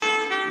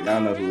Y'all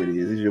know who it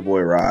is. It's your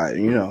boy Rod.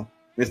 You know,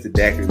 Mr.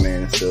 Daiquiri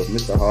Man himself,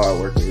 Mr. Hard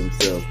Worker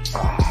himself.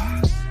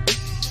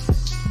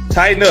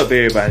 Tighten up,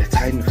 everybody.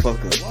 Tighten the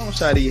fuck up. The long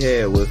shot he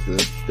had was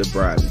the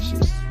bribing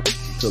shit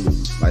to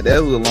lose. Like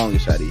that was the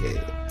longest shot he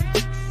had.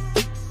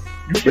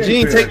 But you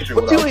didn't take.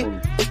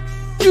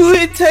 You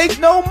didn't take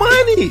no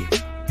money.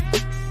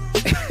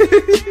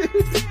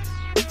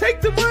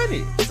 Take the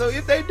money. So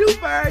if they do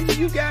fire you,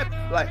 you got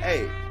like,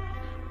 hey,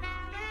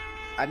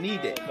 I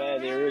need that.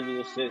 Man, the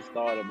original shit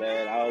started,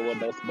 man. I don't want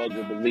no smoke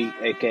with the leak,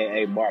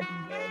 aka Martin,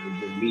 man. We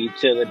just be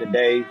chilling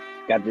today.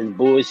 Got this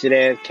bullshit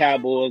ass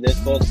Cowboys that's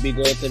supposed to be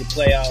going to the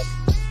playoffs.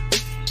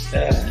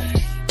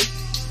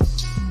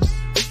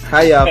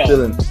 How y'all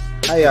feeling?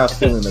 How y'all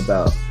feeling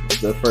about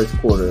the first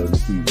quarter of the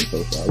season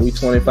so far? We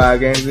 25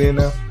 games in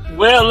now.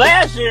 Well,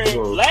 last year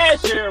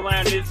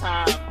around this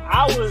time,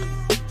 I was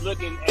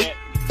looking at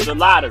the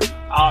lottery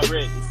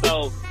already.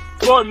 So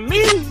for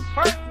me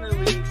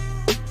personally,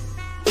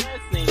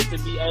 blessing to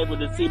be able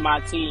to see my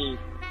team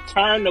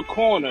turn the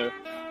corner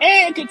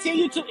and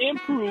continue to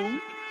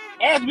improve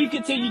as we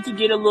continue to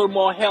get a little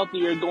more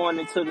healthier going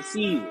into the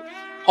season.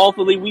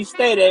 Hopefully we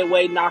stay that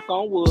way, knock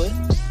on wood.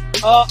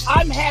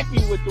 I'm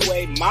happy with the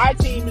way my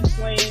team is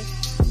playing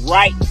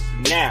right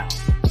now.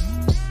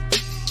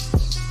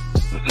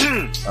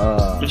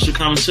 Mr.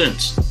 Common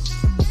Sense.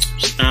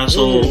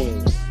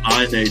 Asshole,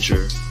 I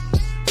nature,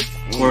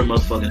 or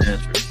motherfucking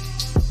answer.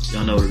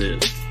 Y'all know what it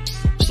is.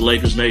 It's the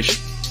Lakers Nation.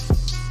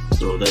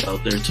 Throw that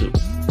out there too.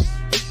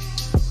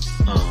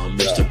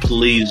 Mr.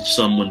 Please,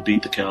 someone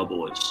beat the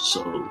Cowboys.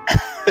 So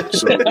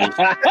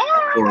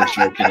or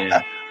show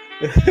can.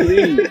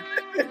 Please.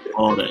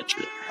 All that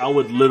shit. I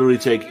would literally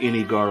take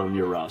any guard on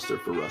your roster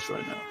for Russ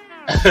right now.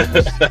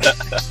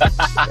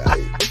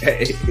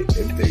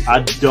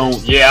 I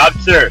don't. Yeah, I'm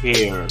sure.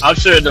 Care. I'm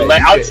sure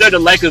the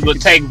Lakers would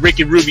take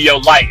Ricky Rubio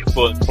light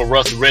for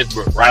Russell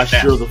Westbrook right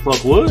now. Sure the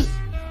fuck would.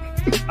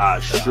 I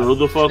sure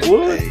the fuck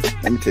would. Hey,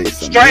 let me tell you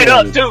something. Straight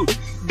up, too.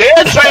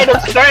 They'll trade him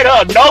straight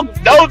up.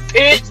 No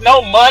picks,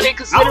 no money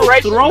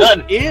consideration.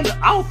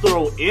 I'll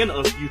throw in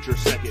a future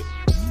second.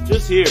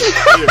 Just here.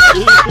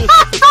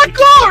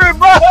 Glory,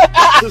 bro.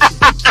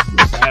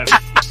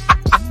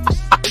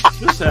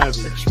 Just have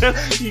it.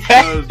 Just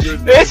because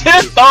They're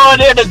just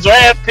throwing in a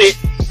draft pick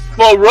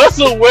for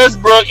Russell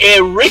Westbrook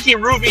and Ricky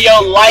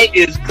Rubio light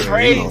is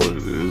crazy. You know what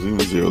it is. He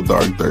was Zero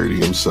Dark 30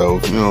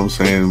 himself. You know what I'm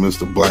saying?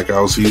 Mr.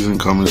 Blackout season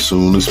coming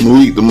soon. It's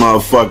Malik the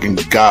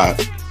motherfucking god.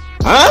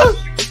 Huh?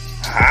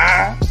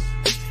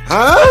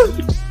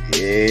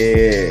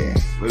 Yeah.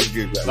 Let's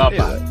get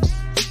that.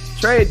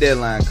 Trade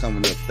deadline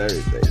coming up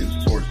Thursday.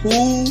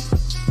 Who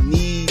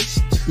needs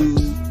to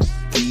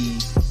be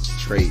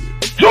traded?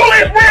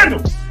 Julius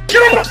Randle!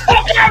 Get him the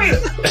fuck out of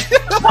here!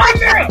 Right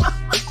now!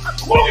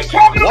 What are we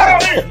talking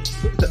about here?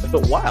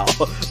 Wow.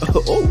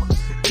 Oh,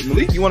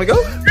 Malik, you want to go?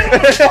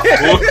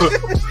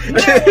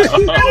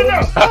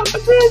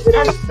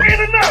 I'm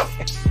saying enough!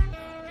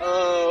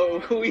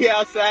 We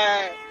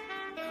outside.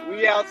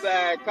 We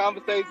outside.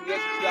 Conversations at the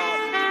shop.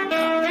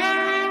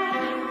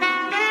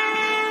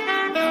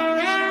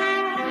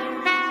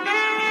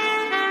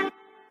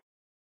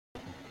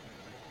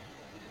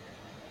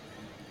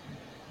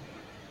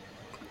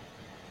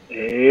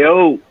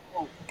 Yo.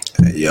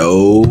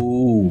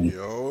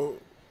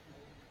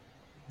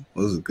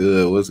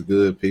 What's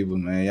good, people,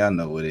 man? Y'all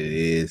know what it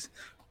is.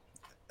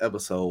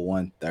 Episode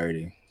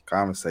 130.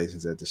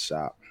 Conversations at the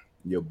shop.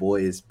 Your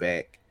boy is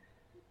back.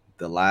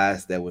 The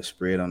lies that were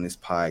spread on this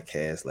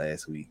podcast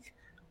last week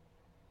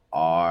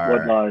are...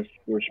 What lies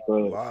were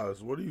spread?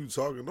 Lies? What are you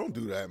talking? Don't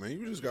do that, man.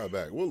 You just got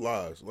back. What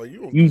lies? Like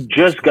you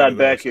just got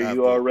back here.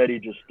 You already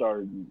just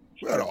started.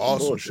 We had an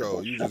awesome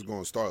show. You just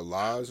gonna start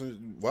lies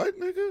and what,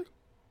 nigga?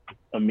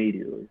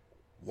 Immediately.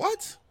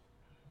 What?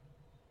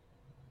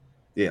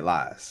 Yeah,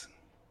 lies.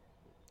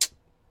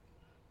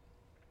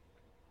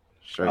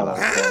 Straight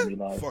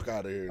lies. Fuck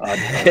out of here.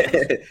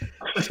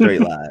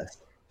 Straight lies.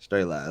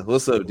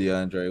 What's up,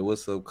 DeAndre?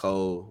 What's up,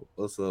 Cole?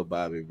 What's up,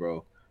 Bobby,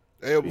 bro?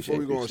 Hey, before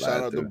we go,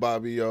 shout out to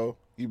Bobby, yo.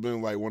 He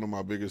been like one of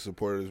my biggest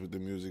supporters with the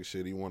music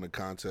shit. He won a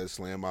contest,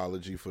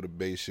 Slamology, for the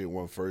bass shit,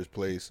 won first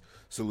place.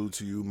 Salute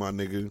to you, my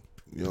nigga.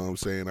 You know what I'm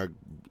saying?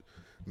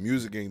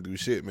 Music ain't do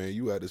shit, man.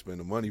 You had to spend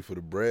the money for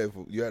the bread.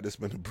 You had to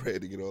spend the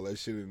bread to get all that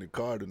shit in the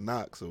car to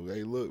knock. So,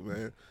 hey, look,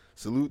 man.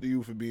 Salute to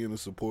you for being a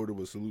supporter,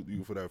 but salute to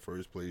you for that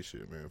first place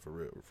shit, man. For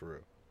real.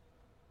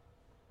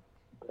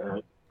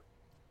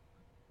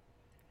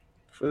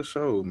 For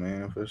sure,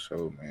 man.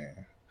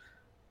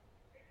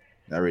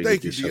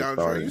 Thank you,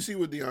 DeAndre. You see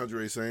what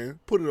DeAndre's saying?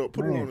 Put it up.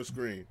 Put it on the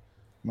screen.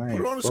 Man,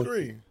 put it on the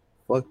screen.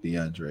 Fuck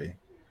DeAndre.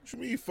 What you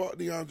mean, fuck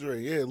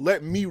DeAndre? Yeah,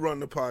 let me run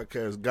the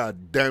podcast.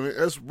 God damn it.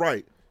 That's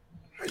right.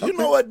 You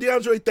know what,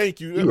 DeAndre? Thank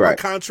you. You're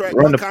right. Run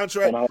the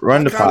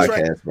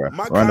podcast, bro.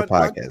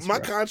 My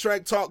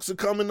contract talks are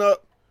coming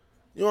up.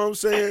 You know what I'm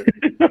saying?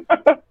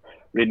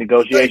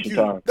 Renegotiation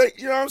time.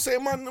 You know what I'm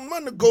saying? My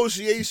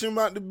negotiation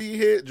about to be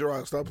hit.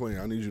 Gerard, stop playing.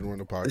 I need you to run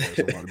the podcast.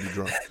 I'm about to be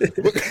drunk.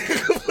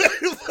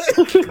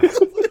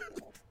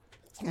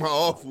 It's my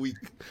off week.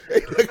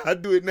 Hey, look, I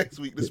do it next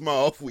week. This is my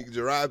off week.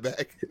 Gerard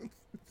back.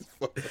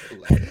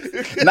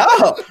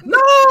 No.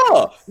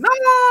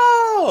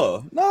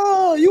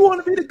 You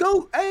want to be the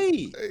GOAT?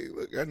 Hey,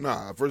 look,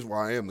 nah. First of all,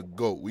 I am the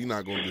GOAT. We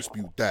not gonna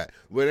dispute that.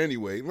 But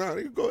anyway, nah,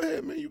 you go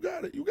ahead, man. You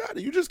got it.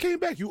 You just came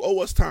back. You owe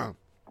us time.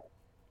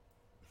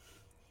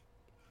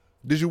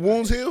 Did your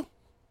wounds heal?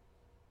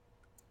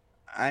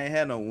 I ain't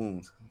had no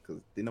wounds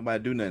because didn't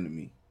nobody do nothing to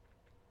me.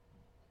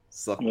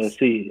 Suckers. I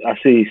see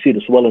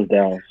the swelling's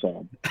down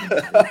some.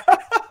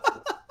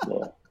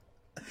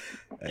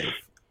 Hey,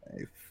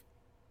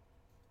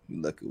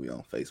 you lucky we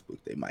on Facebook.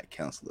 They might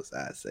cancel us.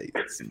 I say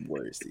some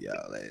words to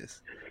y'all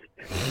ass.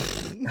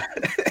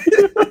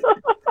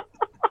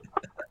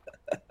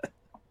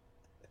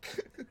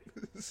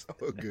 It's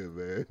all good,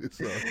 man.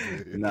 It's all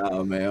good.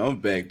 Nah, man,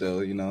 I'm back though.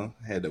 You know,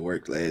 had to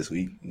work last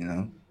week. You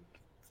know,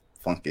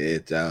 funky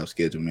ass job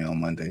scheduled me on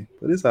Monday,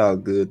 but it's all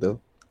good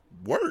though.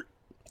 Work.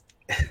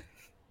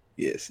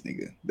 Yes,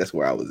 nigga. That's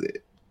where I was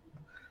at.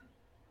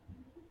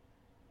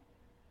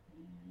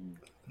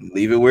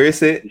 Leave it where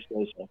it's at.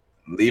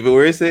 Leave it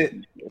where it's at.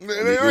 I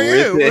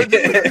am. Leave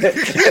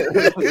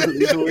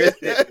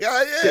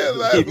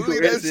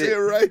that shit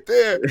right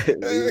there.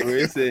 Leave it where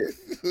it's at.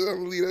 I'm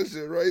gonna leave that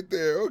shit right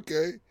there.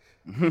 Okay.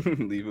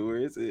 Leave it where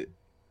it's at.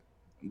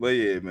 But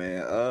yeah,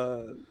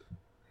 man.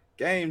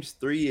 Games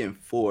 3 and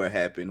 4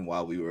 happened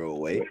while we were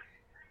away.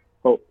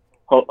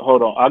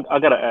 Hold on. I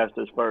gotta ask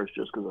this first,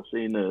 just because I've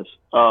seen this.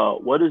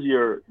 What is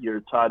your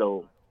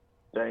title,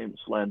 Dame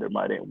Slander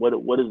Might End?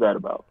 What is that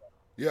about?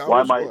 Yeah, I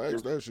was gonna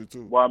ask that shit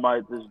too. Why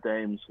might this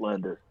Dame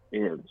Slander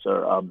end,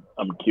 sir?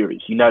 I'm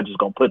curious. You're not just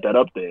gonna put that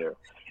up there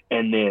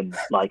and then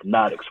like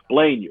not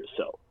explain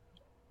yourself.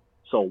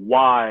 So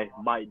why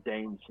might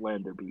Dame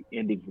Slander be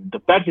ending? The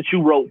fact that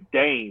you wrote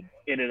Dame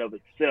in and of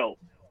itself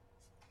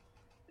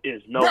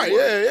is no right.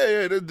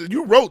 Yeah.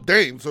 You wrote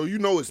Dame, so you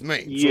know his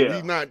name.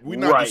 Yeah, so we're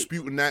not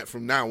disputing that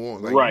from now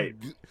on. Like, right.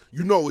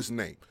 You know his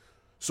name.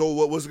 So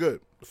what's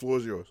good? The floor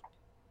is yours.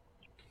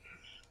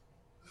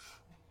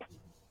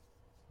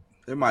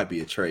 There might be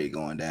a trade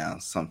going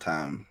down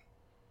sometime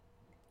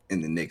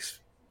in the next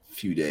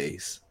few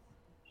days.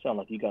 Sound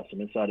like you got some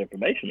inside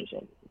information or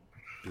something.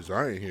 Because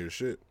I ain't hear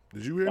shit.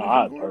 Did you hear anything?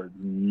 I've heard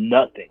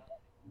nothing.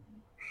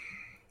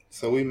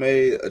 So we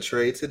made a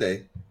trade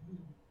today.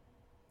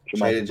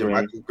 Traded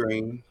Jermichael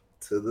Green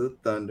to the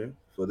Thunder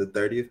for the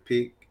 30th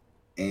pick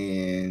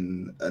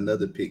and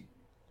another pick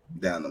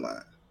down the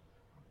line.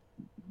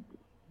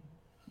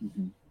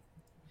 Mm-hmm.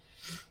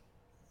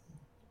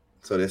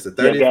 So that's the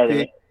 30th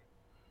pick.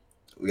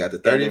 We got the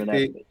 30th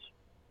pick,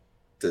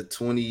 the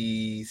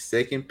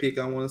 22nd pick,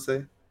 I want to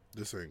say.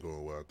 This ain't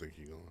going where I think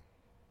you're going.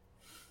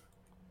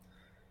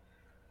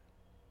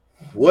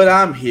 What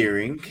I'm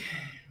hearing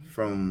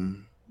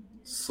from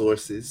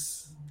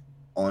sources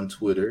on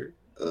Twitter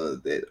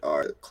that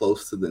are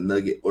close to the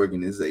Nugget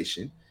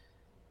organization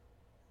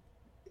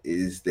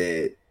is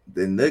that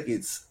the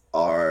Nuggets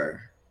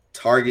are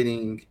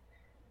targeting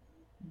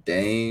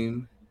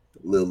Dame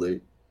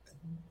Lillard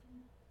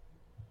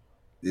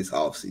this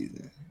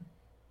offseason.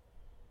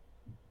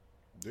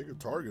 They can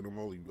target him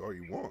all you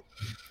want.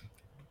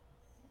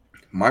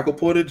 Michael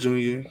Porter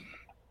Jr.,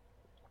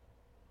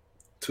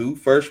 2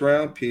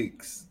 first-round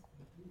picks,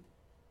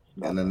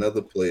 and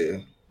another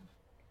player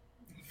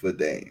for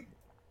Dame.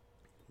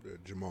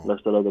 Jamal.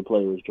 Unless that other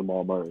player is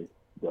Jamal Murray.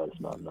 That is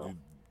not known.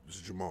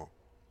 It's Jamal.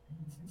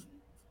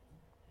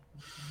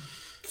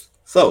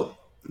 So,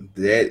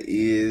 that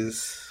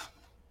is,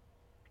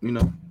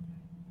 the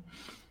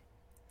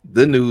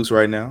news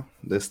right now.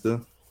 That's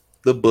the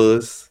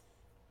buzz.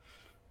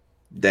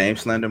 Dame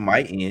slander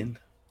might end.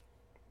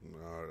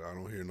 I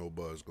don't hear no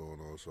buzz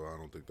going on, so I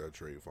don't think that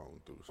trade falling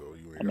through. So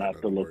you ain't. I'm gonna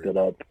have to look it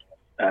up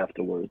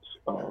afterwards.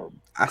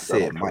 I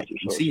said might.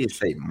 You see it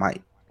say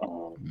might.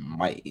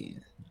 Might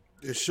end.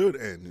 It should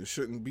end. It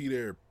shouldn't be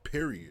there.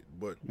 Period.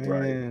 But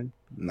right.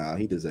 Nah,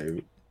 he deserves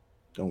it.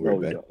 Don't worry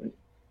about it.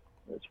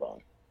 That's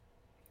fine.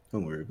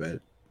 Don't worry about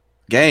it.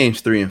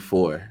 Games 3 and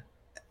 4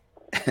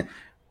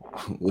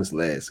 was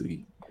last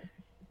week.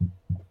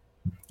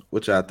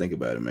 What y'all think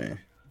about it, man?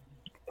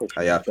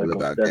 How y'all feel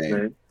about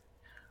game?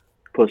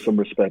 Put some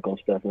respect on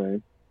Steph's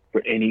name.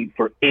 For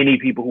any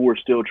people who are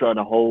still trying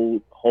to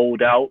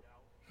hold out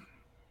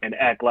and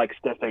act like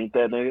Steph ain't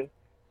that nigga.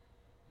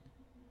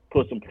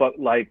 Put some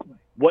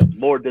what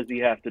more does he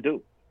have to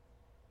do?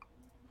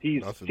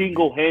 He's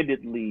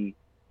single-handedly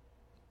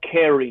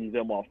carrying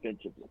them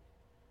offensively.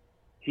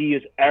 He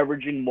is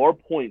averaging more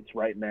points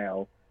right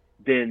now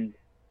than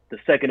the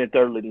second and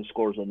third leading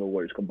scorers on the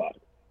Warriors combined.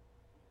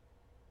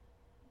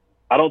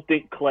 I don't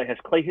think Clay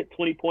hit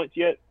 20 points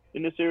yet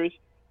in this series.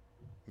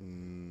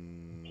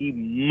 He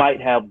might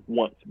have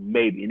once,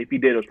 maybe, and if he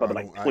did, it was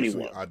probably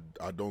 21.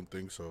 I don't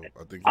think so.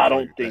 I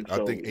don't think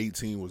so. I think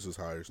 18 was his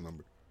highest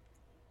number.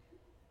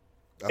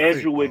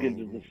 Andrew Wiggins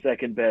is the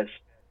second best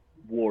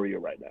Warrior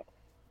right now.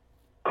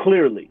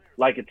 Clearly,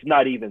 it's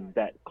not even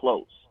that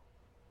close.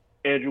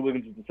 Andrew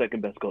Wiggins is the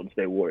second best Golden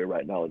State Warrior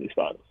right now in these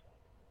finals.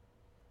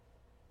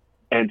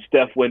 And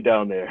Steph went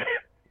down there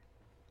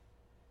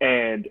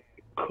and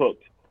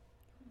cooked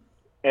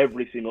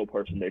every single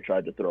person they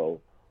tried to throw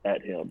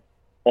at him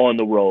on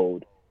the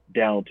road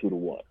down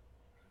 2-1.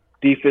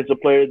 Defensive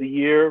Player of the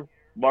Year,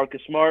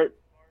 Marcus Smart,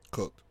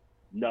 cooked.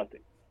 Nothing.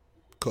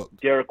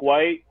 Cooked. Derek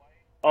White,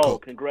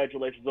 cooked.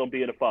 Congratulations on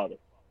being a father.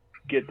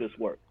 Get this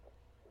work.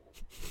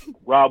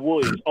 Rob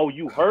Williams,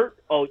 you hurt?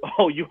 Oh,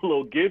 you a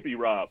little gimpy,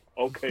 Rob.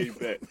 Okay,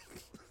 bet.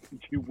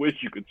 You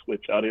wish you could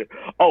switch out here.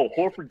 Oh,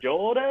 Horford, your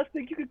old ass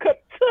think you could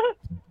cut?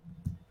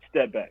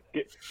 Step back.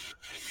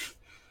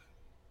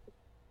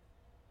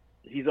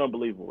 He's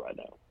unbelievable right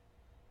now.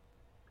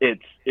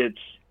 It's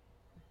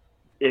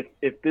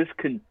if this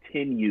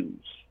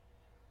continues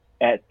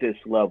at this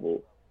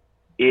level,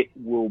 it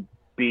will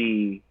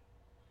be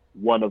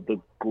one of the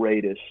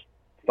greatest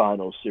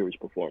final series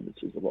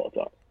performances of all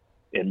time,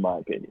 in my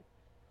opinion.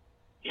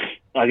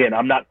 Again,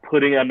 I'm not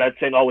saying,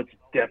 it's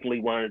definitely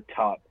one of the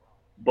top,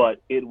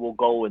 but it will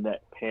go in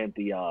that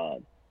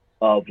pantheon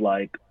of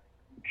like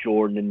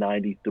Jordan in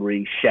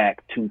 93, Shaq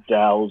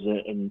 2000,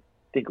 and I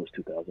think it was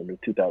 2000 or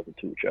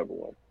 2002, whichever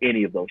one.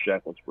 Any of those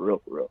Shaq ones, for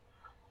real.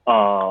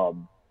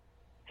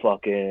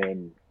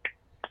 Fucking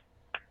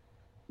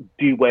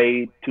D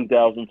Wade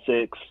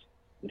 2006.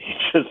 He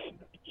just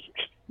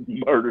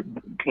murdered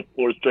the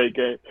 4 straight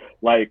game.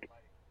 Like,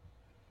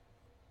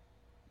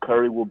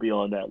 Curry will be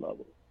on that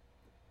level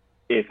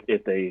if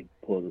they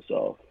pull this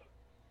off.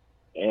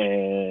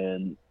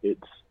 And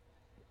it's,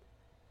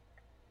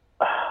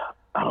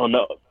 I don't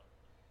know.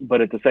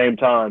 But at the same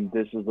time,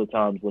 this is the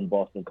times when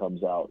Boston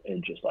comes out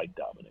and just like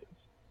dominates.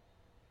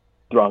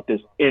 Throughout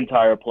this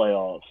entire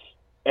playoffs,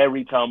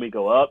 every time we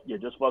go up, you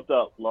just fucked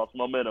up, lost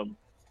momentum.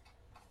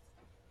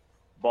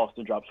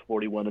 Boston drops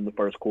 41 in the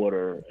first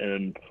quarter,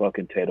 and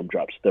fucking Tatum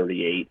drops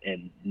 38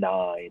 and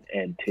 9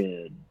 and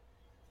 10,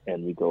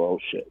 and we go, oh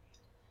shit.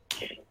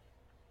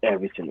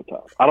 Every single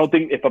time. I don't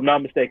think, if I'm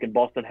not mistaken,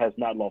 Boston has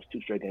not lost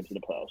 2 straight games in the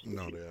playoffs.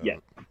 No, they haven't. Yet.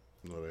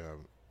 No, they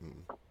haven't.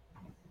 Mm-mm.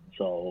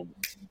 So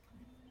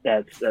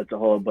that's a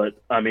whole.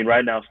 But I mean,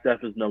 right now,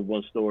 Steph is number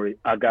one story.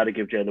 I got to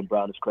give Jaylen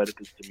Brown his credit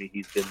because to me,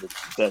 he's been the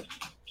best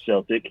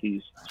Celtic.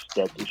 He's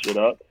stepped his shit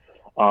up.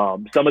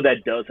 Some of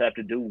that does have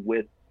to do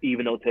with,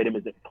 even though Tatum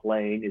isn't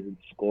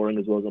scoring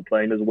as well as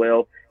playing as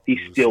well, he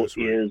still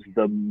is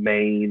the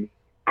main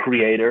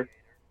creator.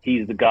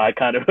 He's the guy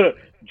kind of,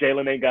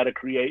 Jaylen ain't got to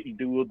create and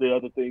do the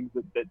other things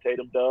that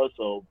Tatum does,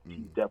 so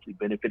he's definitely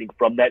benefiting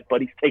from that,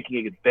 but he's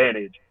taking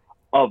advantage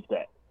of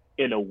that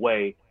in a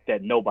way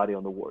that nobody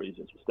on the Warriors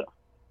is with Steph.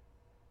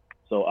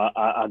 So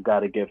I got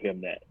to give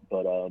him that.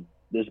 But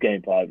this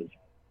Game 5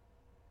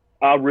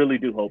 I really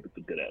do hope it's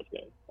a good-ass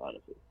game,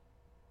 honestly.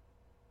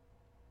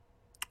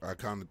 I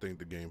kind of think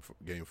the game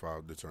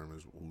 5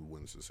 determines who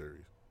wins the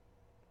series.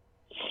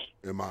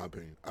 In my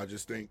opinion, I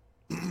just think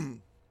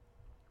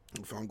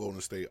if I'm Golden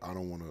State, I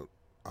don't want to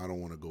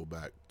go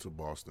back to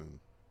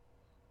Boston.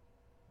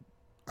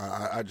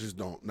 I just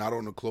don't. Not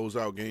on the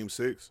closeout Game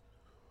 6.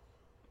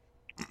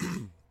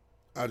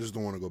 I just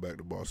don't want to go back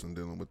to Boston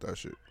dealing with that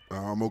shit.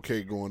 I'm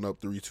okay going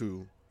up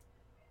 3-2.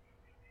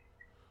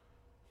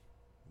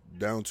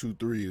 Down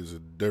 2-3 is a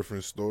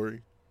different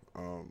story.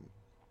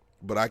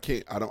 But I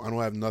can't. I don't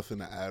have nothing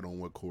to add on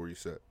what Corey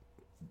said.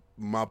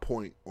 My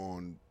point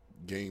on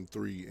Game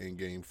 3 and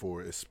Game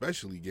 4,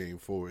 especially Game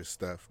 4, is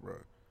Steph, bro.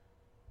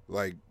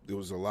 Like, there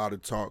was a lot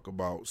of talk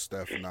about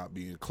Steph not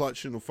being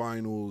clutch in the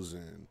finals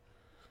and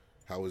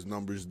how his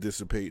numbers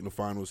dissipate in the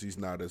finals. He's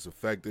not as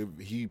effective.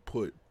 He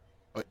put,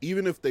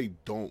 even if they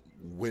don't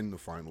win the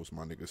finals,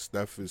 my nigga,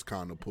 Steph has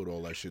kind of put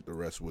all that shit to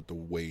rest with the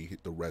way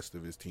the rest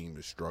of his team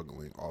is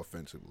struggling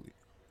offensively.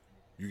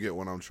 You get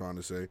what I'm trying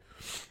to say?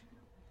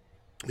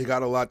 He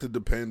got a lot to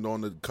depend on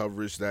the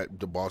coverage that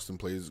the Boston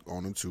plays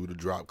on him too, the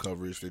drop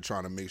coverage. They're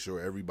trying to make sure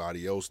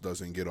everybody else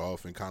doesn't get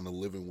off and kind of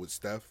living with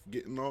Steph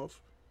getting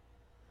off.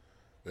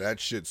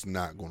 That shit's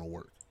not going to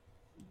work.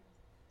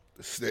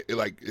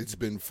 Like, it's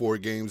been 4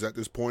 games at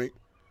this point.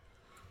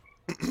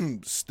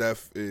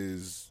 Steph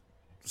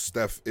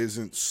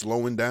isn't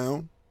slowing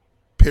down,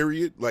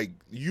 period. Like,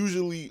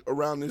 usually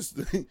around this,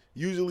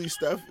 usually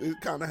Steph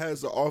kind of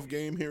has an off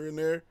game here and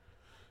there.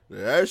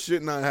 That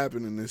shit not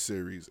happening in this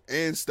series.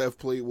 And Steph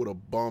played with a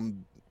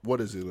bum, what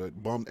is it, a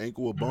bum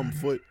ankle, a bum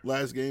foot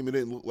last game. It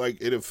didn't look like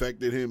it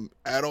affected him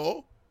at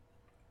all.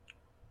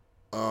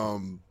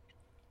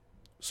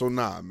 So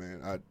nah,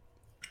 man.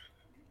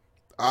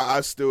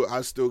 I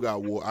still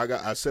got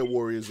I said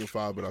Warriors in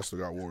 5, but I still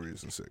got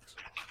Warriors in 6.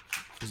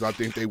 Because I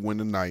think they win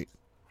tonight.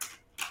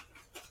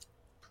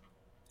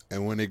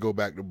 And when they go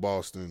back to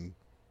Boston,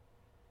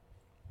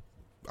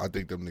 I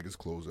think them niggas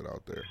close it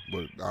out there.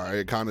 But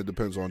it kind of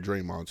depends on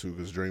Draymond, too,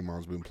 because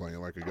Draymond's been playing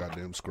like a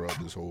goddamn scrub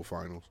this whole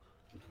finals.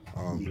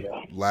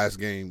 Last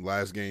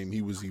game,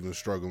 he was even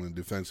struggling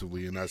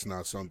defensively, and that's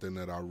not something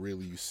that I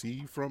really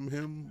see from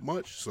him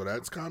much, so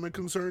that's kind of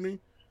concerning.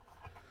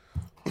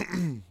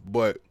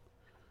 But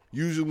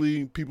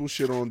usually people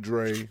shit on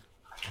Dre.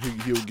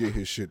 He'll get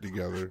his shit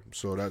together,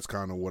 so that's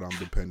kind of what I'm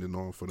depending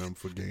on for them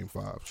for Game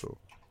 5, so.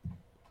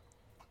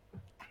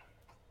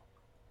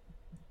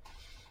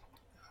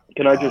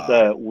 Can I just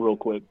add real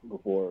quick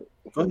before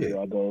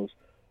I goes?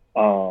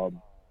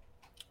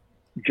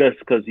 Just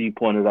because you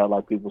pointed out,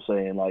 like people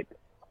saying, like,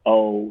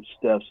 oh,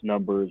 Steph's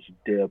numbers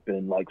dip,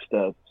 and like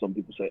some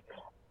people say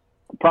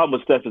the problem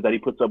with Steph is that he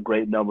puts up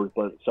great numbers,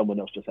 but someone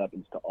else just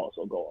happens to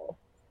also go off.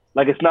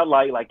 Like it's not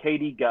like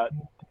KD got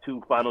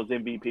 2 Finals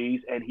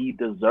MVPs and he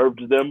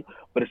deserved them,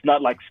 but it's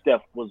not like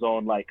Steph was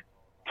on like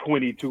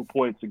 22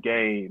 points a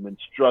game and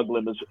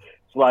struggling. It's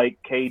like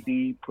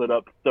KD put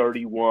up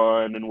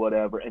 31 and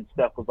whatever, and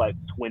Steph was like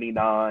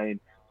 29,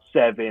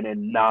 7,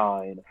 and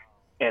 9,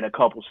 and a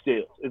couple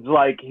steals. It's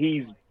like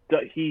he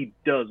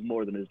does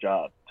more than his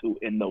job too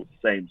in those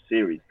same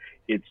series.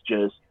 It's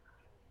just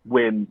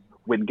when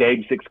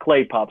Game 6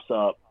 Clay pops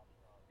up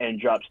and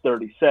drops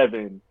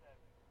 37,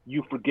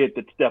 you forget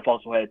that Steph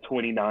also had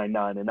 29,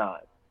 9, and 9.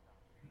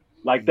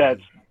 Like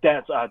that's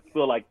I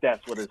feel like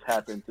that's what has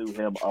happened to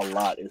him a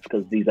lot, is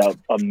because these are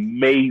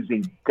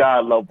amazing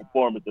God level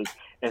performances,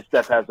 and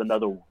Steph has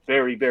another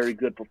very, very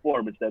good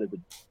performance that is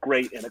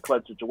great in a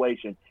clutch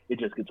situation. It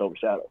just gets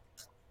overshadowed.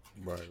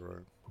 Right.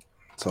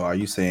 So are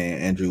you saying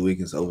Andrew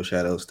Wiggins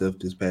overshadowed Steph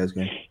this past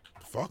game?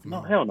 Fuck no.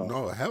 Hell no.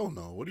 No, hell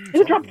no. What are you he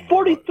talking dropped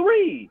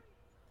 43.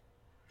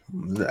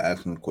 I'm just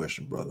asking a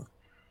question, brother.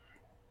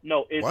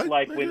 No, it's what,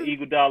 like nigga? when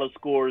Iguodala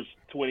scores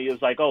 20, it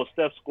was like, oh,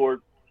 Steph scored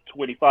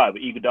 25,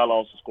 but Iguodala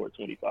also scored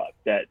 25.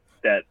 That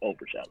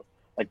overshadowed.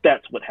 Like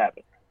that's what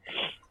happened.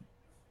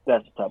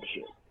 That's the type of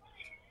shit.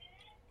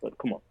 But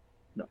come on,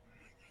 no.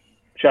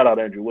 Shout out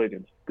Andrew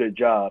Wiggins. Good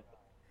job.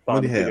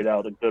 Finally figured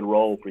out a good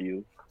role for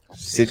you.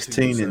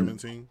 16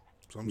 and 17,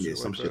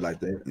 some shit like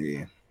that.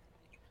 Yeah.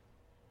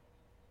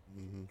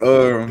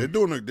 Mm-hmm. They're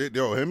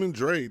doing him and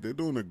Dre. They're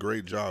doing a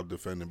great job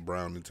defending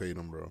Brown and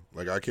Tatum, bro.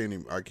 Like I can't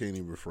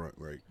even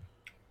front. Like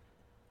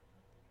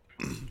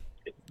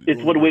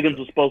it's what Wiggins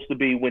was supposed to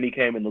be when he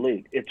came in the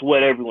league. It's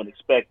what everyone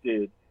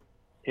expected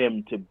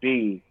him to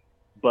be,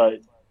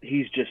 but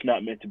he's just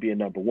not meant to be a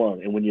number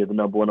one. And when you're the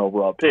number one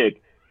overall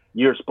pick,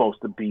 you're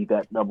supposed to be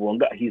that number one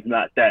guy. He's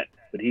not that,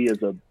 but he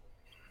is a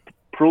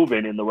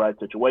proven in the right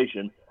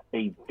situation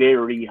a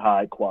very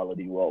high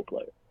quality role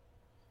player.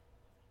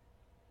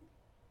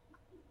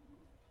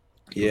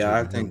 Yeah,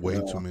 I think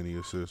way too many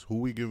assists. Who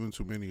we giving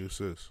too many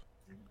assists?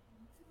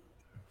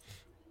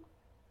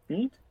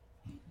 Who's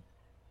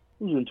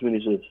giving too many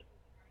assists?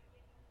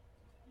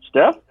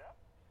 Steph?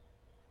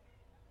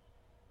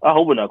 I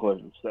hope we're not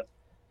questioning Steph.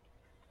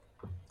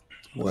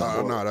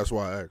 No, that's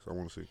why I asked. I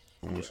want to see.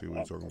 what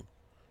you're talking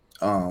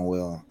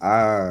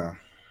about.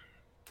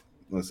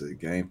 What's it?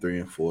 Game 3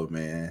 and 4,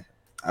 man.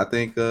 I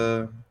think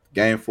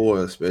game 4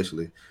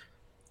 especially,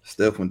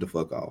 Steph went the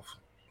fuck off.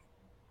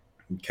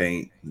 You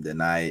can't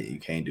deny it. You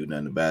can't do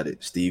nothing about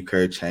it. Steve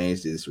Kerr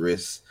changed his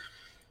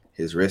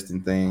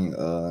resting thing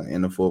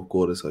in the fourth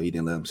quarter, so he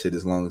didn't let him sit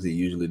as long as he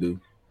usually do.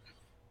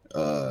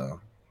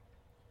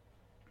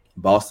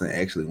 Boston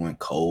actually went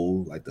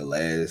cold like the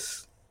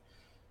last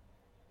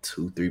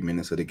 2-3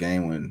 minutes of the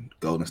game when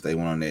Golden State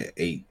went on that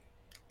 8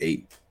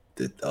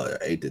 to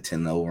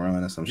 10-0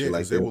 run or some shit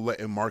like that. They were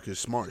letting Marcus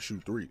Smart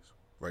shoot threes.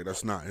 Like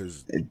that's not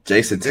his.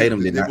 Jason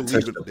Tatum did not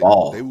touch the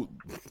ball.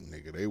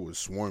 They was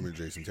swarming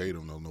Jason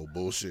Tatum though. No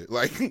bullshit.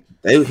 Like he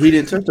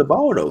didn't touch the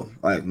ball though.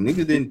 Like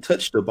niggas didn't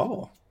touch the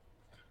ball.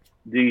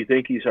 Do you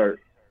think he's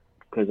hurt?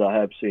 Because I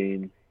have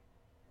seen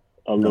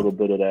a little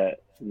bit of that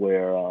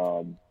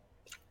where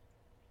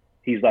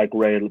he's like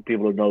ready.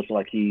 People are noticing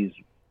like he's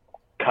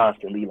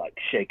constantly like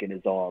shaking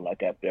his arm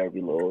like after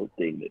every little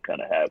thing that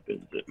kind of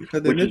happens,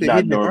 because the nigga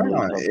hitting the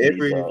ground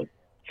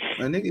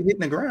a nigga hitting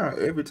the ground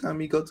every time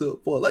he go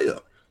for a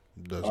layup.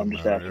 I'm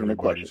just asking the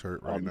question.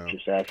 I'm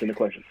just asking the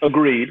question.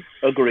 Agreed.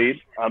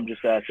 I'm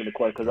just asking the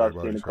question because I've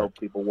seen a couple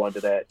people wonder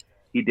that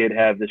he did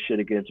have this shit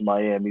against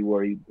Miami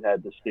where he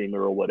had the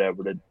stinger or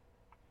whatever that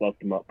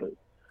fucked him up, but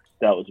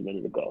that was a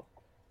minute ago.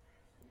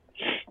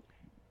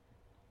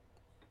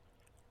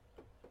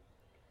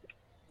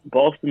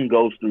 Boston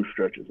goes through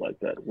stretches like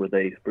that where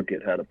they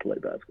forget how to play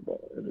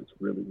basketball, and it's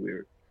really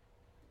weird.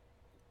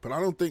 But I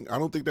don't think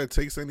that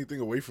takes anything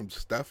away from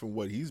Steph and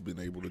what he's been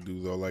able to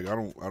do though. Like I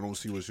don't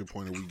see what's your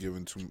point. Are we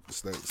giving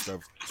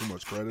Steph too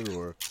much credit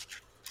or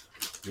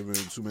giving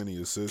him too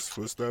many assists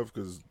for Steph?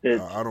 Because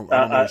I don't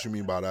know what you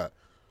mean by that.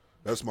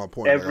 That's my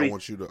point. I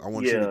want you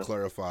to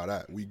clarify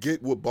that. We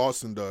get what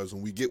Boston does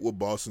and we get what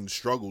Boston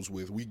struggles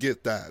with. We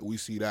get that. We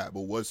see that.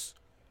 But what's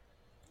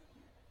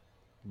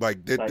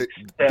like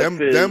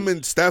them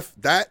and Steph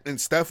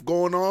and Steph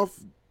going off?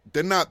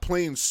 They're not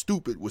playing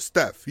stupid with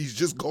Steph. He's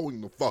just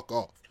going the fuck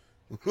off.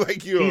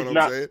 Like, you know what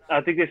I'm saying?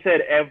 I think they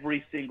said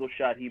every single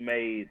shot he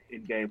made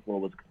in Game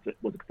 4 was a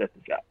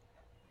contested shot.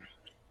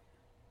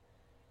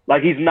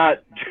 Like, he's not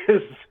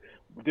just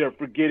they're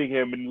forgetting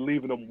him and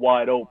leaving him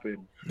wide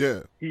open. Yeah.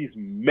 He's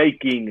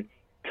making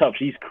tough.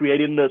 He's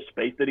creating the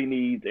space that he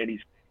needs, and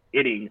he's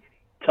hitting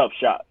tough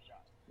shots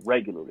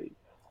regularly.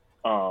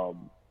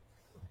 And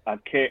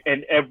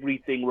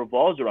everything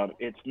revolves around him.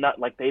 It's not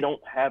like they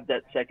don't have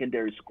that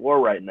secondary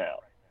score right now.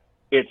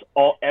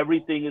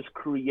 Everything is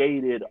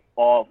created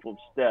off of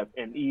Steph,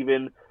 and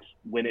even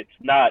when it's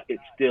not, it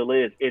still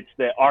is. It's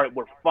that, all right,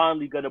 we're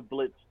finally going to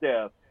blitz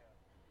Steph,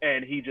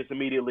 and he just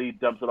immediately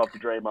dumps it off to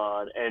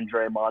Draymond, and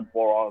Draymond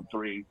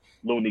 4-on-3,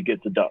 Looney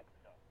gets a dunk.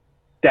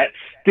 That's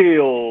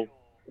still,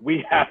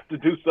 we have to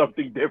do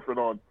something different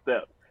on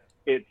Steph.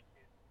 It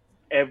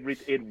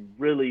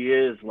really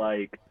is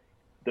like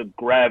the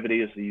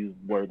gravity is the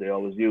word they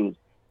always use,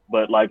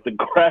 but like the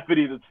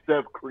gravity that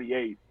Steph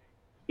creates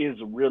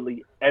is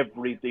really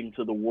everything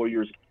to the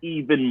Warriors,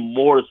 even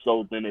more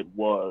so than it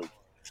was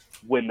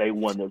when they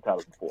won their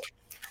title before.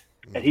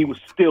 And he was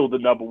still the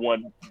number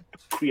one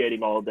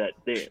creating all that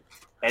then.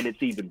 And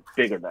it's even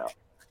bigger now.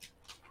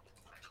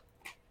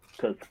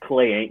 Because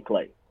Clay ain't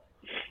Clay.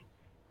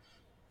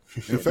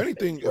 If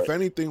anything,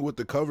 with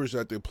the coverage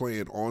that they're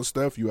playing on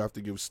Steph, you have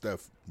to give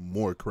Steph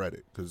more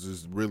credit. Because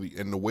it's really,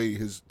 and the way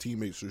his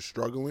teammates are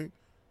struggling,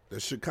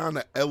 that should kind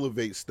of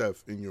elevate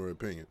Steph, in your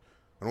opinion.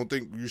 I don't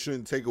think you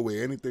shouldn't take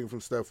away anything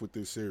from Steph with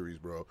this series,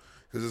 bro.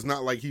 Because it's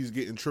not like he's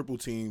getting triple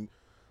teamed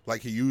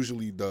like he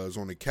usually does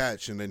on the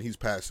catch, and then he's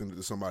passing it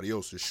to somebody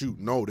else to shoot.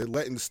 No, they're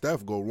letting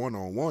Steph go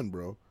one-on-one,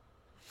 bro.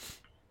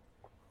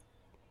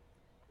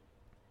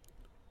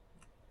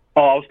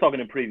 Oh, I was talking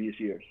in previous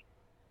years.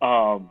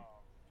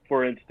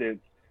 For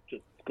instance,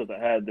 just because I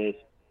had this,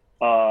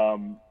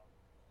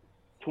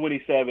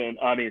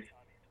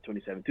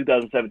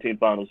 2017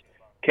 finals,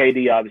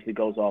 KD obviously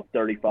goes off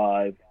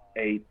 35,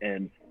 8,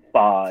 and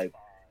 5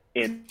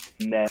 in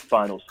that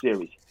final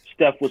series.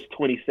 Steph was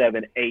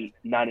 27, 8,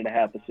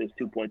 9.5 assists,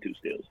 2.2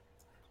 steals,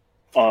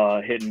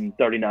 hitting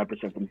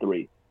 39% from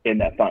 3 in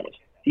that finals.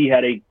 He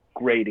had a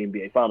great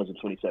NBA finals in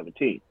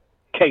 2017.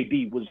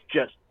 KD was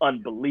just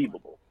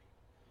unbelievable.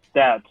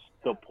 That's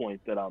the point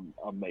that I'm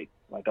making.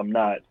 Like,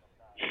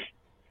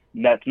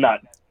 that's not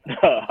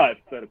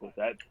hypothetical.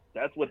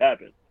 That's what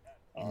happened.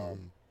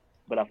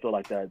 But I feel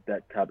like that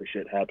type of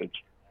shit happens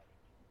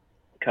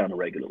kind of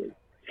regularly.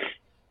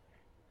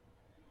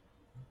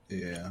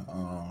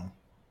 Yeah.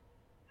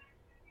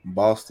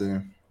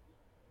 Boston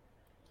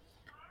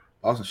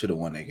should have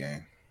won that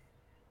game.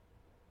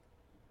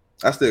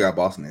 I still got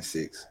Boston in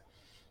 6.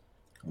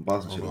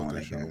 Boston should have won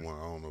that game.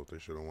 I don't know if they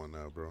should have won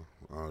that, bro.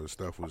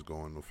 Steph was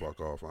going the fuck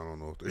off. I don't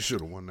know if they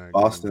should have won that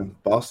game.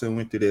 Boston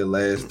went through their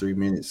last 3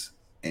 minutes,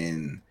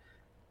 and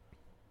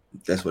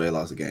that's where they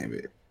lost the game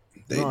at.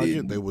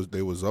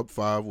 They was up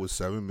 5 with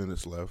 7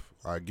 minutes left.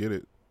 I get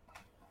it.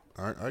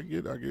 I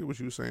get what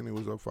you were saying. It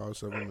was up 5,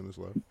 7 minutes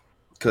left.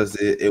 Because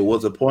it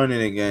was a point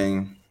in the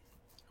game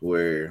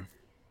where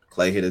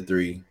Clay hit a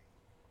 3,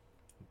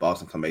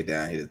 Boston come back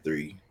down, hit a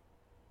 3.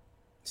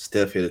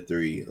 Steph hit a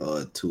 3 to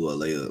a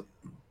layup.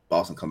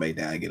 Boston come back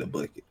down and get a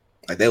bucket.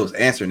 Like, they was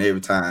answering every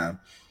time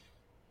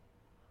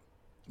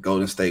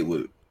Golden State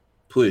would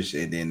push,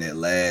 and then that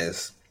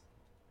last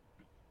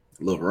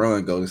little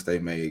run Golden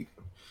State made,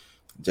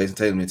 Jason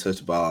Tatum didn't touch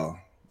the ball.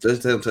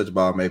 Jason Tatum touched the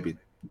ball maybe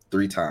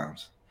 3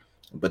 times,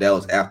 but that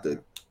was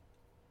after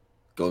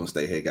Golden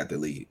State had got the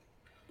lead.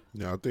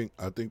 Yeah, I think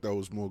that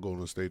was more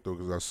Golden State though,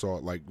 because I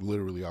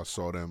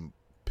saw them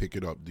pick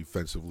it up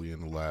defensively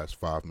in the last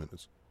 5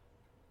 minutes.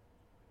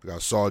 Like, I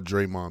saw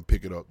Draymond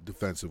pick it up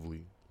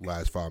defensively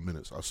last 5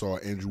 minutes. I saw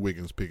Andrew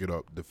Wiggins pick it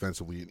up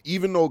defensively. And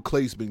even though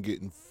Clay's been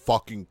getting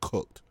fucking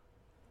cooked,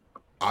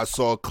 I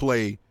saw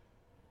Clay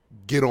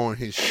get on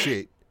his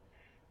shit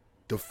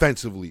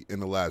defensively in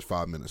the last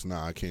 5 minutes.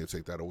 Nah, I can't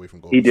take that away from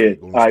Golden State. He did.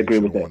 Golden State I agree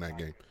with that. Won that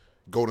game.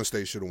 Golden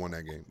State should have won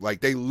that game.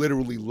 Like, they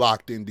literally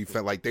locked in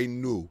defense. Like, they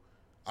knew,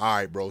 all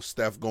right, bro,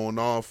 Steph going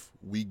off,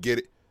 we get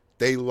it.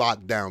 They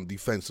locked down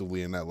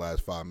defensively in that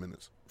last 5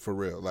 minutes. For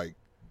real. Like,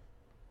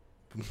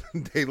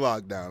 they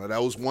locked down. And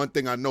that was one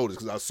thing I noticed,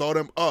 because I saw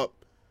them up,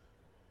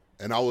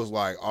 and I was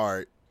like, all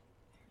right,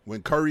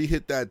 when Curry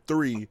hit that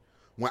 3,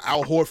 when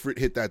Al Horford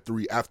hit that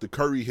 3, after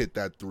Curry hit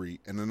that 3,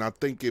 and then I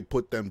think it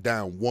put them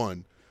down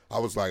 1, I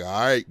was like,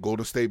 all right,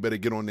 Golden State better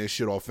get on their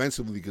shit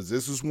offensively, because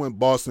this is when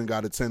Boston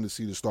got a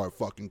tendency to start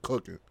fucking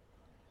cooking.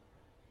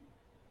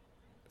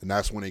 And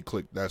that's when they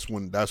clicked. That's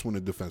when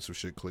the defensive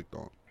shit clicked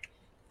on.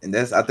 And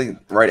that's, I think,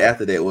 right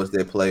after that was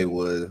their play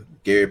was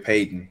Gary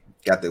Payton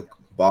got the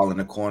ball in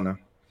the corner,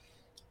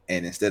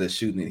 and instead of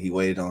shooting it, he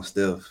waited on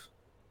Steph.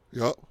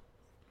 Yep.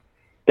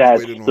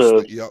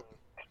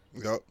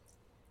 Yep.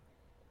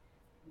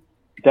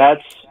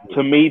 That's,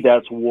 to me,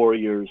 that's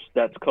Warriors.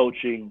 That's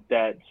coaching.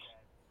 That's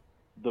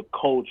the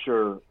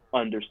culture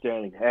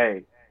understanding.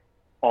 Hey,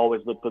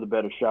 always look for the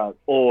better shot,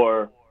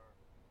 or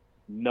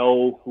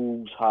know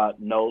who's hot.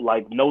 Know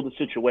the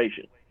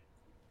situation.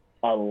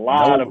 A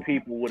lot of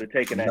people would have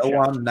taken that shot.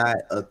 No, I'm not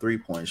a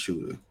 3-point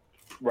shooter.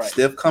 Right.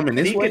 Steph coming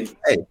this way.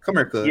 Hey, come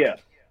here, cuz. Yeah.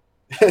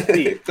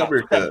 See, come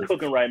here, cuz. Steph's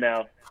cooking right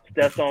now.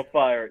 Steph's on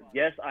fire.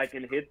 Yes, I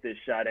can hit this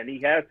shot, and he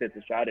has hit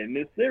the shot in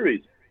this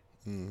series.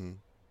 Mm-hmm.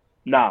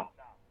 Now,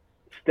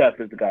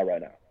 Steph is the guy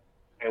right now,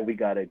 and we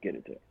gotta get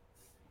it to him.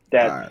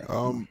 That's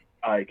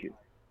IQ.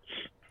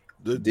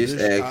 This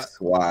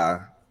asks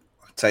why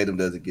Tatum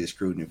doesn't get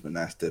scrutiny for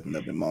not stepping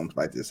up in moments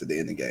like this at the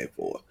end of game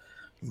 4.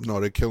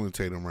 No, they're killing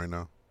Tatum right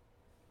now.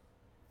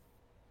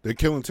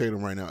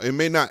 It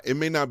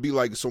may not be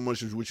like so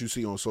much as what you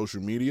see on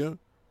social media,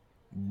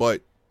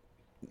 But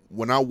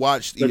when I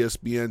watched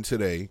ESPN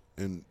today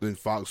and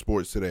Fox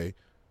Sports today,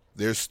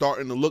 they're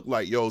starting to look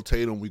like, yo,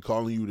 Tatum, we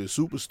calling you the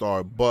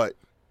superstar, but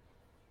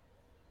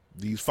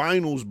these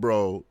finals,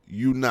 bro,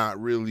 you not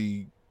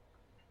being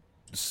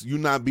the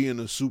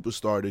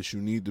superstar that you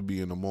need to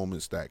be in the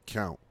moments that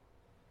count.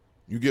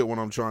 You get what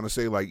I'm trying to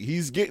say? Like,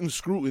 he's getting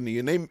scrutiny,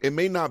 and it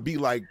may not be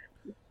like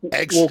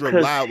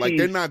extra loud, like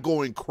they're not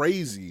going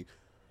crazy,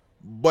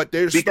 but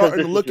they're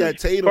starting to look at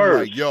Tatum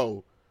like,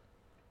 yo.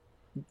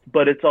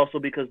 But it's also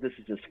because this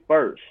is his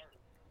first.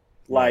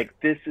 Like,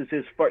 this is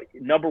his first.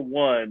 Number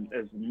one,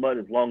 as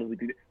long as we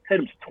do,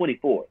 Tatum's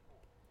 24.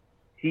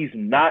 He's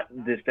not.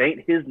 This ain't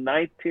his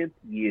 9th, 10th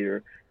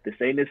year. This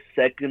ain't his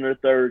second or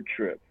third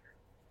trip.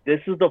 This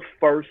is the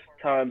first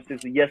time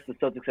since, yes, the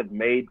Celtics have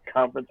made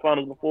conference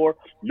finals before.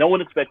 No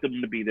one expected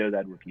him to be there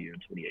that rookie year in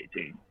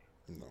 2018.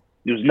 No.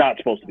 He was not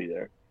supposed to be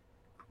there.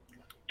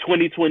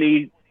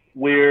 2020,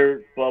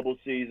 weird bubble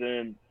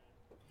season,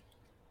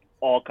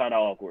 all kind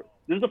of awkward.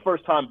 This is the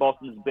first time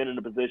Boston has been in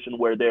a position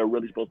where they're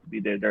really supposed to be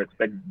there. They're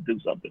expected to do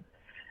something.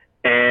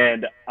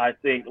 And I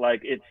think,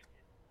 like, it's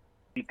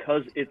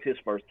because it's his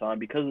first time,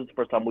 because it's the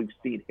first time we've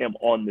seen him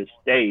on this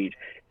stage,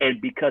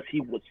 and because he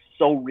was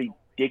so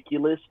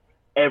ridiculous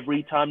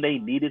every time they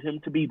needed him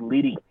to be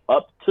leading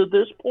up to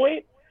this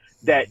point,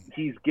 that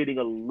he's getting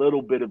a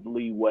little bit of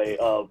leeway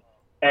of,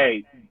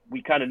 hey,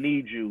 we kind of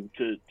need you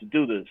to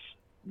do this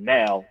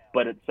now,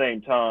 but at the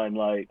same time,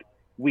 like,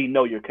 we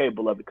know you're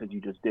capable of it because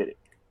you just did it.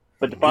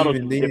 But the finals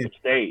is a different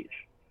stage.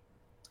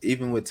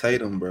 Even with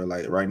Tatum, bro,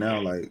 like right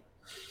now, like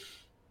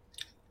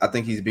I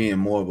think he's being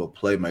more of a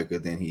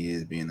playmaker than he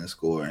is being a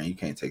scorer, and you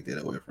can't take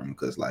that away from him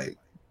because, like,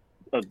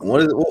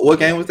 what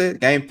game was that?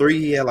 Game 3,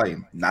 he had like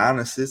 9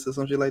 assists or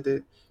something like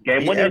that.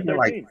 Game 1, he had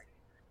 13.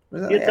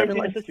 He had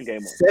 13 assists in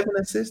game 1. 7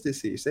 assists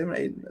this year, 7,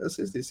 8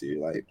 assists this year,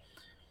 like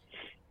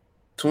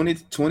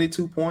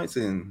 22 points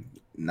and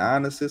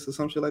 9 assists or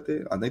something like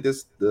that. I think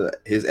that's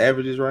his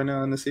averages right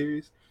now in the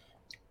series.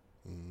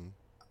 Mm-hmm.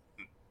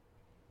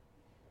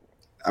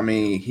 I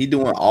mean, he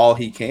doing all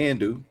he can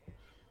do.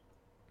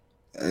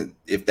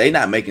 If they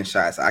not making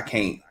shots, I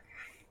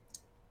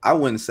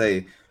wouldn't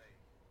say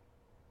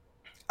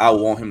I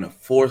want him to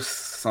force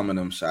some of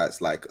them shots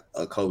like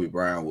a Kobe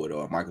Bryant would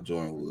or a Michael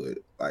Jordan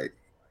would. Like,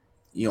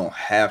 you don't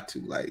have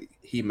to. Like,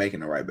 he making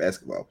the right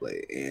basketball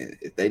play. And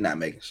if they not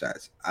making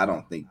shots, I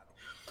don't think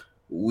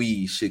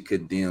we should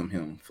condemn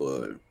him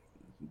for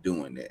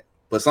doing that.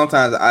 But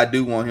sometimes I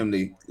do want him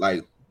to,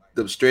 like,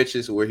 the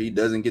stretches where he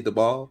doesn't get the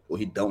ball, or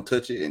he don't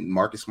touch it, and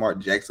Marcus Smart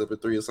jacks up a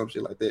 3 or some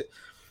shit like that.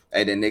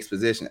 Hey, the next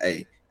possession,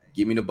 hey,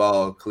 give me the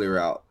ball, clear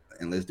out,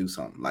 and let's do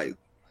something. Like,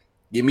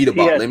 give me the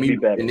ball. Let me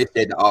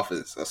initiate the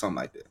offense or something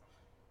like that.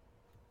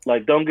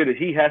 Like, don't get it.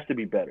 He has to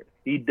be better.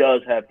 He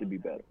does have to be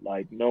better.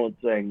 Like, no one's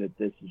saying that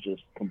this is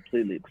just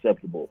completely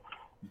acceptable.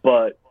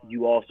 But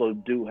you also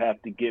do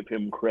have to give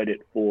him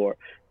credit for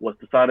what's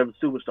the sign of a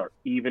superstar.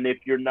 Even if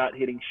you're not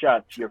hitting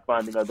shots, you're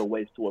finding other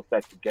ways to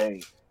affect the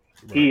game.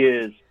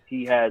 Right.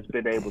 He has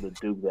been able to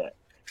do that.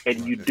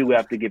 And you do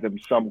have to give him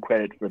some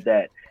credit for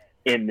that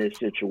in this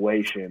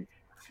situation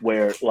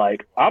where,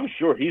 like, I'm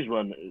sure he's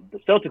running – the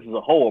Celtics as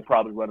a whole are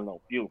probably running on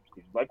fumes.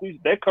 Like,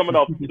 they're coming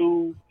off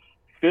 2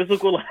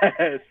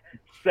 physical-ass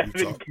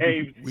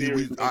 7-game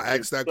series. I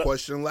asked that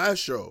question last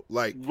show.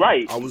 Like,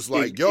 right. I was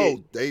like,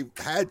 they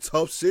had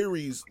tough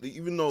series,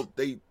 even though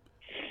they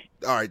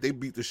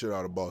beat the shit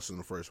out of Boston in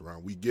the first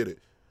round. We get it.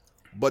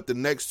 But the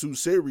next 2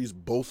 series,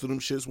 both of them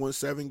shits won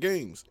 7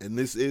 games. And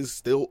this is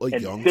still a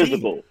young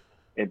team.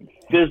 And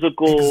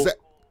physical,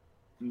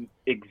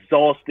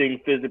 exhausting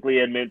physically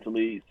and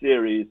mentally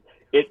series,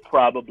 it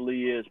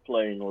probably is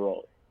playing a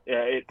role.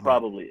 Yeah, it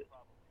probably is.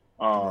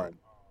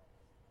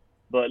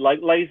 But like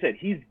you said,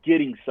 he's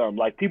getting some.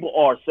 Like, people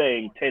are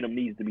saying Tatum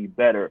needs to be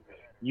better.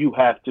 You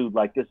have to,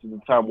 like, this is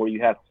the time where you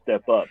have to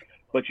step up.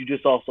 But you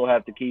just also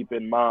have to keep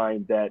in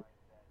mind that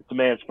it's a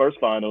man's first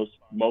finals.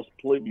 Most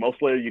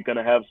players, you're going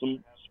to have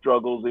some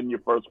struggles in your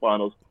first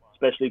finals,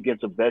 especially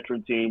against a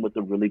veteran team with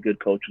a really good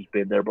coach who's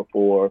been there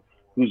before,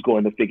 who's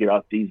going to figure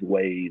out these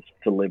ways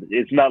to limit.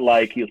 It's not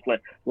like he was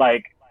playing,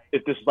 like,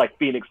 if this is like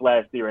Phoenix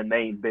last year and they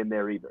ain't been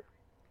there either.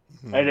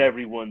 Mm-hmm. And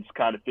everyone's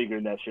kind of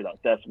figuring that shit out.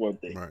 That's one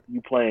thing. Right.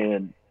 You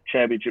playing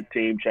championship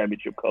team,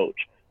 championship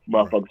coach.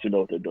 Motherfuckers who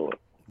know what they're doing.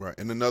 Right.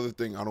 And another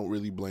thing I don't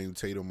really blame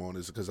Tatum on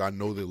is because I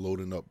know they're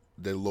loading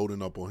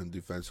up on him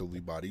defensively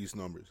by these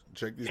numbers.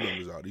 Check these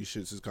numbers out. These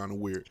shits is kind of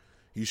weird.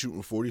 He's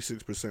shooting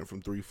 46%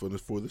 from 3 for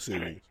the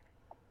series.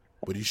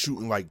 But he's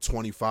shooting like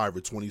 25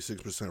 or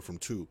 26% from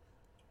 2.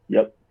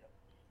 Yep.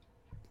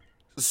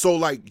 So,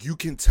 like, you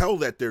can tell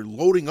that they're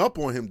loading up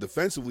on him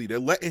defensively. They're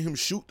letting him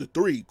shoot the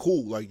 3.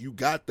 Cool. Like, you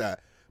got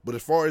that. But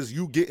as far as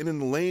you getting in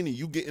the lane and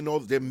you getting all,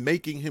 they're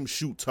making him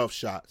shoot tough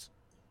shots.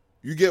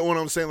 You get what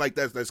I'm saying? Like,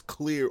 that's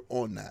clear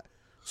on that.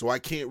 So I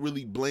can't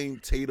really blame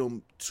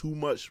Tatum too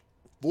much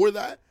for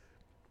that.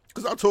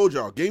 Because I told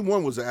y'all, game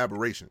 1 was an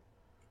aberration.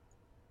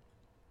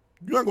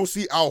 You're not going to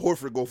see Al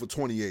Horford go for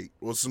 28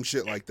 or some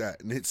shit like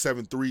that and hit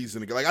 7 threes.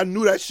 Like, I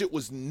knew that shit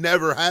was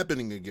never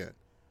happening again.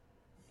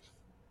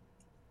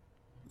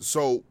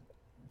 So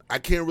I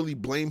can't really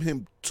blame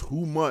him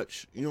too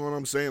much. You know what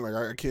I'm saying? Like,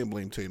 I can't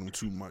blame Tatum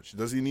too much.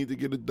 Does he need to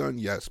get it done?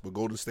 Yes, but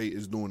Golden State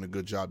is doing a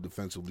good job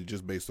defensively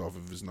just based off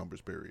of his numbers,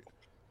 period.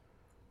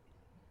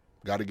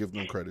 Got to give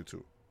them credit,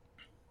 too.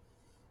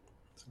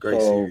 It's a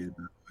great series.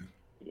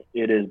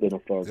 It has been a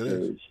fun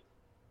series.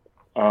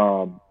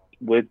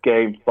 With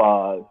Game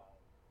 5,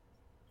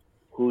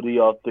 who do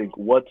y'all think,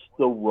 what's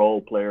the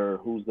role player,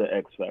 who's the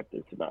X factor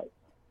tonight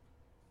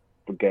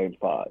for Game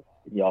 5?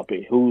 Y'all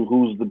pick,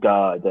 who's the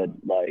guy that,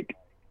 like,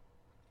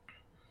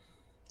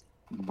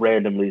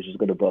 randomly is just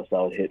going to bust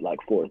out, hit like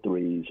 4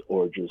 threes,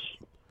 or just...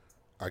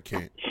 I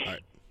can't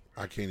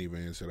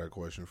even answer that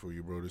question for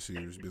you, bro. This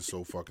series has been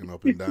so fucking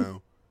up and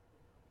down.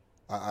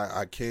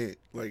 I can't,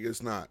 like,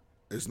 it's not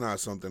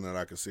something that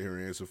I can sit here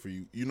and answer for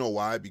you. You know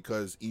why?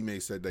 Because Ime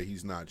said that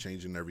he's not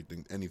changing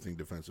anything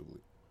defensively.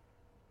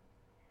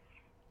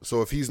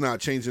 So if he's not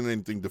changing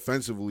anything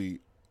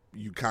defensively,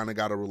 you kind of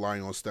got to rely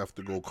on Steph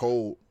to go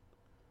cold.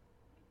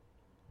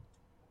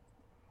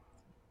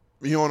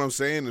 You know what I'm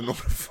saying? In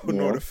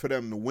order for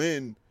them to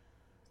win.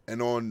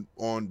 And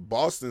on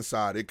Boston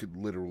side, it could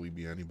literally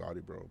be anybody,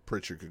 bro.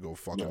 Pritchard could go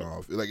fucking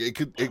off. Like, it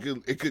could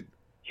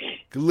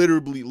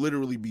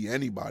literally be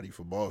anybody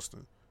for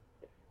Boston.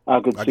 I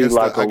could see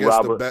like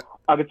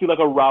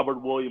a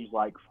Robert Williams,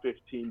 like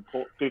 15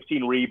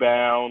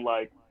 rebound,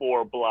 like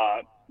 4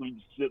 blocks,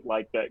 shit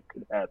like that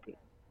could happen.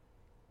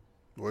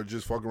 Or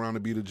just fuck around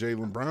and be the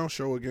Jaylen Brown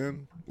show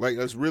again. Like,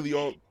 that's really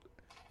all.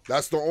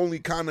 That's the only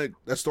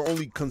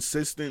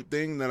consistent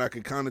thing that I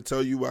could kind of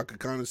tell you I could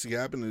kind of see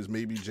happen is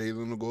maybe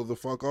Jaylen will go the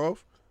fuck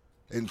off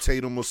and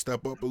Tatum will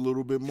step up a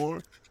little bit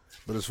more.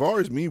 But as far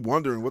as me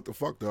wondering what the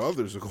fuck the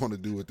others are going to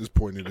do at this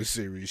point in the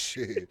series,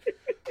 shit.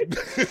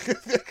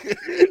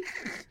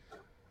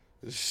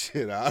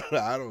 Shit, I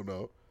don't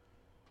know.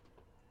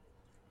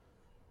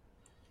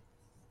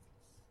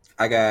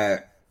 I got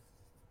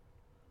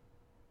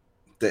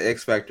the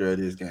X factor of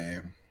this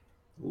game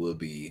will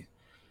be,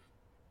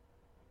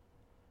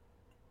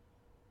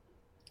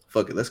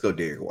 fuck it, let's go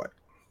Derrick White.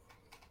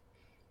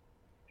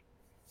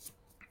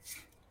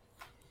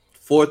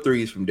 4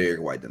 threes from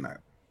Derrick White tonight.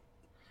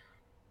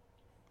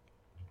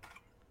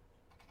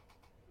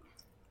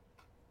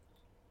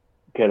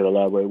 Can you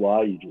elaborate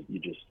why? You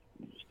just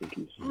think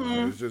he's...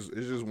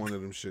 It's just one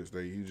of them shits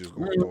that you just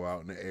gonna throw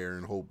out in the air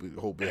and hope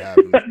it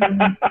happens.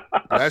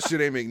 That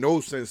shit ain't make no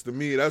sense to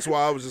me. That's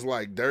why I was just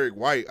like, Derrick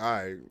White.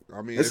 I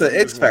mean, it's an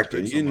X factor.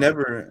 You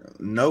never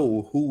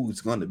know who's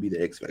gonna be the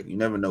X factor. You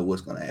never know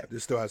what's gonna happen. There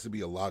still has to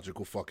be a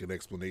logical fucking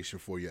explanation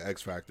for your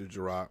X factor,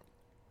 Gerard.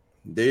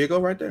 There you go,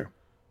 right there.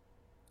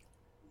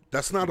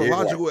 That's not Derrick a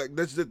logical. White.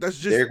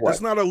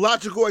 That's not a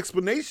logical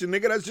explanation,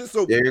 nigga. That's just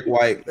a Derrick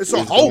White. It's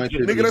a hope,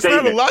 nigga. That's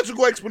not a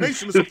logical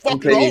explanation. It's a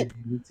fucking hope.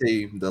 Let me tell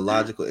you the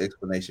logical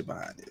explanation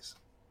behind this.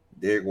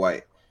 Derrick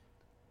White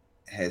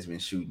has been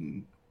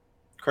shooting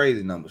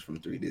crazy numbers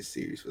from 3 this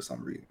series for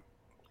some reason.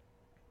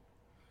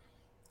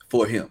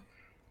 For him,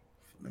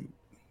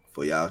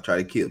 for y'all try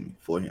to kill me.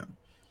 For him,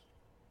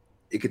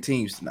 it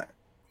continues tonight.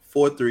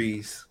 4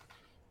 threes.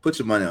 Put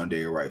your money on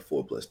Derrick White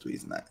 4+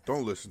 threes tonight.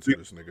 Don't listen to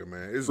this nigga,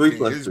 man. It's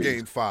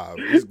game 5.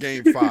 It's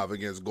game 5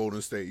 against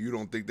Golden State. You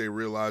don't think they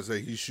realize that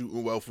he's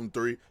shooting well from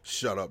 3?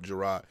 Shut up,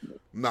 Gerard.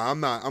 Nah,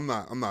 I'm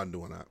not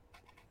doing that.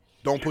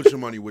 Don't put your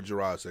money with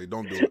Gerard say.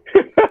 Don't do it.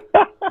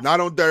 Not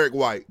on Derrick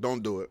White.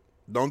 Don't do it.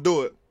 Don't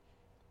do it.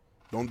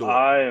 Don't do it.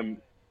 I am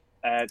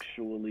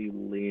actually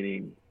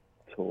leaning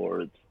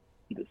towards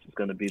this is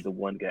going to be the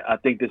one game. I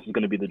think this is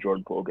going to be the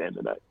Jordan Poole game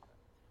tonight.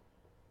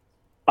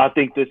 I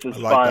think this is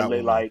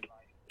finally like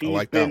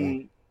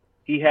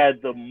he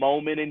had the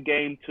moment in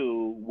game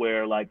 2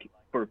 where like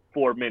for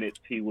 4 minutes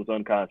he was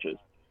unconscious.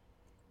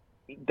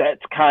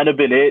 That's kind of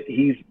been it.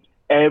 He's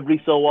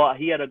every so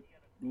often he had a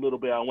little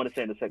bit, I want to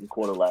say in the second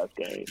quarter last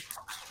game,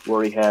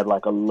 where he had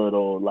like a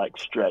little like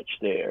stretch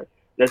there.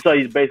 That's why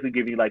he's basically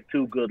giving you like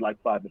 2 good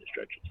like 5-minute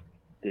stretches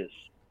this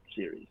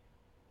series.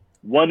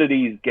 One of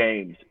these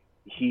games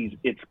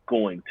it's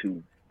going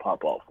to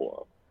pop off for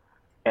him.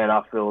 And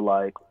I feel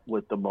like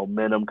with the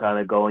momentum kind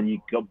of going,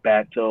 you go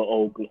back to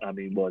Oakland. I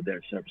mean, well,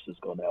 their San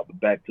Francisco now, but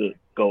back to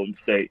Golden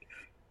State.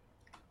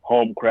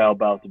 Home crowd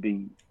about to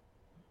be,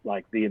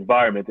 like, the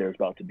environment there is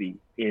about to be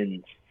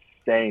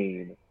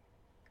insane.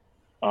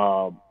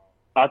 I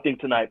think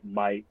tonight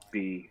might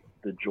be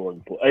the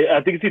Jordan Poole.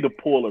 I think it's either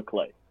Poole or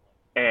Clay.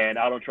 And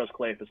I don't trust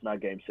Clay if it's not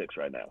game 6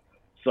 right now.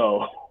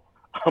 So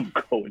I'm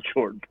going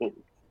Jordan Poole.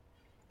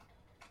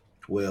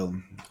 Well,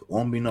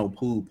 won't be no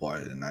pool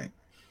party tonight.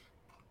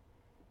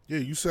 Yeah,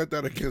 you said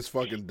that against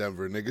fucking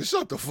Denver, nigga.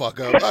 Shut the fuck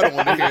up. I don't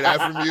want to hear that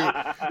from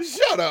you.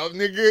 Shut up,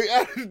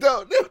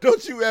 nigga.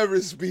 Don't you ever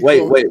speak Wait.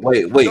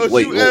 Don't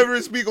you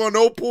ever speak on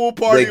no pool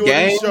party on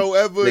the show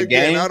ever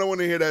again. I don't want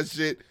to hear that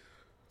shit.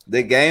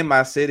 The game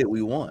I said it,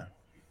 we won.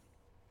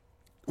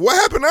 What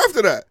happened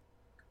after that?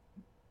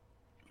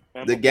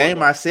 The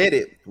game I said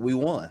it, we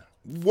won.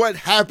 What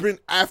happened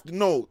after?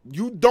 No,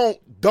 you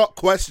don't duck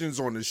questions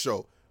on the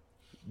show.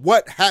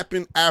 What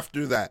happened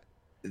after that?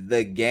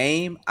 The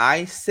game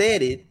I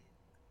said it,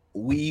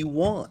 we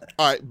won.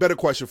 All right, better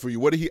question for you.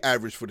 What did he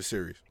average for the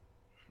series?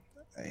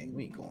 Hey,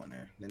 we ain't going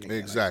there.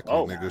 Exactly,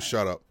 like, nigga.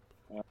 Shut up.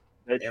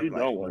 Bet you like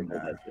don't want to know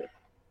that shit.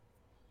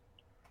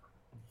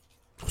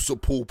 It's a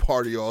pool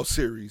party all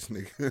series,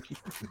 nigga.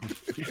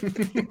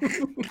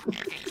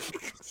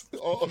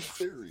 all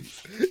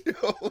series.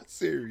 All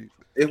series.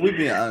 If we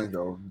being honest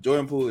though,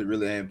 Jordan Poole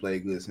really ain't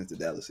played good since the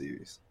Dallas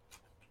series.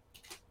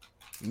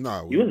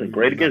 No, he wasn't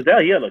great against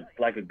Dallas. He had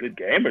like a good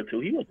game or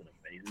two. He wasn't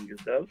amazing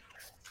against Dallas.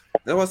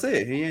 That's what I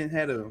said. He ain't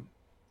had he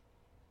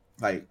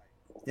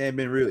ain't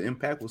been real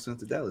impactful since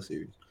the Dallas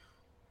series.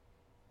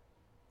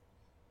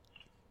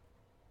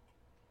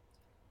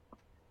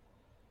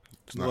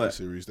 It's not the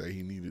series that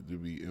he needed to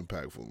be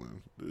impactful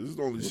in. This is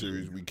the only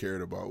series we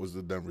cared about was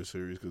the Denver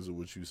series because of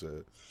what you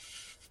said.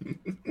 The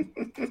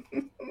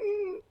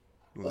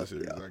only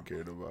series I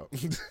cared about.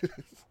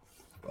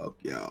 Fuck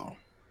y'all.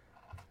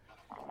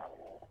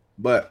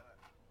 But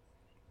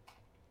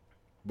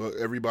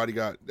everybody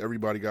got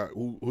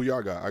who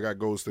y'all got? I got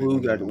Gold State.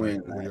 Who got the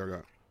win? Who y'all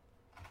got?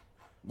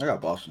 I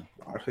got Boston.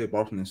 I said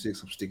Boston in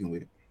 6. I'm sticking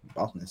with it.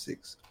 Boston in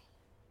 6.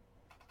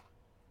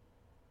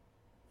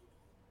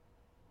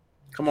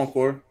 Come on,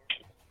 Corey.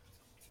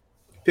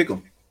 Pick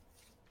them.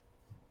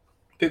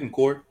 Pick them,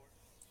 Corey.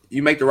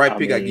 You make the right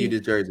pick. I give you the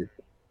jersey.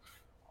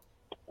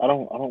 I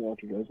don't want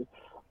the jersey.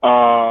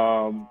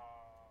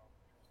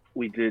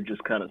 We did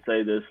just kind of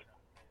say this.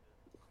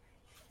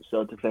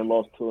 Celtics ain't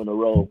lost 2 in a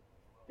row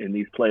in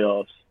these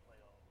playoffs.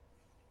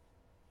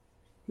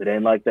 It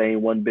ain't like they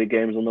ain't won big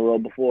games on the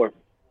road before.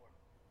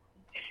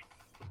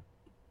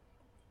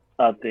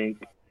 I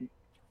think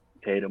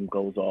Tatum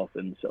goes off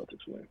and the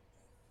Celtics win.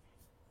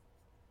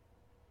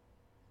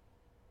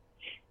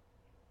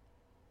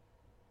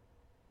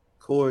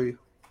 Corey,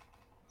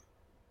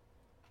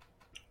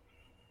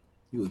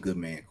 you a good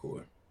man,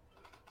 Corey.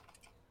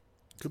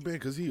 Good man,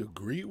 because he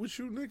agreed with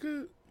you,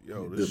 nigga?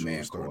 Yo, this shit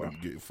is starting to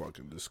get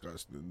fucking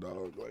disgusting,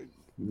 dog. Like,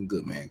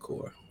 good man,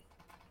 Corey.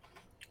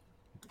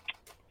 Is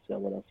that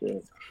what I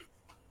said?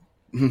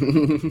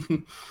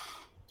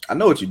 I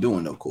know what you're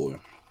doing, though, Corey.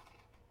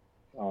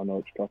 I don't know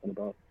what you're talking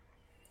about.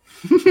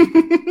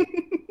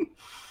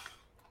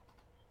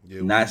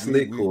 Yeah, not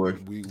slick, Corey.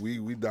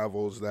 We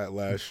divulged that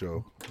last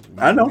show.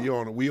 I know. We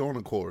on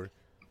the Corey.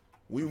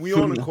 We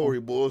on the Corey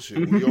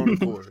bullshit. We on the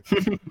Corey.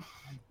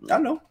 I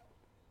know.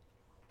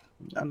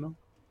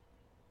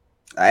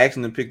 I asked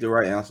him to pick the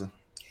right answer.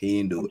 He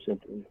didn't do it.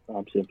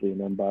 I'm simply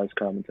an unbiased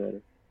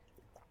commentator.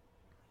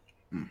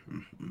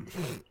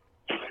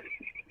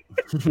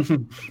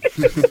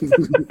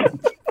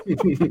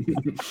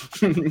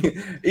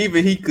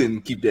 Even he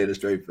couldn't keep that a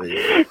straight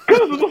face.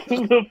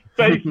 The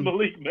face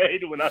Malik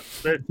made when I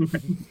said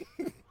that.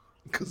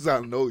 Because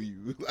I know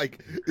you.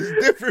 Like,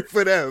 it's different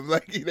for them.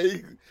 Like, you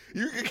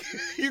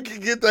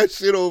can get that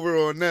shit over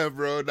on them,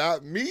 bro.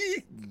 Not me.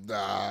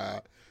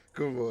 Nah.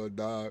 Come on,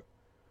 dog.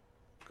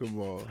 Come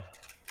on.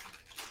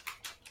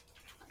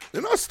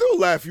 And I still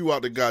laugh you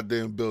out the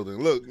goddamn building.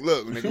 Look,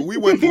 nigga, we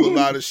went through a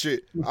lot of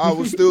shit. I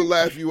will still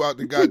laugh you out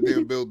the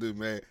goddamn building,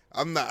 man.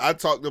 I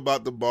talked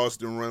about the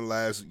Boston run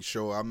last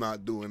show. I'm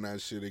not doing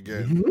that shit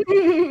again.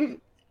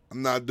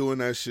 I'm not doing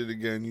that shit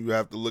again. You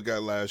have to look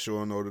at last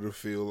show in order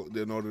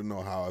to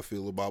know how I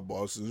feel about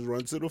Boston's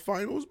run to the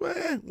finals.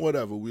 Man,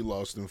 whatever. We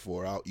lost in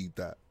 4. I'll eat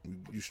that.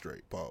 You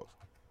straight. Pause.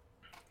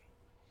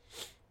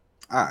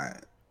 All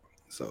right.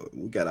 So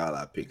we got all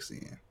our picks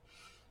in.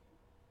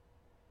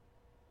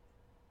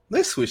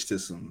 Let's switch to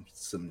some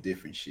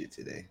different shit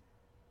today.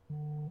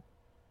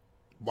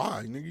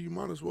 Why, nigga? You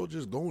might as well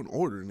just go in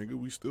order, nigga.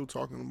 We still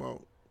talking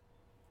about.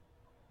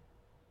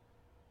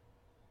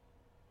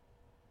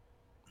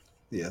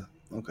 Yeah.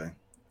 Okay.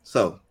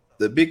 So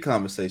the big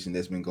conversation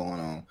that's been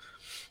going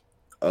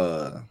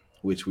on,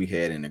 which we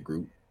had in the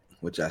group,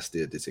 which I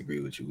still disagree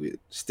with you with.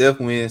 Steph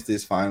wins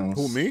this finals.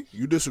 Who, me?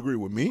 You disagree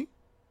with me?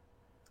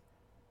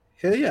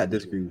 Hell yeah, I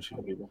disagree with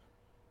you.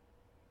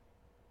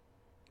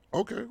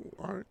 Okay,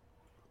 all right.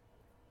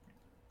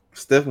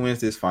 Steph wins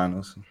this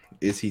finals.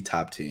 Is he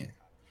top 10?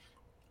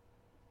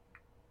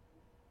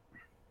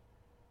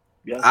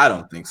 Yeah. I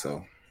don't think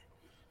so.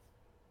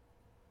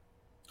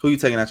 Who you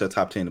taking out your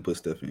top 10 to put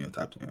Steph in your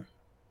top 10?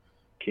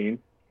 Keem.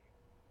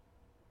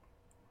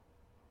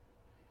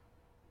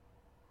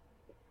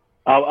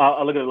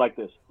 I'll look at it like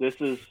this. This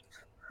is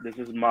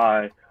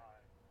I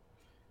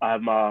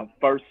have my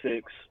first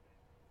 6: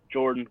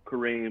 Jordan,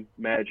 Kareem,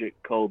 Magic,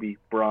 Kobe,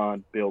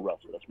 Bron, Bill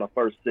Russell. That's my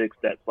first 6.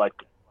 That's like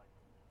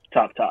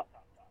top.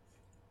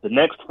 The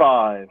next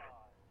 5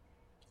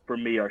 for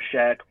me are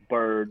Shaq,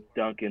 Bird,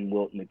 Duncan,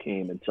 Wilt, and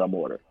Hakeem in some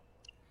order.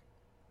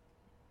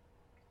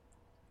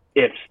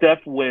 If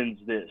Steph wins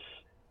this,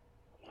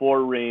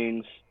 4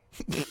 rings,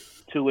 2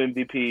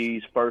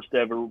 MVPs, first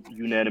ever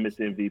unanimous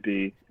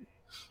MVP.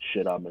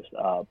 Shit, I missed.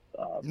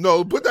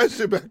 No, put that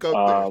shit back up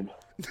there.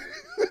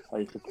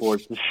 I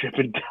support the ship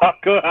and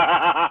taco.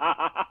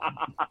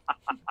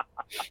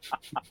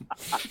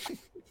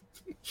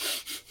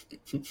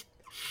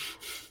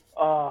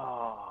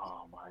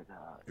 Oh my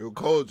god! Yo,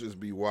 Cole just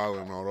be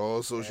wilding on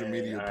all social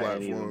media I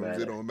ain't even platforms. mad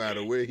It at don't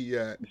matter where he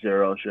at.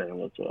 Zero shame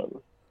whatsoever.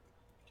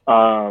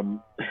 I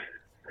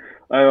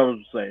was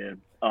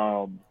saying,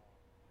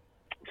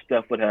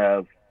 Steph would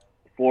have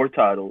 4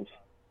 titles,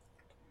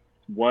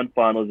 1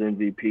 Finals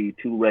MVP,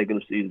 2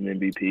 regular season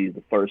MVPs,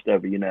 the first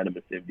ever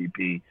unanimous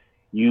MVP,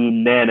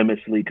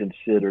 unanimously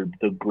considered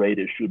the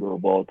greatest shooter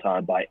of all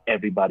time by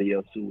everybody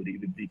else who would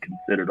even be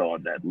considered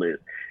on that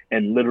list,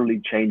 and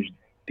literally changed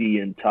the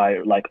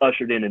entire, like,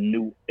 ushered in a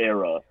new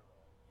era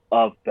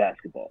of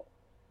basketball.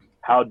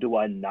 How do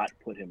I not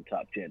put him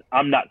top 10?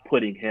 I'm not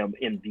putting him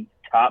in the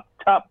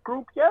top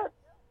group yet,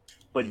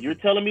 but you're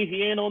telling me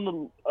he ain't on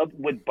the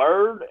with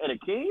Bird and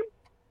Akeem?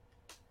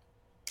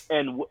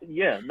 And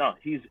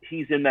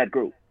he's in that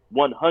group.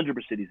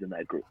 100% he's in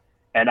that group.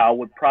 And I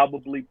would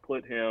probably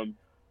put him.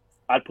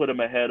 I'd put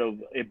him ahead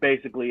of it.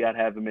 Basically, I'd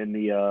have him in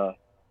the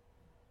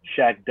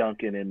Shaq,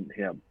 Duncan, and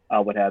him. I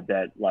would have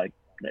that like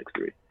next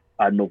 3.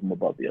 I'd move him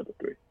above the other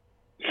 3.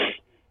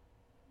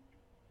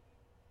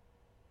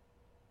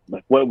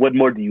 Like, what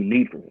more do you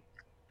need from him?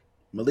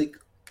 Malik?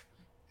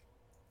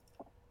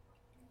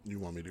 You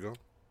want me to go?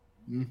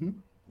 Mm-hmm.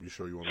 You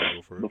sure you want me to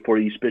go first? Before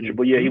you spit your,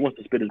 but yeah, he wants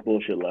to spit his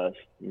bullshit last.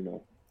 You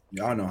know.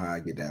 Y'all know how I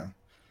get down.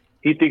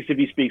 He thinks if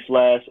he speaks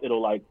last,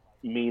 it'll like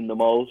mean the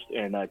most,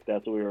 and like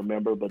that's what we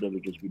remember. But it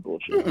would just be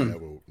bullshit.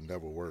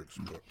 Never works.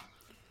 But...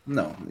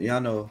 No,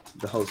 y'all know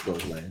the host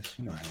goes last.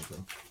 You know how it goes.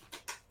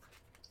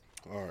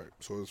 All right.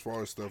 So as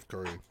far as Steph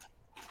Curry,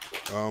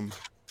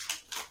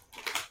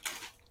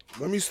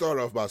 let me start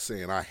off by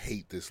saying I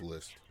hate this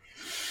list.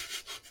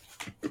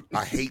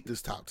 I hate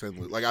this top 10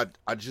 list. Like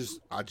I just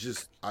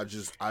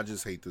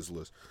hate this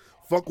list.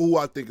 Fuck who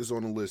I think is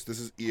on the list. This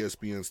is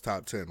ESPN's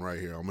top 10 right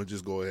here. I'm gonna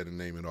just go ahead and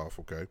name it off,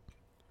 okay?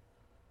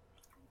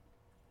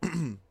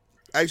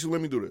 Actually,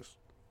 let me do this.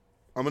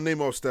 I'm gonna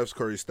name off Steph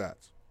Curry's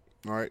stats.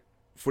 All right.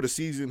 For the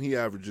season, he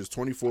averages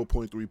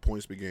 24.3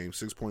 points per game,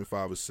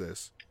 6.5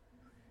 assists.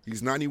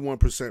 He's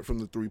 91% from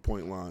the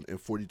 3-point line and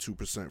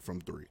 42%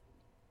 from 3.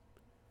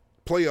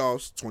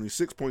 Playoffs,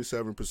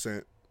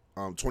 26.7%,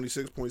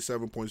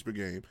 26.7 points per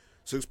game,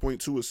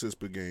 6.2 assists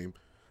per game.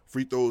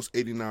 Free throws,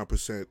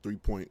 89%,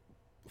 3-point,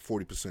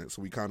 40%.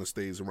 So he kind of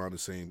stays around the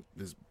same.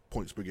 His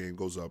points per game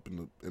goes up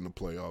in the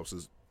playoffs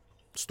as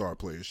star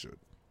players should.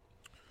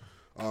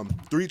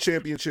 3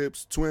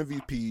 championships, 2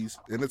 MVPs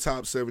in the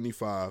top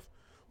 75.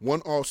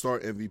 1 All-Star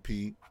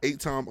MVP,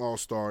 8-time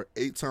All-Star,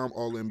 8-time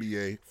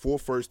All-NBA, 4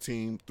 first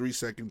team, 3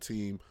 second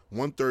team,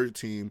 1 third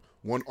team,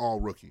 1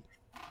 All-Rookie.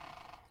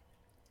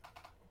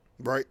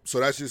 Right?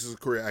 So that's just his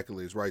career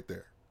accolades right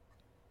there.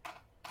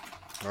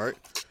 All right?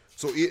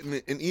 So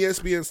in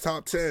ESPN's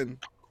top 10,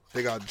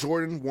 they got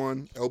Jordan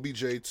 1,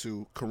 LBJ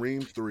 2,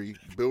 Kareem 3,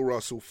 Bill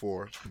Russell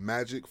 4,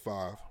 Magic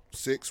 5,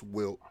 6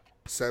 Wilt,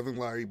 7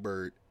 Larry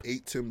Bird,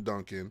 8 Tim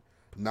Duncan,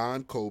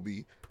 9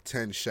 Kobe,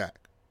 10 Shaq.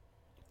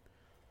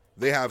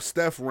 They have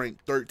Steph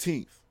ranked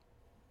 13th.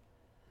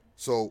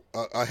 So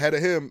ahead of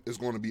him is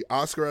going to be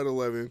Oscar at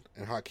 11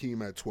 and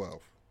Hakeem at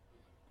 12.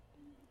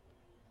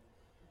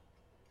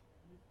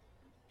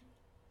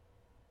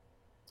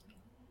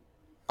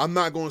 I'm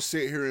not going to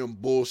sit here and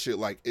bullshit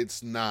like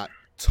it's not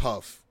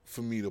tough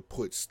for me to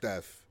put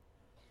Steph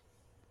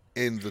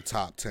in the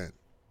top 10.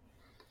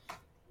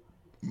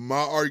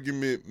 My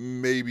argument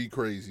may be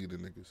crazy to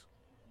niggas.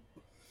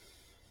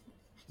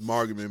 My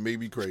argument may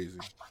be crazy.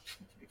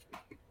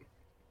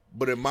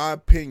 But in my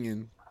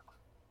opinion,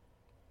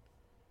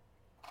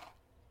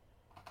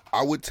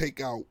 I would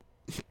take out,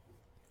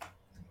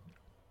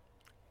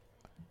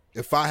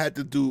 if I had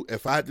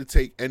to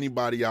take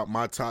anybody out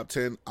my top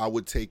 10, I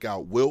would take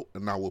out Wilt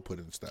and I would put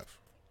in Steph.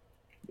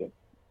 Yeah.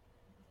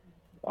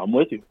 I'm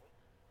with you.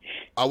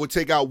 I would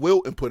take out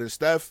Wilt and put in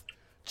Steph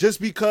just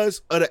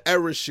because of the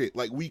era shit.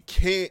 Like we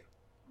can't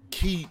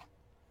keep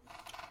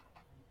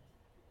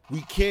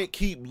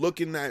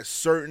looking at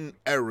certain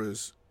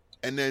eras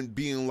and then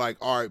being like,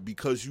 all right,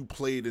 because you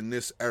played in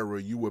this era,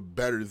 you were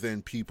better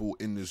than people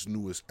in this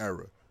newest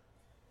era.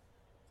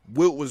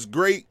 Wilt was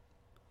great.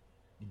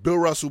 Bill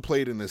Russell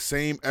played in the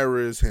same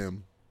era as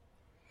him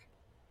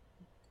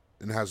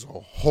and has a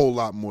whole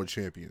lot more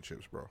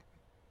championships, bro.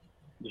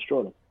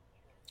 Destroyed him.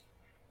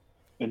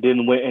 And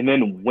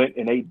then went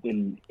and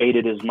ate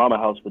at his mama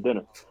house for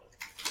dinner.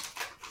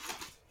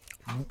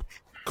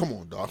 Come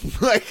on, dog.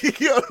 Like,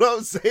 you know what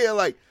I'm saying?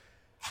 Like,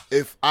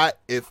 if I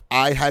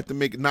had to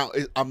make it now,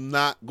 I'm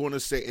not going to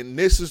say, and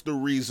this is the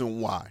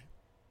reason why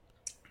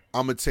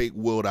I'm going to take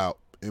Wilt out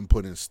and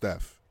put in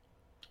Steph.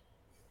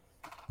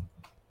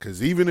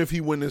 Because even if he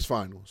wins his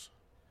finals,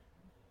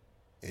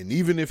 and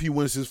even if he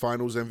wins his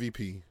finals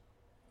MVP,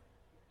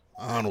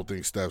 I don't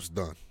think Steph's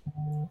done.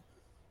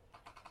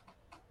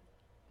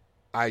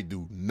 I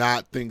do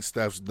not think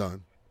Steph's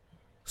done.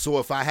 So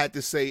if I had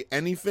to say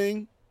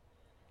anything,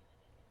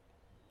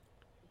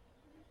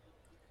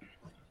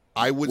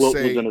 I would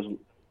say.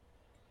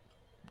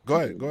 Go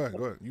ahead.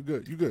 You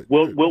good.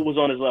 Wilt was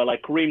on his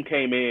like Kareem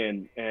came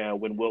in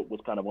when Wilt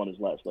was kind of on his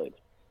last legs.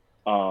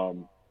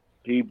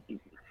 He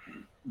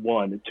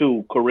won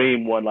 2.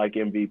 Kareem won like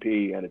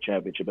MVP and a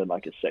championship in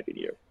like his second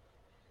year.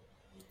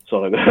 So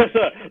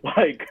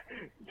like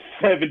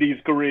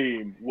 70s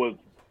Kareem was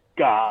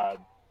God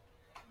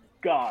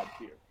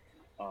tier.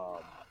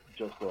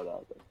 Just throw it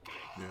out there.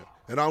 Yeah,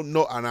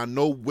 and I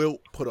know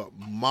Wilt put up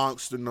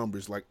monster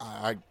numbers. Like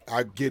I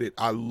get it.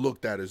 I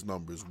looked at his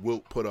numbers.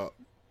 Wilt put up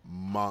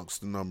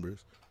monster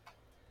numbers.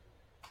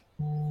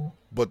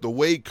 But the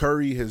way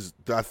Curry has,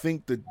 I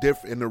think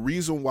and the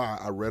reason why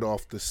I read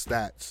off the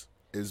stats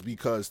is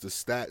because the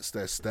stats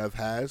that Steph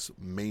has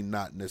may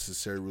not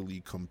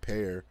necessarily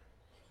compare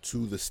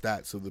to the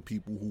stats of the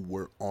people who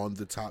were on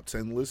the top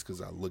 10 list,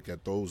 because I look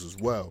at those as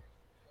well.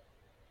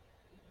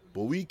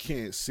 But we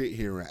can't sit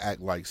here and act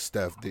like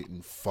Steph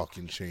didn't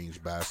fucking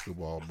change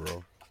basketball,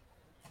 bro.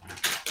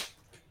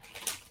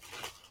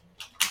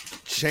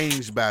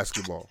 Changed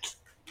basketball.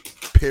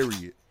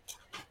 Period.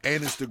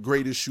 And it's the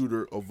greatest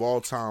shooter of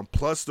all time.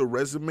 Plus the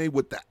resume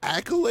with the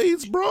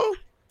accolades, bro.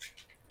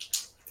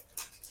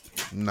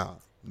 Nah.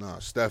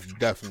 Steph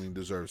definitely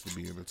deserves to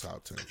be in the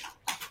top 10.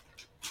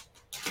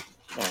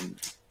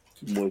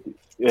 With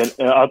it.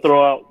 And I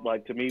throw out,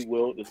 like, to me,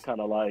 Wilt is kind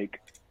of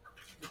like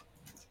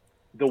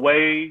the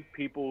way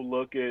people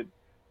look at,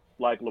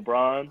 like,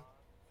 LeBron.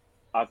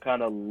 I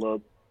kind of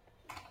look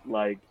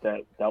like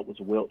that was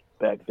Wilt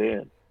back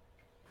then.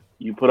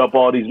 You put up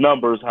all these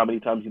numbers, how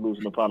many times you lose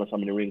in the finals, how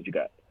many rings you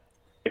got.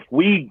 If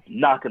we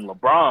knocking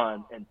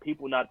LeBron and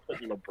people not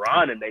putting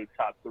LeBron in their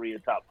top 3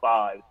 and top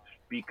 5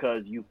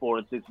 because you 4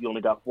 and 6, you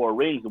only got 4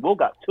 rings, and Wilt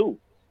got 2.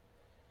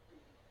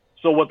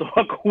 So what the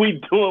fuck are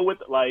we doing with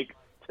it? Like,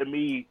 to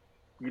me,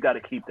 you got to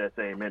keep that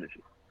same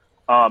energy.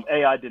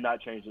 AI did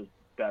not change this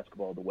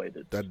basketball the way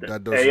that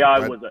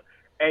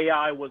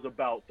AI was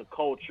about the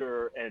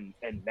culture and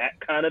that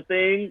kind of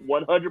thing.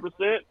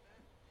 100%.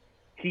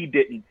 He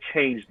didn't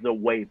change the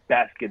way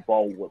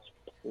basketball was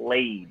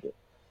played.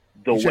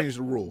 He changed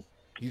the rule.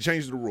 He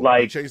changed the rule.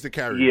 Like, he changed the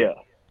carry.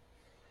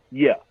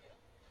 Yeah.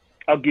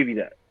 I'll give you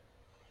that.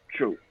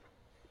 True.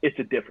 It's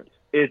a difference.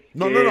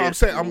 No. I'm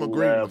saying I'm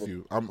agreeing with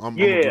you. I'm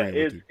agreeing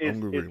with you.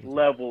 It's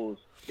levels.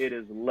 It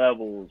is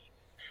levels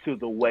to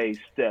the way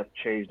Steph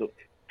changed the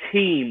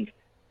teams.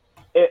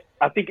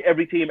 I think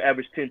every team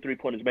averaged 10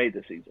 3-pointers made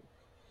this season.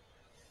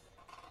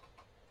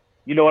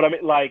 You know what I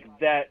mean? Like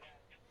that.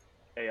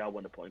 AI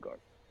won the point guard.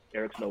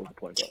 Eric Snow was the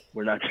point guard.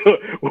 We're not.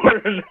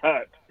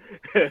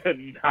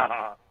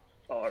 Nah.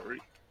 Sorry.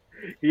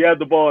 He had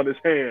the ball in his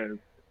hands.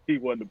 He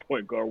wasn't the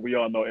point guard. We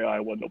all know AI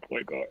wasn't no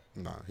point guard.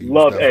 Nah, he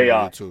Love was definitely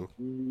AI. a 2.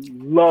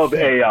 Love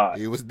AI.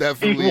 He was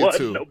definitely a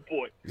 2. No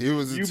point. He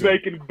was a you 2.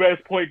 making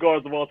best point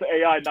guards of all time.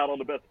 AI not on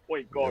the best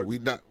point guard.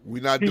 Yeah,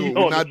 we're not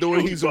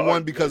doing he's a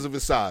 1 because of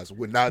his size.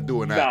 We're not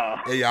doing that.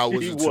 Nah, AI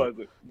was he a 2.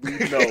 wasn't.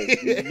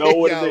 We know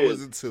what AI it is.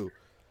 was a 2.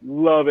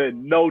 Love it.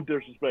 No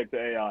disrespect to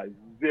AI.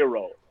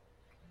 0.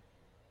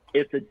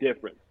 It's a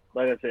difference.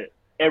 Like I said,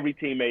 every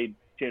team made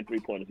 10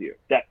 3-pointers a year.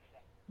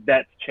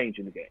 That's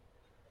changing the game.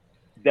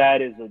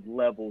 That is a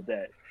level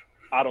that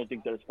I don't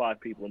think there's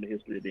 5 people in the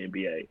history of the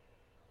NBA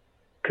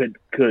could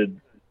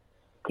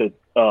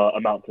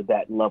amount to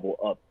that level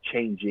of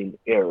changing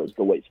eras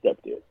the way Steph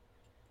did.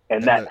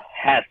 And that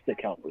has to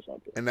count for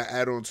something. And to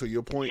add on to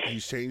your point,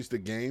 he's changed the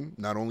game.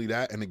 Not only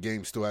that, and the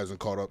game still hasn't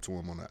caught up to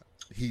him on that.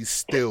 He's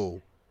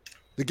still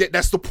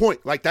that's the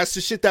point. Like, that's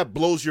the shit that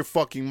blows your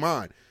fucking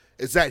mind.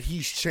 Is that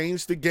he's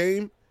changed the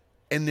game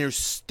and they're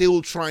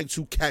still trying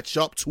to catch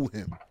up to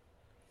him.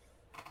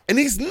 And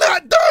he's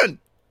not done.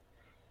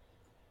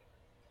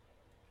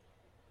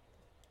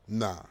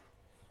 Nah.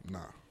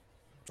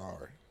 All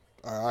right.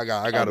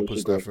 I gotta put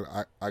Steph in.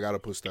 I gotta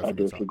put Steph in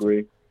the top 10. I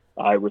disagree.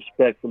 I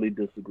respectfully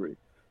disagree.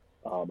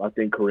 I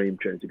think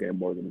Kareem changed the game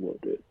more than Wilt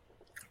did.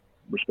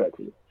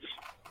 Respectfully.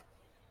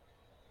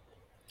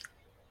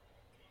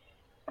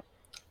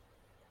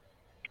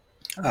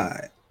 All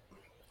right.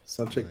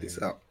 So check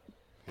this out.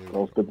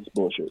 Don't spit this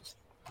bullshit.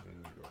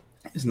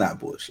 It's not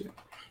bullshit.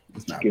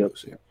 It's not Skip.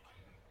 bullshit.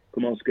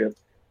 Come on, Skip.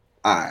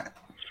 All right.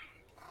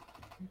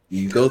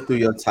 You go through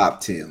your top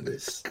 10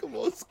 list. Come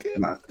on, Skip.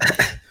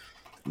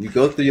 You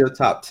go through your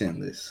top 10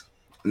 list.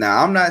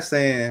 Now, I'm not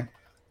saying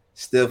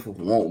Steph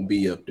won't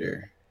be up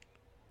there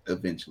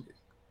eventually.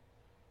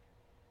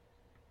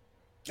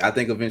 I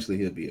think eventually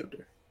he'll be up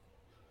there.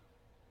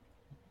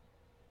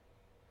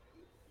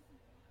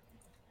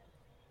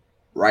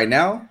 Right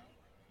now,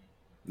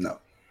 no.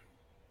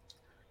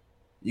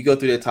 You go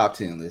through their top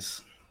 10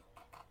 list.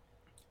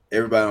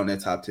 Everybody on that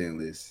top 10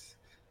 list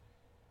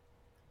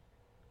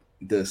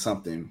does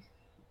something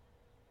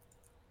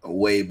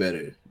way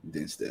better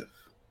than Steph.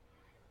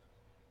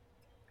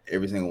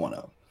 Every single one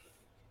of them.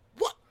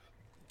 What?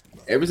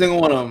 Every single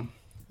one of them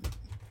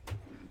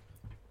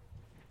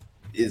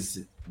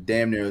is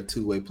damn near a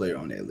two-way player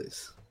on that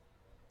list,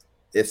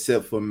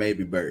 except for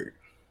maybe Bird.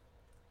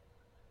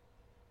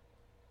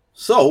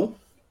 So,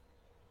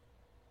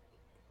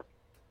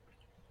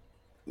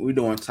 we're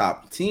doing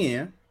top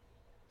 10.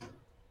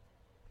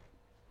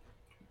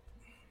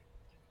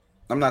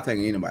 I'm not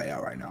taking anybody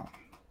out right now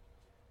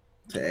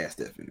to add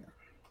Steph in there.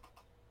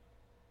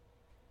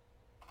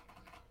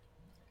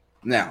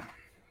 Now,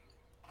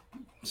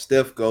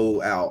 Steph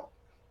go out,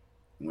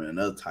 win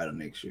another title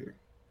next year.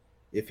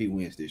 if he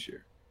wins this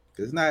year.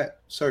 Because it's not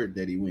certain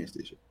that he wins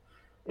this year.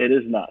 It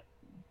is not.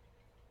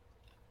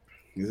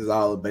 This is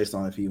all based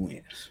on if he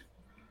wins.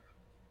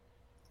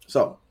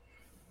 So,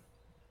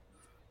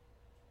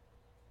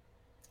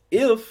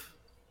 if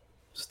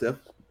Steph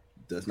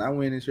does not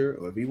win this year,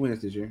 or if he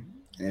wins this year,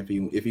 and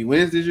if he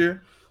wins this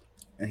year,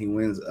 and he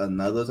wins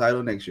another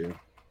title next year,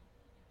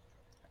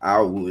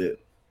 I would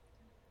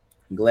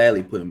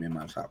gladly put him in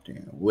my top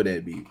 10. Would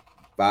that be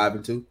 5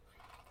 and 2?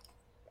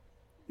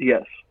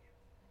 Yes.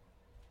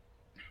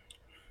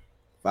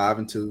 5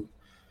 and 2.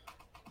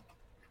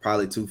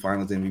 Probably 2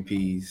 Finals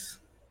MVPs.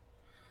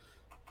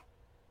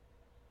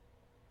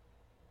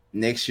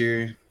 Next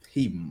year,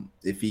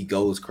 if he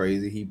goes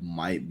crazy, he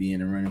might be in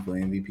the running for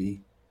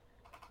MVP.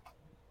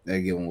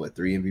 They give him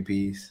 3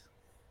 MVPs?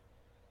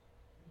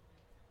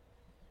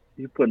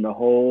 You're putting a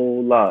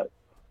whole lot.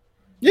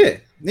 Yeah,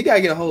 he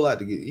gotta get a whole lot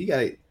to get. He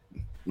gotta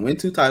win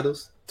 2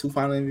 titles, 2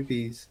 final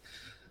MVPs,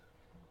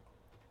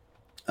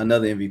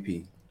 another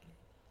MVP,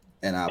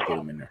 and I'll put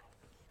him in there.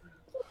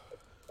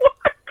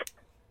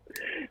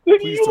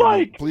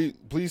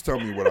 Please tell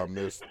me what I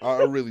missed.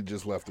 I really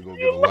just left to go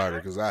get a lighter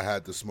because I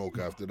had to smoke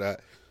after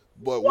that.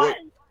 But what?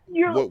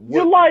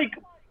 You're like,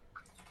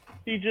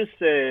 he just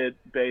said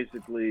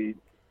basically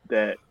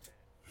that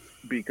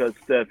because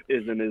Steph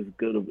isn't as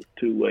good of a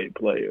two-way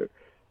player,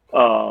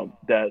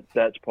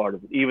 that's part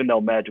of it. Even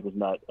though Magic was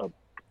not a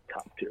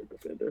top-tier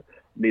defender,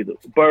 neither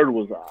Bird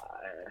was.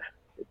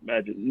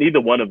 Magic,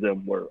 neither one of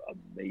them were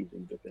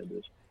amazing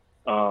defenders.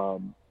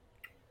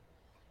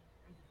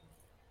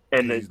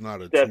 And then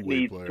Steph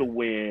needs to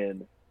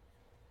win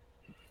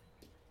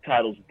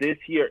titles this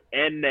year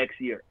and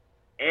next year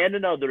and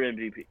another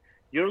MVP.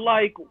 You're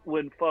like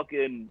when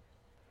fucking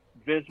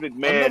Vince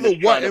McMahon another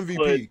what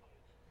MVP?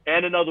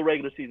 And another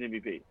regular season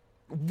MVP.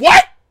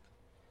 What?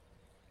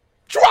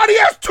 Girardi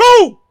has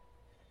 2!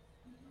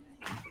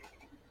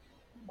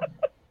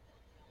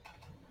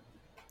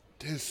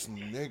 This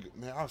nigga,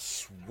 man, I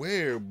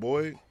swear,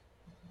 boy.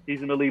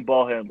 He's an elite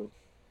ball handler.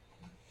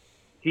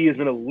 He is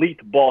an elite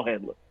ball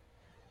handler.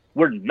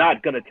 We're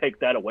not going to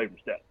take that away from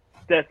Steph.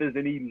 Steph is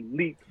an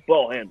elite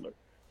ball handler.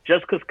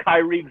 Just because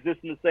Kyrie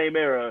exists in the same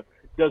era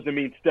doesn't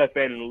mean Steph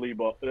ain't an elite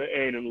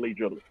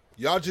dribbler.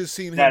 Y'all just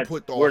seen him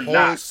put the whole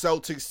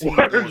Celtics team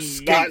on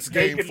skates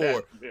game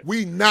 4.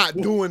 We not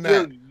doing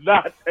that. We're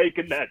not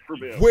taking that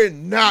from him. We're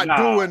not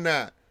doing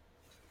that.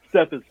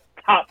 Steph is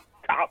top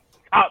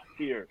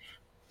tier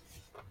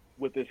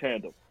with his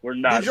handle. We're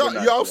not.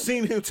 Y'all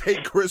seen him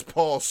take Chris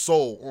Paul's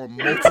soul on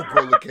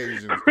multiple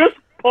occasions. Chris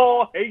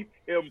Paul hates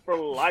him for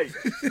life.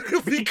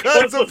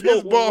 because of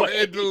his ball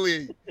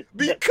handling.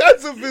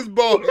 Because of his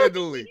ball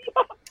handling.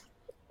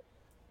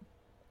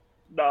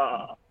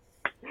 Nah.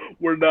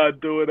 We're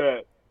not doing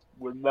that.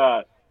 We're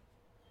not.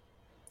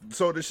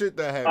 So the shit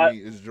that had me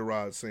is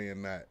Gerard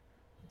saying that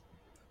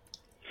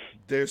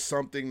there's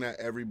something that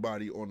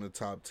everybody on the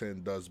top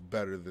 10 does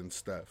better than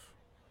Steph.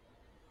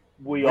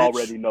 We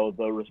already know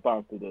the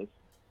response to this.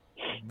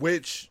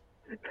 Which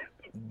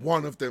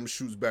one of them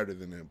shoots better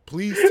than him?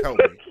 Please tell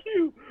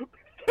me.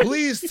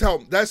 Please tell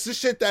me. That's the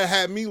shit that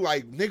had me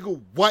like,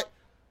 nigga, what?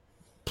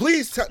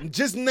 Please tell me.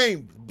 Just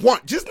name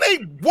one. Just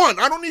name one.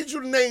 I don't need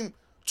you to name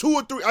 2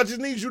 or 3. I just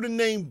need you to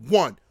name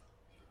one.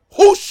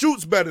 Who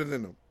shoots better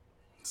than him?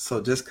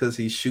 So just because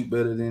he shoot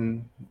better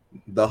than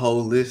the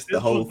whole list, this the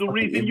whole was the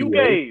reason NBA, you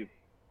gave.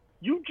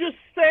 You just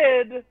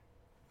said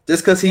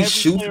just because he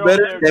shoots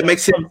better, that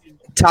makes him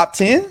top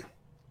 10?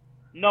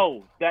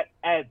 No, that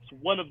adds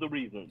one of the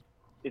reasons.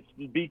 It's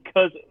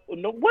because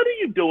what are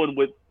you doing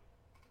with?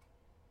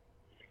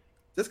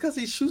 Just because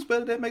he shoots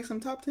better, that makes him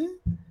top 10?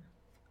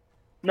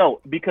 No,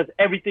 because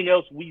everything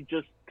else we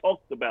just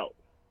talked about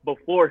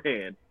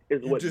beforehand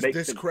is what just makes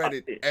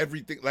discredit him top 10.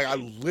 everything. Like I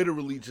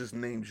literally just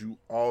named you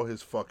all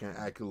his fucking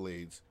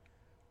accolades.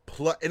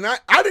 And I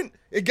didn't.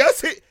 And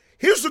guess it.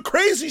 Here's the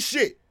crazy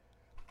shit.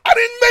 I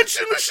didn't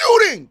mention the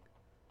shooting.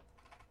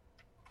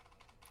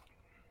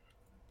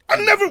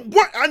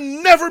 I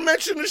never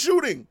mentioned the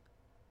shooting.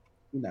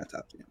 He's not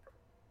top 10.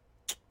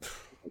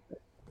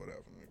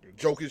 Whatever, nigga.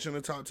 Jokic in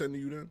the top 10 to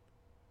you then?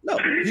 No.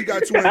 He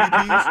got 2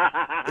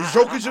 MVPs. Is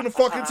Jokic in the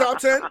fucking top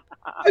 10?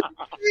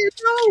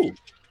 No.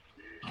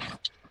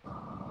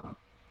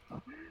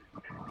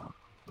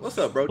 What's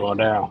up, bro? Going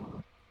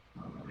down.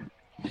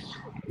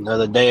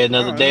 Another day in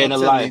the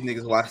life. These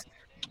niggas watch.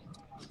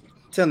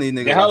 Tell these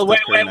niggas. Yeah, wait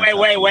a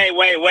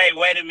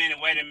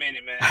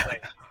minute, man.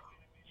 Wait.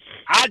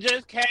 I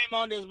just came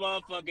on this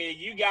motherfucker.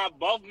 You got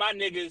both my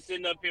niggas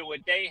sitting up here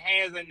with their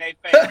hands in their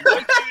face.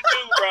 What you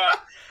do,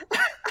 bro?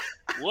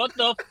 What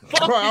the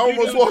fuck? Bro, I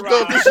almost walked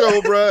off the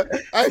show, bro.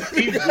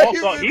 He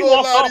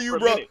walked off to you,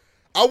 bro.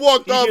 I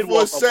walked off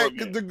for a sec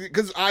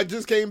because I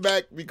just came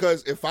back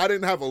because if I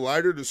didn't have a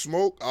lighter to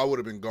smoke, I would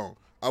have been gone.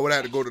 I would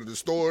have had to go to the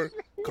store,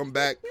 come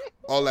back,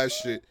 all that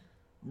shit.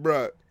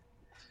 Bruh,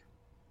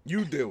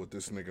 you deal with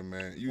this nigga,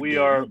 man. We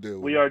are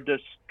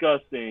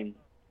discussing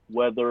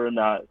whether or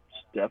not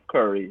Steph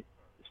Curry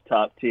is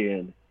top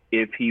 10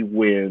 if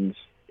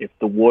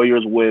the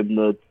Warriors win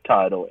the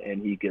title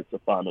and he gets the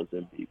Finals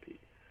MVP.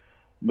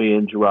 Me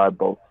and Gerard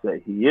both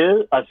say he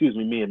is. Excuse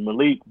me, me and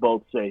Malik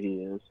both say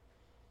he is.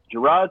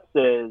 Gerard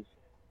says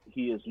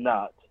he is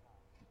not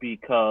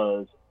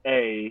because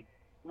A.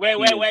 Wait,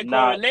 Corey.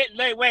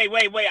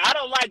 wait. I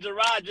don't like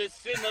Gerard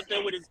just sitting up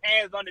there with his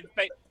hands on his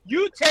face.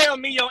 You tell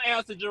me your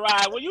answer,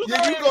 Gerard. Well, you go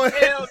ahead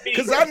tell me.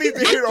 Because I need to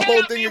hear the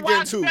whole thing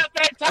again, too. Steph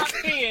at top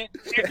 10,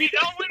 if he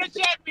don't win a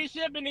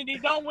championship and if he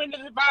don't win the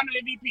final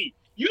MVP,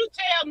 you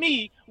tell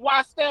me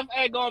why Steph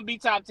ain't going to be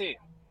top 10.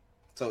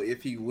 So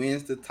if he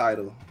wins the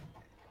title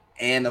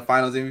and the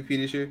finals MVP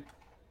this year,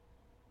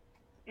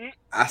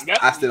 I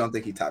still don't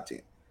think he's top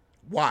 10.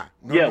 Why?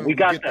 We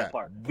got that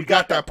part. We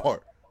got that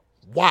part.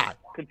 Why?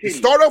 Continue.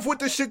 Start off with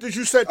the shit that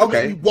you said to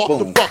make me walk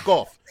the fuck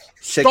off.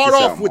 Start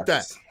off with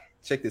that.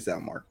 Check this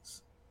out,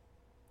 Marcus.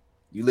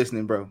 You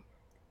listening, bro?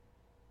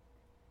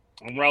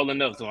 I'm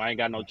rolling up, so I ain't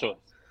got no choice.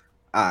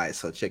 All right,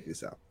 so check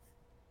this out.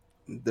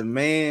 The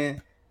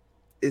man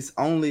is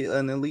only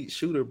an elite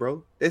shooter,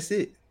 bro. That's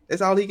it.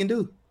 That's all he can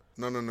do.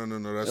 No.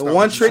 That's a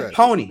one-trick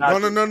pony. No.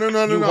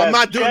 I'm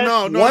not doing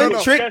no.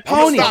 One-trick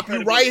pony. Stop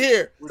you right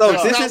here. So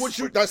that's not what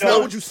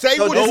you say.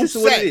 So what you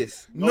said.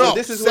 No,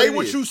 this is say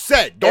what you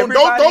said. Don't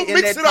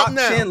mix it up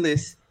now.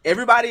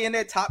 Everybody in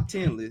that top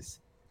 10 list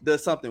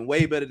does something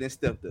way better than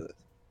Steph does.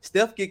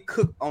 Steph get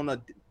cooked on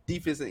the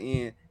defensive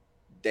end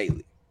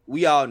daily.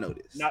 We all know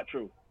this. Not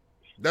true.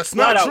 That's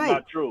not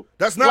true.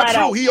 That's not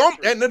true.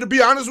 And to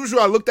be honest with you,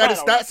 I looked at his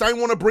stats. I didn't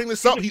want to bring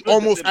this up. He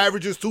almost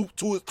averages two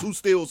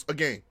steals a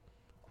game.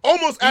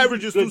 Almost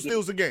averages 2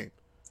 steals a game.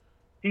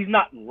 He's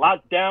not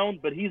locked down,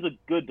 but he's a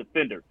good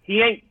defender.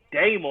 He ain't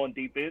Dame on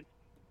defense.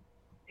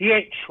 He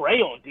ain't Trey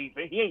on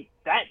defense. He ain't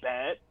that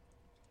bad.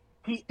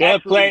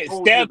 Steph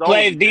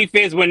plays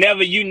defense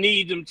whenever you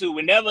need them to.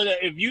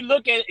 If you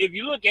look at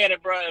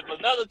it, bro, if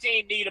another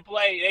team need a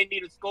play, they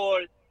need a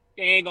score,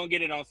 they ain't gonna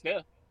get it on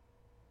Steph.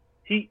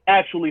 He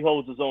actually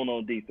holds his own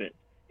on defense.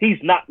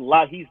 He's not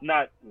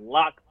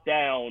locked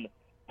down.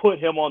 Put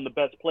him on the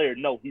best player.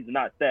 No, he's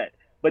not that.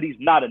 But he's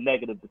not a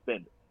negative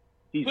defender.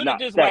 Put it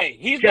this way: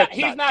 he's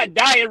not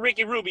dying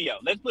Ricky Rubio.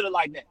 Let's put it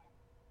like that.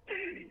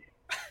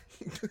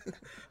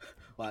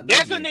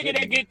 That's a nigga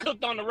that get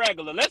cooked on the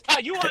regular. Let's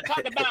talk. You want to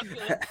talk about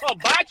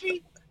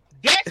Hibachi?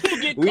 That's who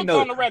get cooked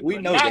on the regular.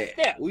 We know not that.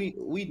 Steph.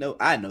 We know.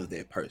 I know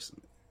that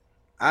personally.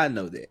 I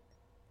know that.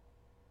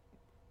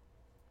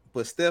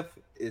 But Steph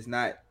is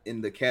not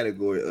in the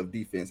category of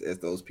defense as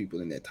those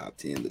people in that top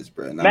 10 list,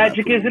 bro.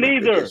 Magic isn't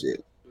either.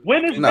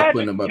 When is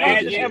Magic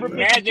ever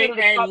Magic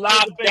ain't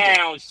locked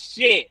down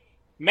shit.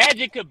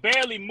 Magic could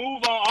barely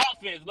move on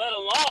offense, let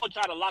alone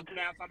try to lock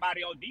down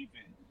somebody on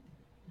defense.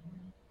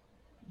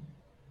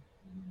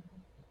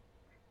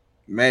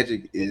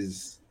 Magic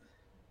is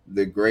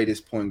the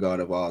greatest point guard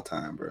of all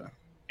time, bro.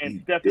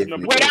 And Steph is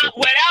number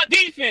without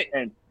defense.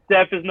 And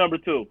Steph is number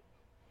 2.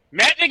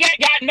 Magic ain't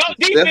got no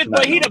defense,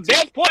 but he the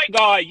best point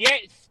guard.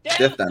 Yet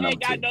Steph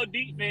ain't got no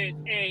defense,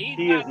 and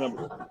he is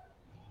number 2.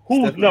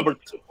 Who's number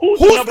 2?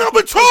 Who's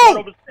number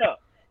 2?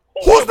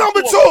 Who's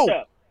number 2?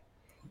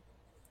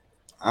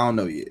 I don't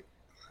know yet.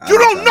 You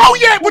don't know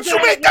yet, but you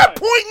make that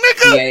point,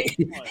 nigga.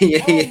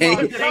 It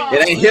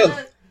ain't him.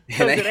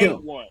 It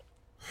ain't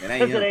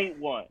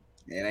one.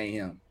 It ain't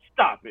him.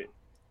 Stop it.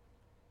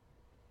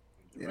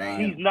 It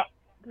ain't He's him. not.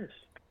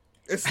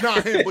 It's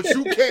not him, but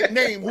you can't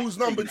name who's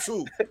number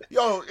 2.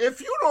 Yo,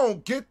 if you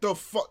don't get the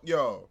fuck,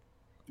 yo.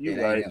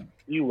 You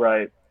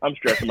right. I'm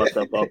stressing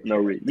myself off no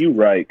reason. You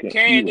right,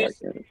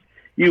 Candace.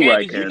 You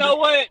right, Candace. You know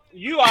what?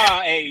 You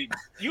are a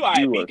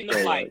beacon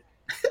of light.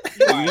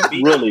 You are a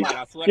beacon really? of light.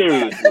 I swear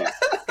to God.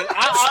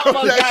 I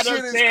almost got shit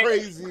upset. Is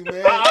crazy,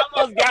 man. I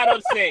almost got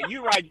upset.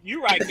 You right,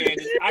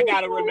 Candace. I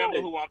gotta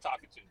remember who I'm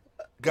talking to.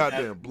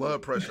 Goddamn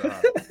blood pressure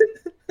high.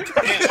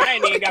 Damn, I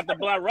ain't even got the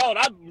blunt roll.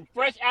 I'm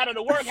fresh out of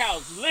the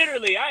workhouse.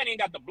 Literally, I ain't even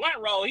got the blunt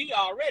roll. He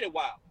already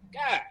wild.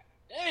 God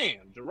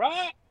damn,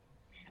 Gerard.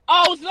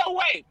 Oh, so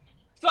wait.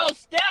 So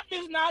Steph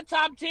is not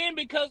top 10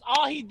 because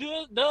all he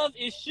does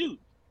is shoot.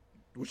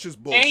 Which is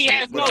bullshit. And he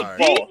has no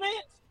defense?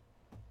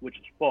 Which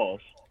is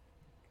false.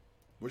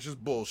 Which is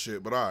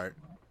bullshit, but all right.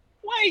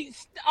 Wait,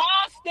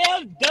 all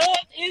Steph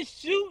does is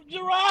shoot,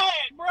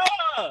 Gerard,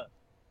 bruh.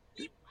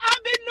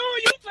 I've been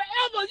knowing you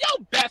forever.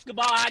 Your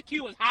basketball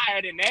IQ is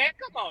higher than that.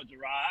 Come on,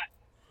 Gerard.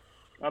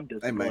 I'm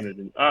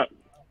disappointed.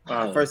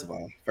 First of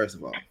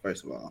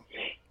all,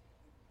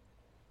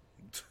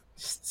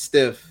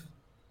 Steph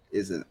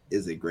is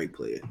a great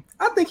player.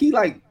 I think he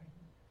like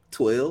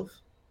 12.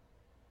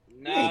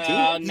 No,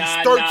 he's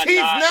 13th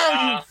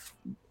now.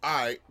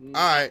 All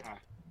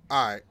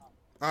right.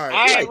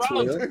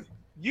 Rose,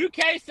 you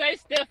can't say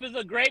Steph is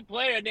a great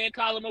player and then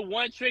call him a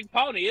one-trick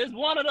pony. It's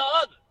one or the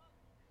other.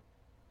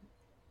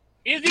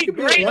 Is he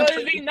great or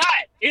is he not?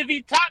 Is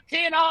he top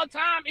 10 all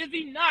time? Is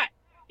he not?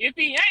 If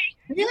he ain't,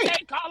 you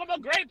can't call him a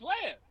great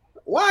player.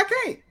 Why I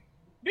can't?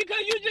 Because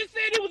you just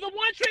said he was a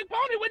one-trick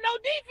pony with no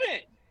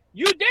defense.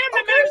 You damn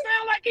near made it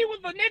sound like he was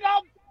a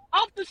nigga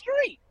off the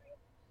street.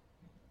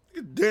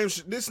 Damn,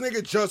 this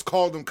nigga just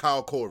called him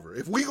Kyle Korver.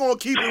 If we gonna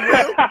keep it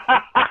real,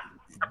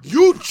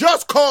 You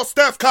just called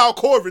Steph Kyle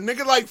Korver,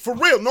 nigga. Like, for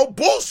real, no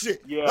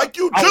bullshit. Yeah, like,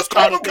 you just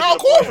called him Kyle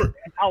Korver.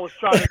 I was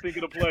trying to think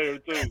of the player,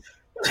 too.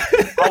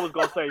 I was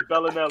going to say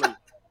Bellinelli.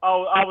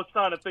 I was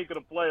trying to think of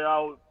the player.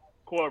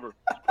 Korver.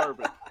 It's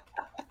perfect.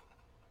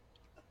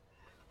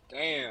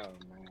 Damn,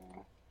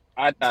 man.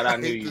 I thought I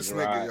knew hate you, this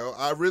right? nigga, yo.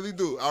 I really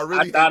do. I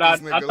really hate thought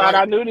this nigga. I thought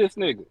I knew this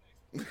nigga.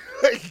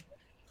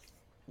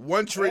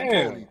 One trick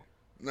pony.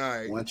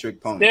 Nah, one trick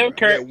pony. Steph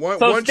Curry.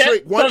 Yeah,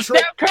 one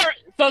trick.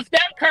 So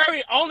Steph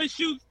Curry only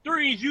shoots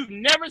threes. You've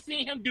never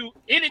seen him do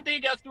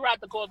anything else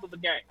throughout the course of the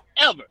game,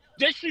 ever.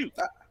 Just shoot.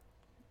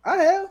 I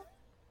have.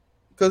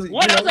 Because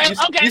you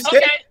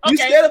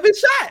scared of his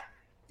shot.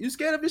 You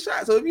scared of his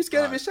shot. So if you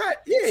scared of his shot,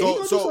 yeah.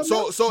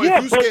 So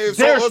if you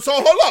scared, so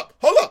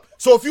hold up.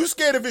 So if you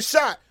scared of his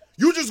shot,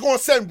 you just gonna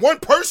send one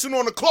person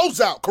on the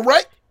closeout,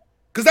 correct?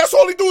 Because that's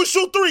all he do is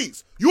shoot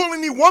threes. You only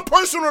need one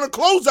person on the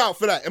closeout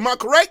for that. Am I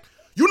correct?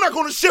 You're not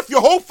going to shift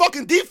your whole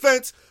fucking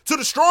defense to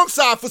the strong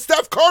side for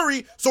Steph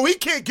Curry so he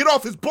can't get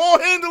off his ball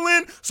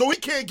handling, so he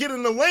can't get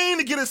in the lane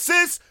to get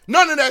assists.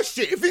 None of that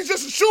shit. If he's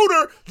just a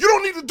shooter, you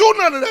don't need to do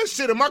none of that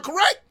shit. Am I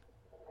correct?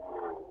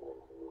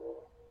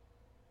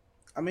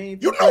 I mean,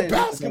 you know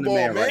basketball,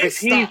 man. Right? If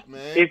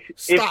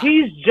Stop.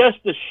 he's just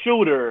a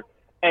shooter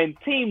and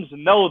teams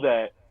know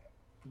that,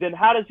 then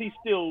how does he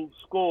still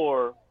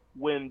score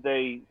when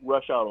they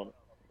rush out on him?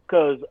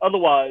 Because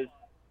otherwise,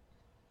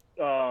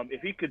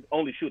 if he could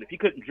only shoot, if he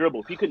couldn't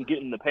dribble, if he couldn't get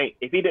in the paint,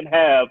 if he didn't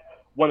have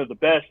one of the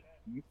best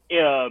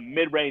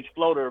mid-range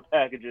floater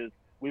packages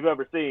we've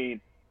ever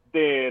seen,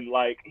 then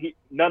like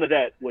none of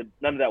that would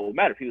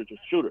matter if he was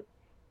just a shooter.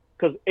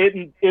 Because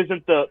it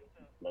isn't the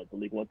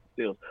league wants to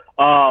steal.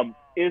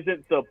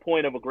 Isn't the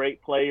point of a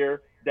great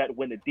player that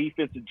when the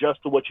defense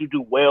adjusts to what you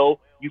do well,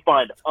 you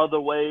find other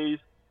ways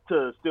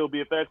to still be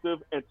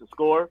effective and to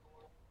score?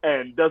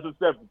 And doesn't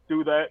Steph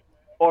do that?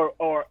 Or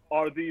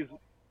are these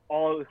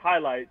all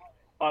highlights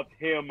of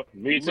him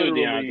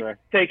literally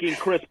taking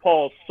Chris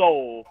Paul's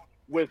soul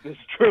with his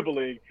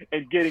dribbling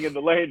and getting in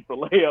the lane for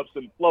layups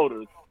and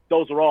floaters?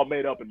 Those are all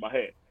made up in my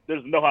head.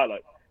 There's no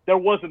highlight. There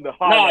wasn't the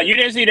highlight. No, you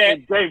didn't see that.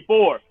 In Game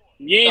 4.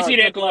 You didn't see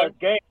that, Clark.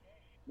 Game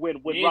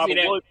when Robert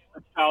Williams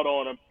out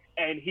on him,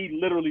 and he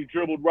literally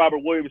dribbled Robert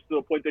Williams to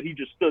the point that he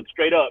just stood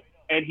straight up,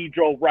 and he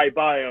drove right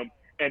by him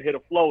and hit a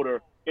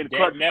floater.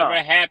 That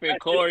never happened,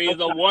 Corey. He's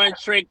a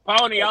one-trick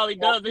pony. All he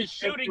does is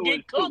shoot and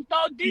get cooked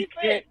on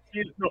defense. He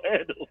has no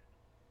handles.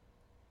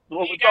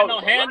 He got no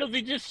handles.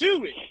 He just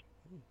shoot it.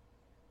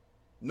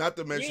 Not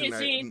to mention you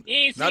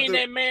ain't seen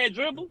that man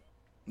dribble.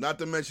 Not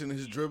to mention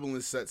his dribbling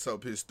sets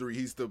up his three.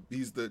 He's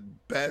the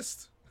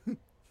best.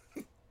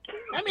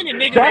 How many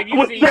niggas have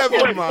you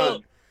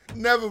seen?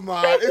 Never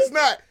mind. It's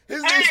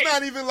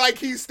not even like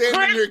he's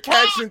standing there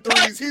catching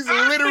threes. He's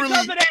literally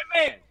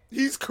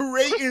he's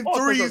creating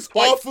threes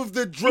off of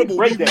the dribble.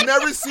 We've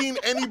never seen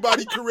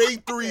anybody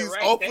create threes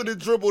off of the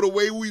dribble the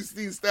way we've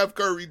seen Steph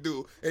Curry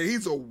do. And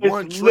he's a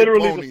one-trick pony.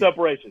 Literally the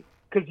separation.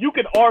 Because you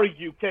can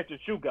argue catch and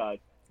shoot, guys.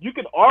 You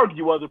can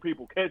argue other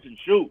people catch and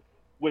shoot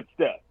with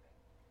Steph.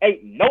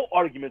 Ain't no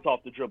arguments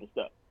off the dribble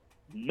stuff.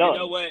 None. You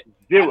know what?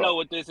 Zero. I know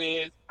what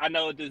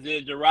this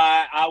is.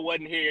 Gerard, I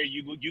wasn't here.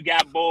 You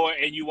got bored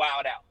and you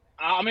wilded out.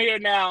 I'm here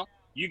now.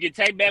 You can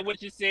take back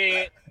what you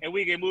said, and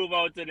we can move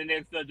on to the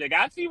next subject.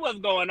 I see what's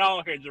going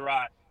on here,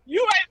 Gerard.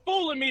 You ain't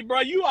fooling me, bro.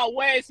 You are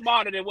way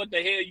smarter than what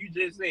the hell you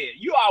just said.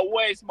 You are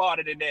way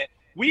smarter than that.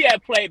 We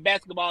have played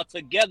basketball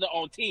together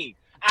on teams.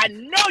 I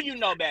know you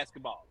know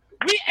basketball.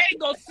 We ain't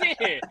gonna sit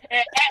here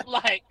and act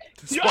like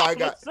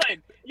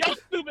your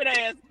stupid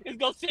ass is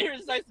gonna sit here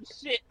and say some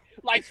shit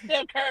like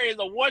Steph Curry is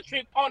a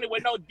one-trick pony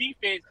with no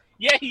defense.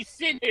 Yeah, he's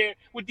sitting here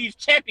with these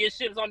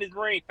championships on his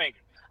ring finger.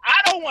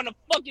 I don't want to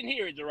fucking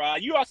hear it,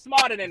 Gerard. You are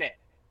smarter than that.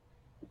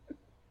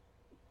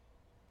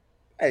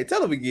 Hey,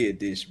 tell him again,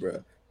 Dish,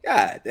 bro.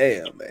 God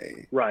damn,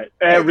 man. Right.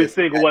 Every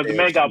single one. The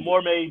man got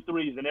more made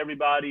threes than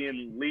everybody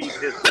in league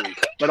history,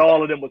 but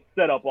all of them was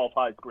set up off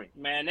high screen.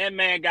 Man, that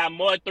man got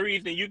more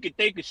threes than you could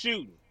think of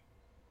shooting.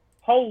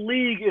 Whole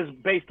league is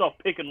based off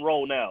pick and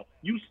roll now.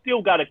 You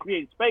still got to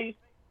create space.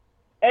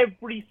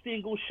 Every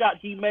single shot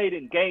he made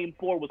in Game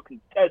 4 was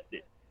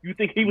contested. You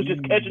think he was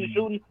just catching and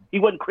shooting? He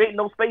wasn't creating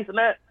no space in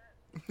that?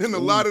 And a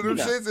lot of them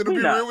shits, it'll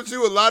be real with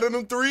you, a lot of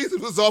them threes, it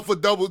was off of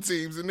double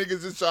teams, and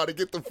niggas just trying to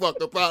get the fuck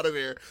up out of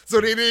there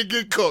so they didn't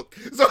get cooked.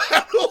 So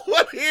I don't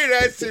want to hear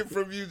that shit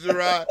from you,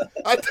 Gerard.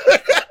 I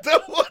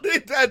don't want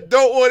to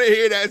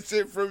hear that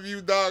shit from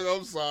you, dog.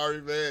 I'm sorry,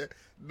 man.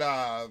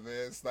 Nah,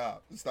 man,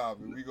 stop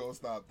it. We gonna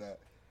stop that.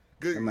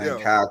 Good, that man,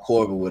 Kyle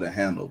Korver with a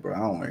handle, bro. I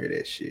don't want to hear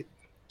that shit.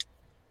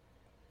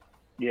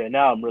 Yeah,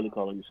 now I'm really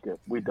calling you Skip.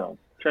 We done.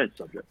 Change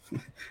subject.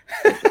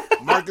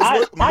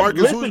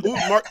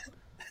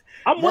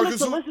 I'm willing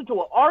to listen to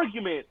an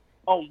argument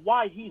on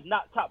why he's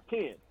not top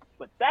 10,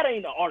 but that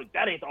ain't the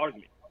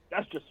argument.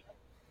 That's just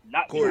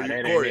not Corey.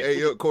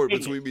 Corey,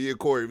 between me and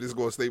Corey, this is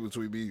gonna stay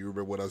between me. You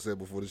remember what I said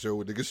before the show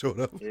when niggas showed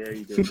up? Yeah,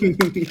 you did.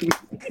 You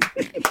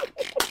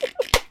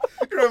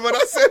remember what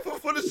I said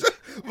before the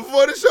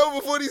show?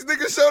 Before these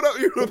niggas showed up,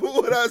 you remember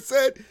what I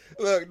said?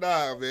 Look,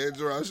 nah, man.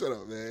 Gerard, shut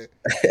up, man.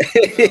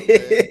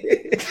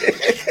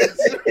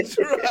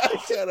 Gerard,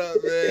 shut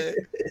up, man.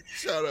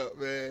 Shut up,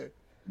 man.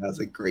 That was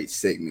a great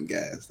segment,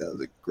 guys. That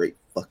was a great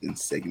fucking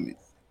segment.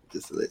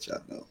 Just to let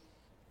y'all know.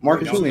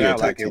 Marcus, Don't who in your sound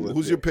top like it 10? was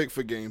Who's your pick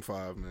for Game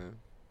 5, man?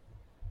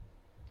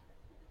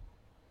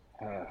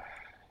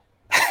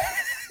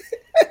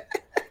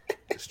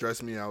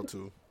 Stress me out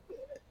too.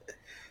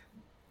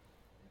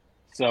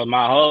 So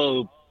my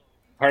whole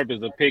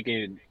purpose of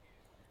picking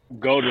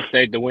Golden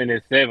State to win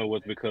at 7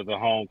 was because of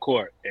home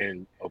court,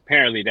 and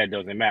apparently that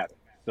doesn't matter.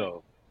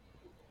 So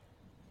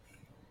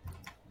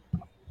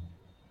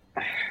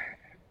I'm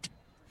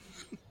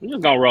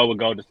just gonna roll with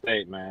Golden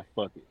State, man.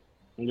 Fuck it.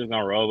 I'm just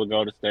gonna roll with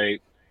Golden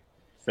State.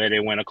 Say they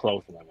win a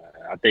close one, man.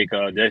 I think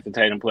Jason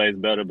Tatum plays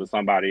better, but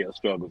somebody else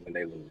struggles and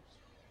they lose.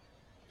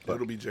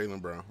 It'll be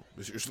Jaylen Brown.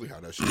 That's usually how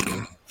that shit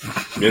goes.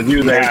 It's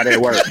usually how that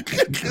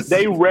works.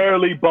 They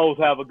rarely both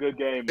have a good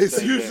game.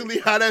 It's usually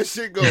how that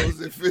shit goes.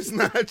 If it's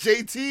not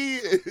JT,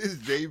 it's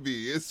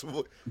JB. It's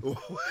one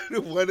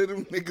of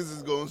them niggas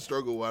is going to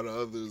struggle while the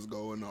other is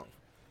going off.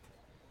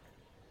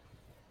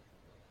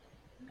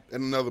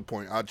 And another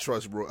point, I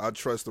trust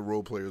the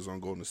role players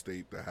on Golden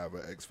State to have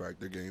an X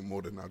Factor game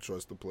more than I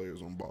trust the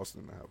players on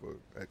Boston to have an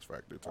X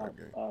Factor type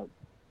game.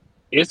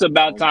 It's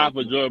about time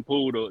for Jordan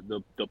Poole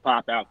to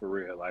pop out for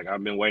real. Like,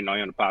 I've been waiting on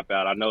him to pop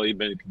out. I know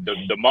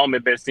the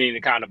moment been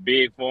seeming kind of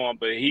big for him,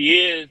 but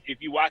he is,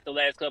 if you watch the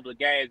last couple of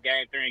games,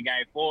 Game 3 and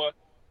Game 4,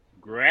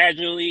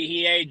 gradually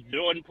he ain't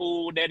Jordan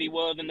Poole that he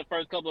was in the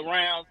first couple of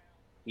rounds.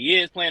 He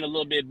is playing a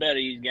little bit better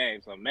each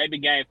game. So maybe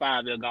Game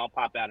 5 they're gonna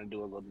pop out and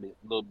do a little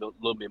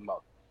bit more.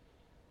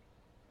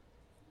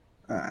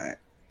 All right.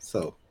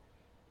 So,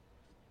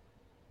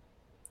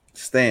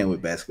 staying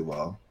with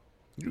basketball.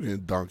 You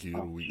can donkey of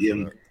the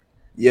week.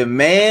 Your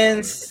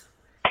man's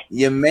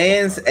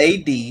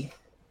AD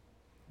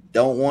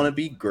don't want to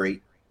be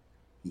great.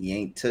 He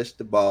ain't touched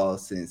the ball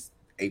since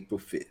April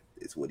 5th,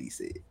 is what he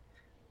said.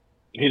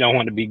 He don't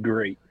want to be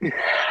great. He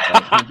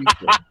don't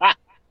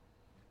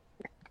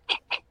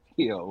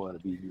want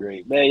to be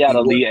great. Man, y'all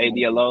don't leave AD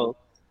alone.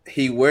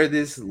 He wear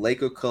this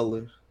Laker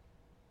color.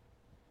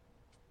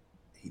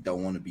 He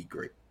don't want to be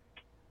great.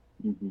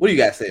 Mm-hmm. What do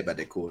you guys say about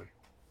that, Corey?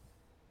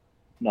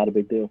 Not a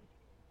big deal.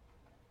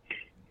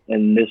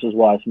 And this is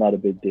why it's not a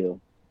big deal.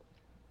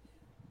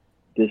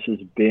 This has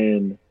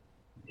been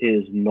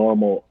his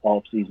normal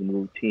off-season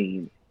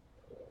routine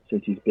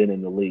since he's been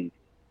in the league.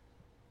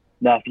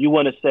 Now, if you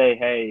want to say,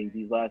 hey,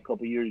 these last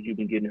couple of years you've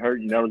been getting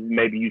hurt,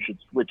 maybe you should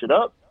switch it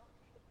up,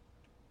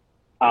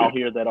 I'll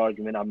hear that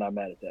argument. I'm not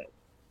mad at that.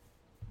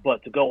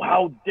 But to go,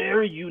 how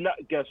dare you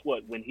not? Guess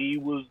what? When he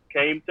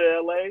came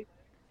to LA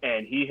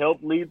and he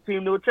helped lead the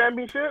team to a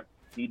championship,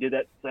 he did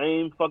that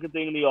same fucking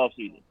thing in the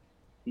offseason.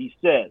 He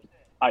said,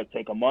 I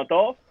take a month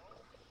off,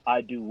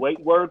 I do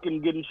weight work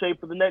and get in shape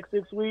for the next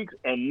 6 weeks,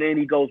 and then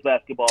he goes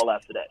basketball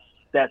after that.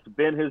 That's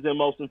been his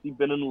MO since he's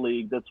been in the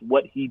league. That's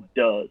what he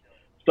does.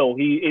 So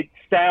it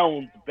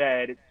sounds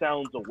bad. It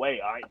sounds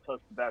away. I ain't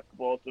touched the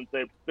basketball since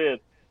April 5th.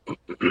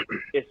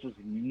 It's his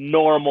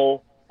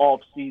normal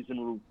off-season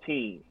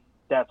routine.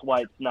 That's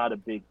why it's not a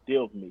big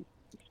deal for me.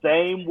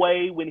 Same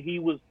way when he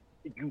was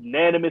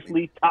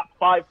unanimously top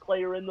 5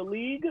 player in the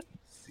league,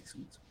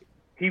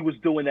 he was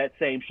doing that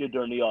same shit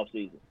during the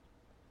offseason.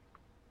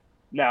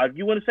 Now, if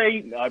you want to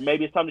say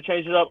maybe it's time to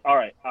change it up, all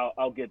right,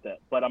 I'll get that.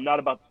 But I'm not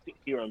about to sit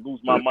here and lose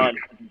my mind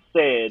because he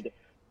said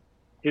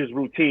his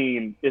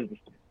routine is the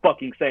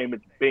fucking same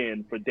it's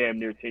been for damn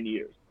near 10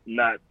 years.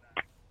 Not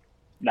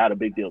a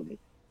big deal to me.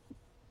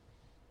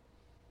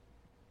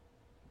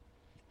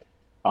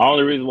 The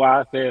only reason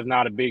why I say it's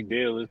not a big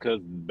deal is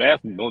because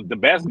the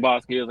basketball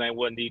skills ain't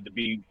what need to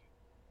be.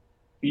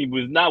 He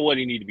was not what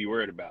he need to be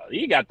worried about.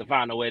 He got to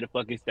find a way to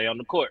fucking stay on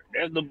the court.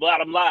 That's the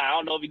bottom line. I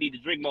don't know if he need to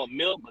drink more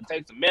milk or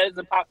take some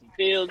medicine, pop some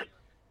pills,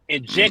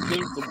 inject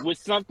him with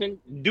something,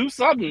 do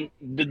something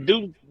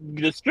to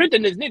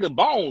strengthen this nigga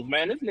bones,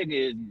 man. This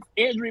nigga is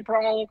injury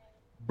prone,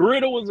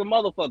 brittle as a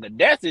motherfucker.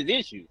 That's his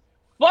issue.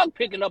 Fuck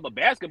picking up a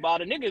basketball.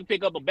 The nigga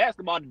pick up a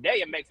basketball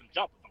today and make some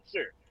jumpers, I'm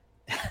sure.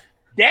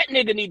 That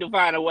nigga need to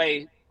find a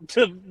way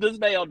to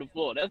stay on the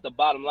floor. That's the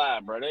bottom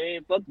line, bro. They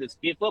ain't fuck this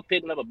kid. Fuck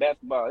picking up a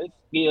basketball. His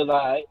skills all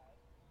right.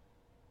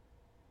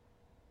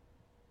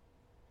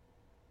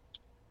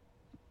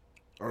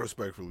 I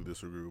respectfully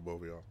disagree with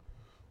both of y'all.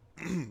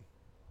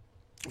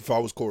 If I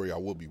was Corey, I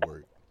would be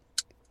worried.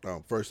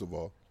 First of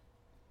all,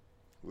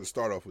 let's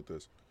start off with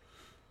this.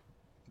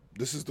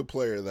 This is the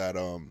player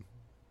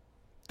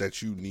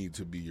that you need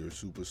to be your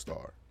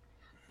superstar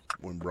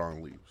when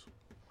Braun leaves.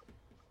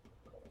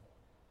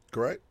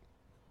 Correct?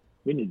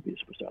 We need to be a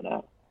superstar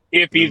now.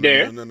 If he's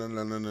there. No.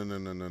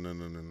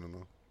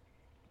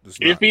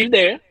 If he's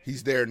there.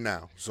 He's there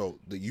now. So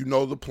you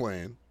know the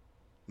plan.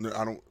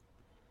 I don't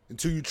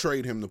until you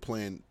trade him. The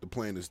plan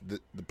is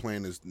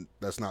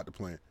that's not the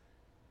plan.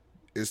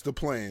 It's the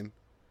plan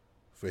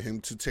for him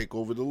to take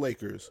over the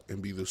Lakers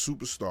and be the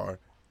superstar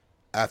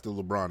after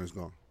LeBron is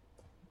gone.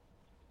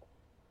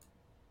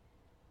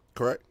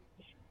 Correct?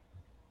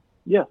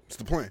 Yeah. It's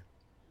the plan.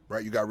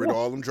 right? You got rid of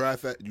all them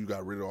draft. You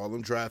got rid of all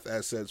them draft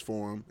assets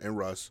for him and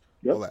Russ.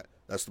 Yep. All that.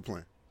 That's the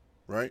plan,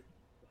 right?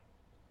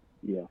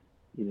 Yeah.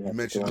 You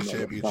mentioned the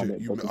championship.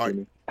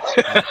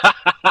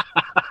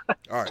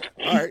 All right.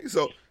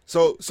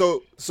 So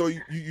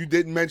you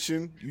did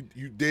mention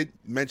you did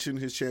mention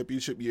his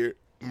championship year,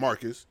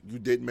 Marcus. You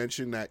did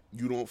mention that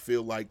you don't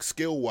feel like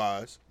skill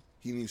wise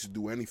he needs to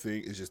do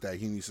anything. It's just that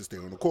he needs to stay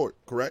on the court.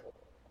 Correct?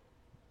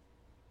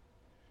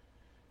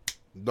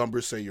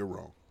 Numbers say you're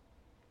wrong.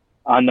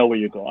 I know where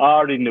you're going. I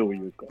already knew where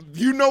you were going.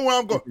 You know where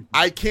I'm going.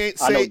 I can't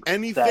say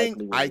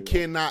anything.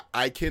 Exactly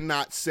I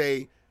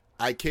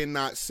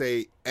cannot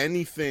say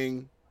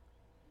anything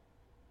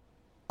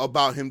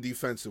about him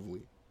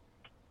defensively.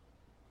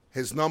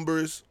 His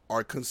numbers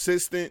are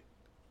consistent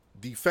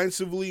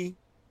defensively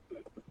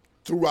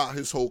throughout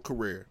his whole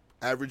career,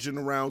 averaging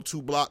around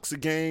 2 blocks a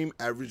game,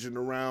 averaging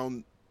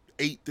around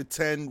 8 to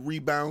 10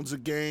 rebounds a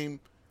game.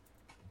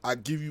 I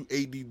give you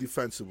AD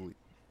defensively.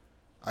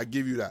 I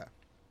give you that.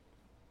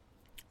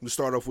 Let's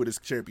start off with his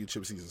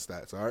championship season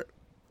stats, all right?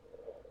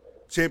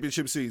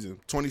 Championship season,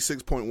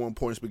 26.1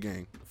 points per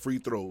game. Free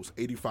throws,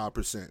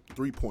 85%.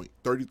 3-point,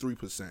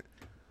 33%.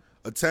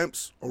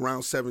 Attempts,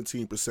 around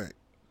 17%.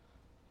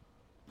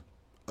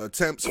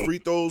 Attempts, free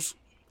throws,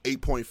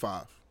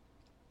 8.5.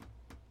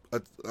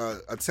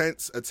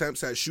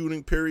 Attempts at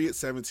shooting, period,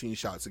 17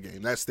 shots a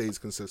game. That stays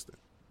consistent.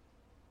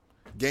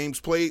 Games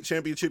played,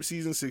 championship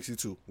season,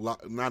 62.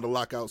 Not a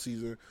lockout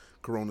season,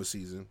 Corona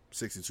season,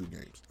 62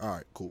 games. All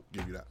right, cool.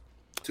 Give you that.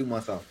 2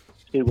 months off.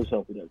 He was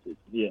healthy that season.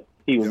 Yeah,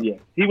 he was. Yep. Yeah,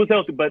 he was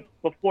healthy, but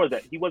before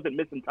that, he wasn't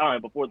missing time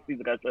before the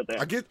season got shut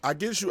down. I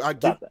get you. I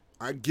get.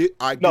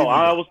 No,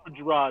 I that. was for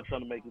Gerard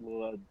trying to make it a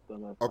little.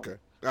 Okay.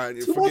 All right.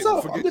 2 months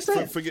off. I'm just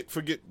saying. Forget.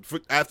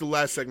 After the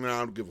last segment, I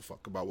don't give a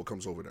fuck about what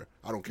comes over there.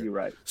 I don't care. You're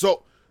right.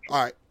 So,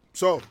 all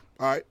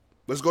right.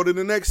 Let's go to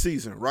the next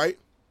season. Right.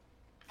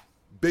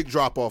 Big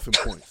drop off in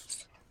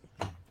points.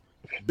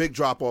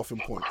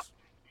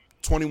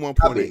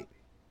 21.8.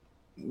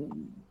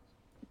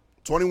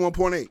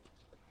 21.8.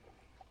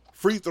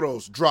 Free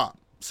throws drop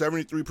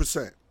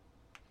 73%.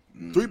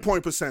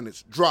 3-point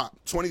percentage drop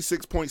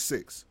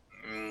 26.6.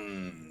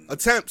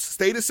 Attempts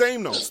stay the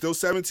same though. Still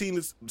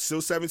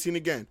 17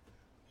 again.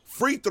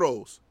 Free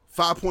throws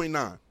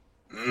 5.9.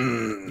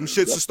 Them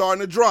shits are starting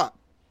to drop.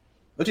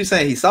 What you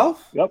saying? He's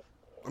soft? Yep.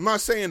 I'm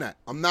not saying that.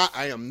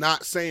 I am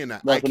not saying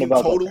that.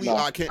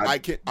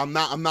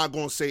 I'm not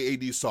going to say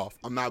AD soft.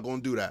 I'm not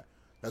going to do that.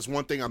 That's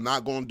one thing I'm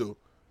not going to do.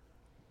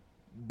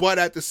 But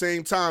at the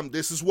same time,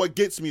 this is what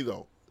gets me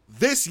though.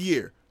 This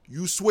year,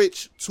 you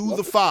switch to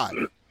the 5.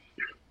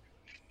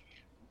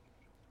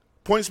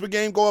 Points per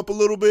game go up a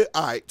little bit.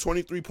 All right,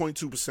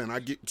 23.2%. I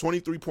get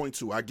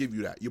 23.2. I give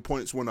you that. Your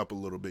points went up a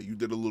little bit. You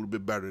did a little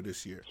bit better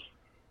this year.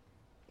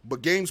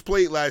 But games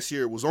played last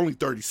year was only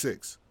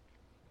 36.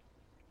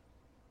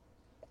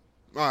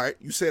 All right,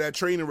 you say that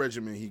training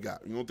regimen he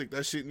got. You don't think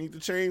that shit need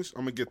to change?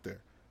 I'm going to get there.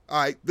 All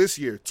right, this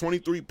year,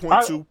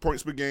 23.2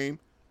 points per game.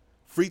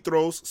 Free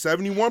throws,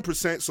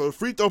 71%. So the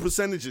free throw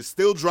percentage is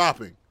still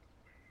dropping.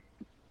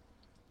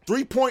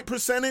 3-point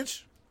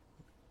percentage,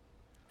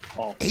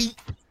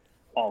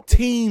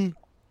 18%.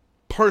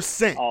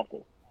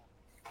 Awful.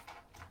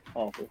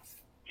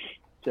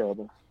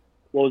 Terrible.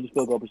 What was the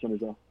field goal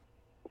percentage though?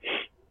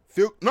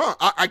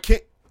 I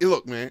can't.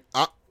 Look, man.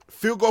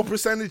 Field goal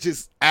percentage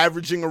is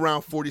averaging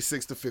around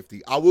 46 to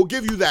 50. I will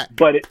give you that.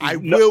 But it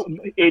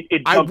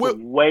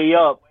jumped way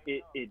up.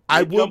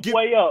 I will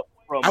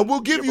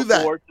give you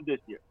that. To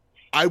this year.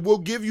 I will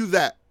give you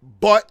that.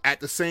 But at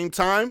the same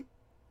time,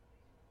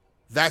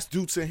 that's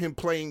due to him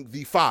playing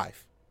the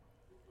 5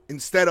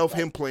 instead of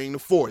him playing the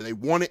 4. They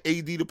wanted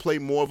AD to play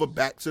more of a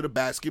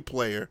back-to-the-basket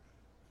player,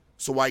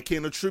 so I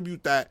can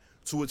attribute that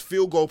to his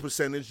field goal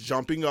percentage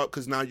jumping up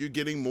because now you're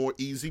getting more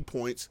easy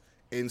points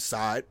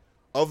inside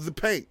of the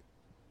paint.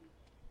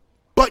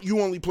 But you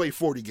only play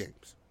 40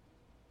 games.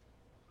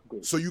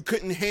 So you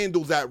couldn't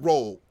handle that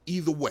role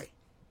either way.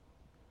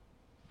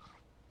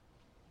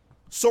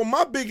 So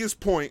my biggest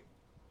point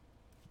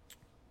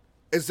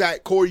is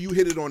that, Corey, you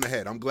hit it on the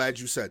head. I'm glad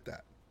you said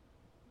that.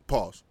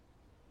 Pause.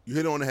 You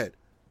hit it on the head.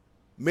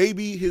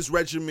 Maybe his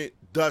regiment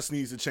does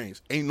need to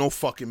change. Ain't no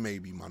fucking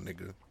maybe, my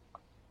nigga.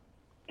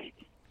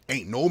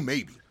 Ain't no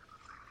maybe.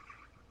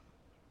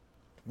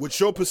 With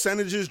your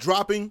percentages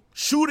dropping,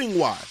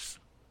 shooting-wise,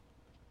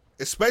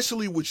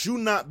 especially with you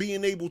not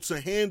being able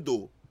to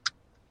handle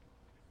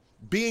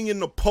being in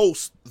the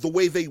post the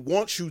way they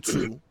want you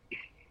to,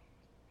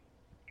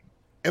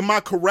 am I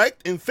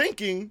correct in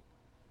thinking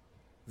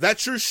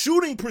that your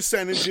shooting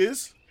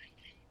percentages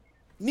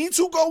need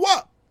to go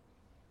up,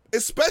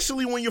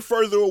 especially when you're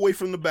further away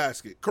from the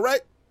basket,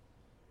 correct?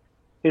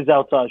 His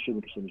outside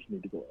shooting percentage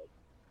need to go up.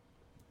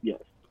 Yes.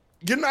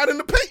 You're not in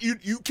the paint. You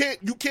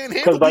can't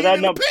handle being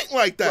in the paint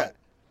like that.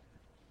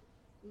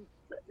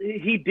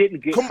 He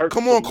didn't get hurt.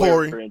 Come on,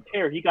 Corey.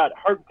 He got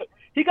hurt.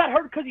 He got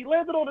hurt because he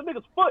landed on a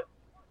nigga's foot.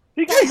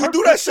 You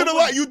do that shit a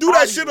lot. You do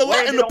that shit a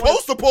lot in the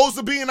post opposed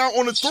to being out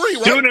on the 3,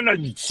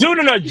 right?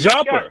 Shooting a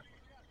jumper.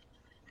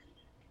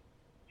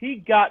 He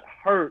got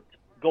hurt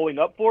going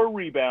up for a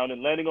rebound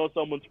and landing on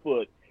someone's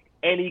foot,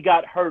 and he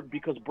got hurt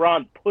because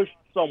Bron pushed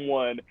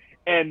someone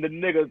and the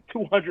nigga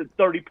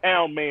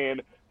 230-pound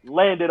man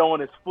landed on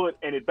his foot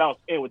and it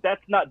bounced in.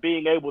 That's not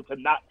being able to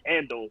not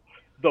handle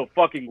the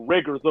fucking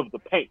rigors of the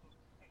paint.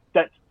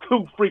 That's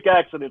 2 freak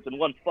accidents in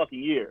 1 fucking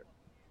year.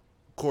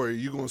 Corey,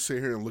 you gonna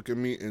sit here and look at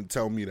me and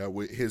tell me that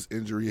with his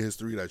injury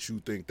history that you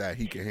think that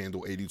he can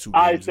handle 82 games?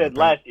 I said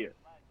last year.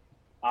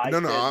 I'm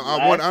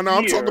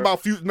talking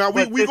about future. Now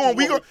we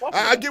going.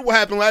 I get what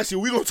happened last year.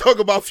 We gonna talk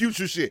about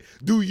future shit.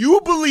 Do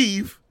you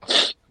believe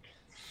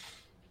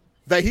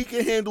that he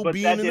can handle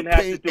being in the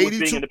paint?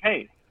 82. In the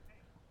paint.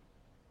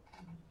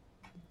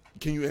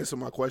 Can you answer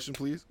my question,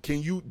 please? Do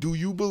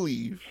you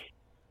believe?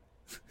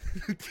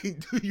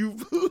 Do you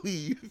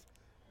believe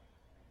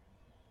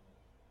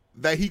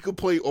that he could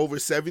play over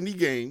 70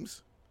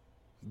 games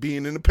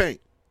being in the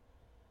paint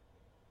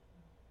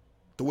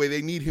the way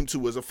they need him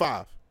to as a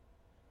 5?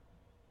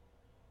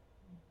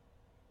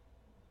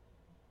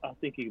 I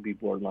think he could be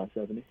borderline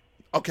 70.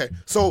 Okay,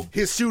 so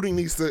his shooting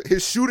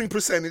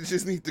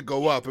percentages need to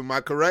go up. Am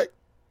I correct?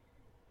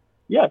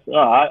 Yes,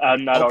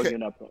 I'm not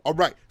arguing that point. All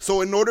right,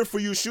 so in order for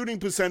your shooting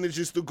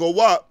percentages to go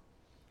up,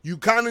 you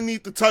kind of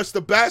need to touch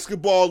the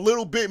basketball a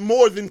little bit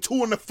more than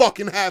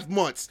 2.5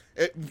 months.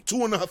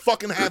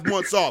 2.5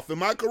 months off.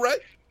 Am I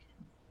correct?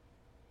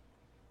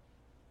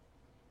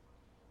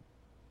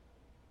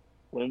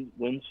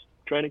 When's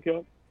training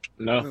camp?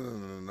 No,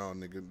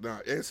 nigga. No,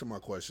 answer my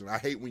question. I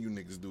hate when you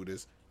niggas do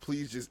this.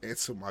 Please just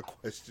answer my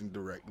question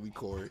directly,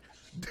 Corey.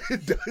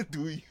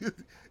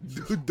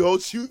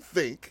 Don't you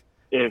think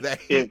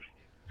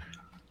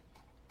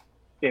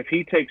if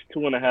he takes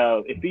 2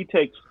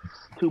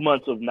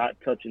 months of not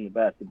touching the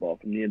basketball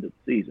from the end of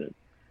the season,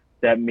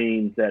 that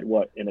means that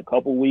in a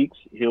couple weeks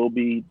he'll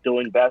be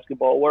doing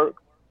basketball work.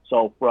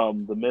 So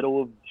from the middle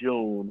of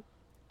June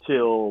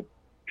till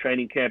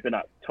training camp in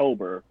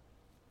October,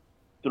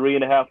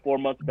 3.5, 4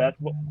 months of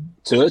basketball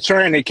to a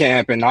training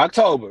camp in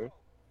October.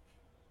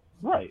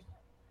 Right.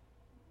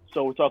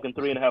 So we're talking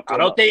 3.5. I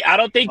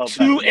don't think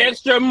 2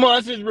 extra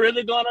months is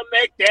really gonna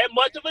make that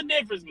much of a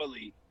difference,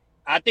 Malik.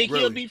 I think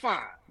he'll be fine.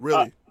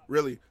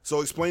 Really.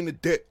 So explain the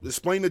dip.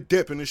 Explain the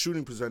dip in the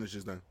shooting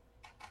percentages then.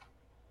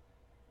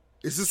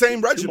 It's the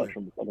same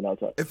regimen.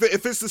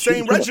 If it's the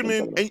same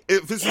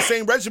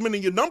regimen,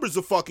 and your numbers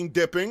are fucking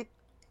dipping,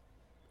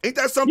 ain't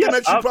that something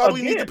that you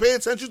probably need to pay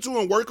attention to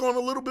and work on a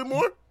little bit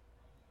more?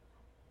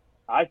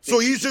 So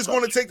he's just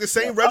going to take the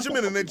same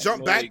regimen and then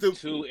jump back to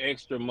 2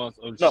 extra months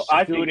of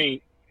shooting.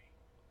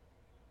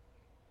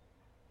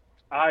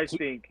 I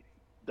think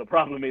the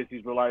problem is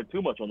he's relying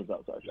too much on his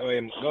outside shot.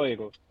 Go ahead.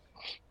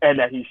 And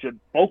that he should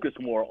focus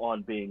more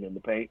on being in the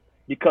paint,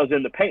 because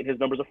in the paint his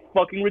numbers are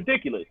fucking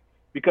ridiculous.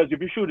 Because if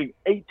you're shooting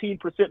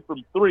 18%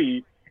 from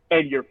 3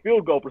 and your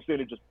field goal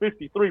percentage is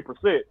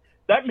 53%,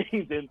 that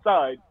means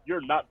inside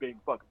you're not being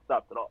fucking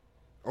stopped at all.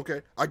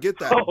 Okay, I get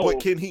that,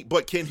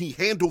 but can he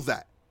handle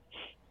that?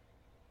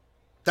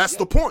 That's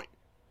the point.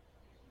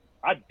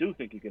 I do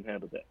think he can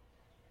handle that.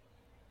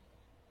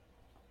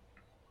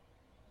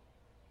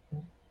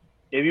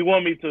 If you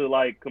want me to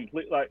I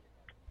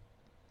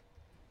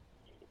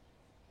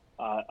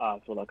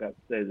feel like I have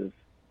to say this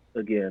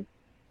again.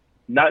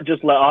 Not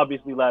just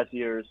obviously last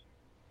year's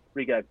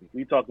freak accident.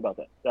 We talked about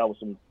that. That was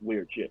some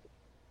weird shit.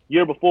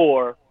 Year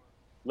before,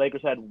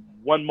 Lakers had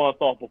 1 month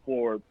off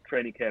before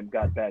training camp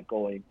got back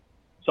going.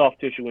 Soft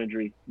tissue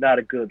injury, not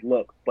a good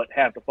look, but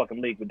half the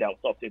fucking league without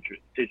soft tissue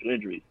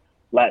injuries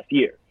last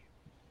year.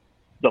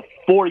 The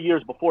 4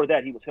 years before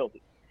that, he was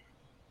healthy.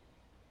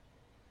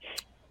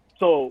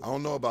 So I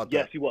don't know about that.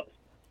 Yes, he was.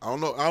 I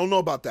don't know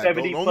about that.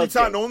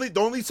 The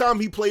only time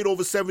he played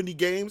over 70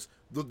 games,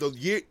 the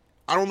year,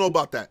 I don't know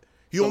about that.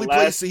 He only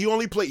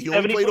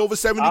played over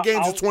 70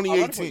 games in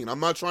 2018.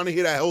 I'm not trying to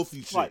hear that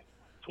healthy shit. Right.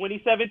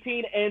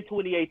 2017 and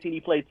 2018 he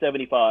played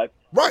 75.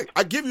 Right,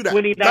 I give you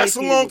that. That's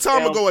a long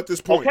time ago at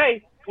this point.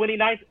 Okay,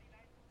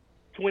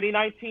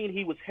 2019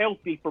 he was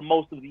healthy for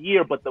most of the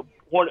year, but the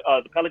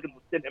Pelicans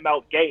would send him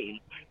out games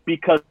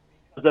because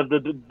of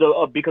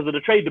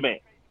the trade demand.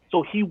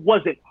 So he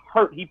wasn't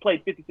hurt. He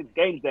played 56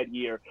 games that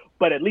year,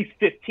 but at least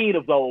 15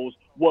 of those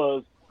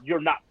was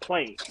you're not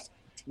playing.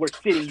 We're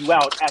sitting you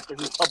out after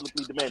he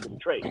publicly demanded a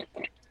trade.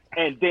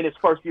 And then his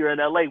first year in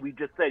LA, we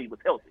just said he was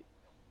healthy.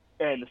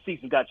 And the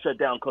season got shut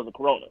down because of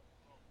Corona.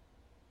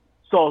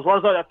 So as far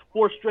as that's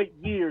 4 straight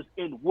years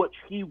in which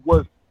he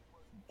was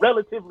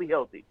relatively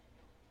healthy.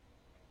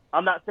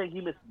 I'm not saying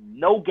he missed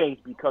no games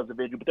because of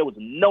injury, but there was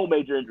no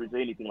major injuries or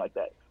anything like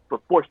that for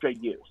 4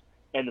 straight years.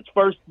 And his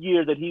first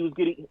year that he was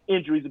getting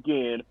injuries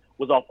again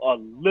was off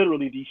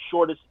literally the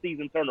shortest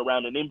season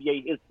turnaround in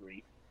NBA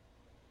history.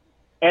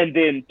 And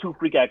then 2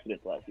 freak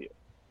accidents last year.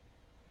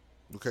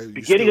 Okay.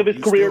 Beginning of his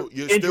career,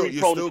 injury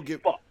prone as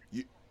fuck.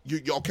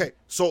 Okay,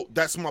 so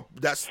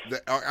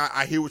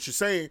I hear what you're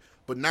saying,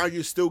 but now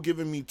you're still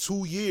giving me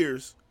 2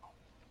 years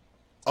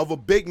of a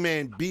big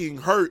man being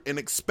hurt and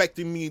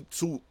expecting me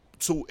to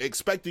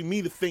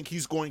think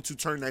he's going to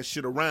turn that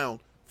shit around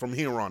from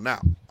here on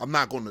out. I'm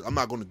not going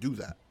to do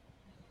that.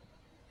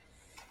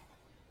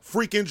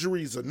 freak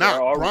injuries or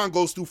not. Bron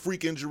goes through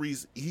freak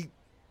injuries.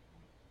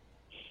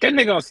 That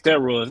nigga on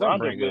steroids. Don't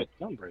bring it.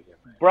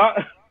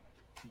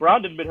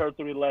 Bron done been hurt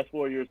 3 of the last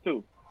 4 years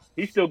too.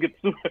 He still gets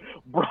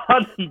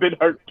Bron been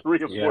hurt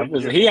 3 or 4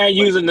 years. He ain't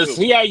using this.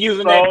 He ain't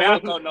using that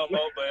Balco no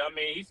more. But I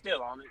mean, he's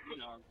still on it. You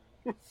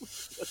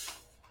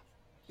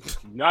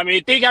know, I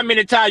mean, think how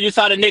many times you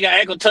saw the nigga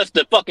ankle touch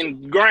the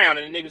fucking ground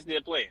and the nigga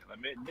still playing. I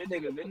mean, that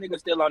nigga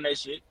still on that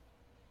shit.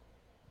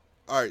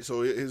 All right,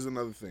 so here's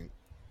another thing: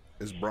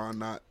 is Bron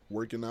not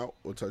working out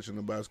or touching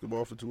the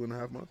basketball for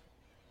 2.5 months?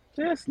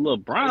 That's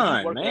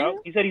LeBron, man. Out.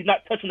 He said he's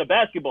not touching the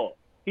basketball.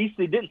 He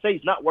didn't say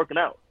he's not working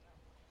out.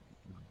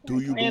 Do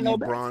you believe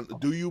Bron?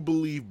 Do you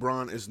believe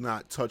Bron is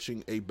not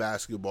touching a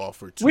basketball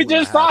for 2.5 months? We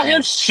just saw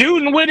him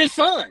shooting with his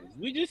son.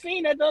 We just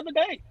seen that the other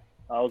day.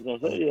 I was gonna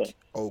say, yeah.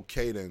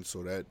 Okay, then.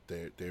 So that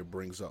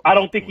brings up. I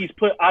don't think he's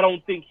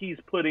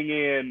putting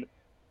in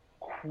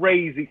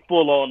crazy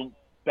full on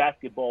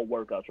basketball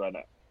workouts right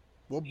now.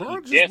 Well,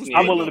 Bron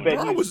I'm willing to bet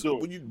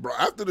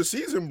after the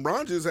season,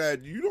 Bron just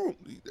had.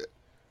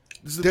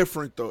 This is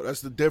different though.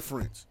 That's the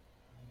difference.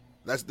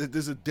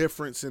 There's a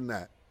difference in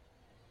that.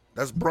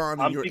 That's Bron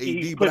and your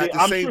AD, but at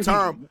the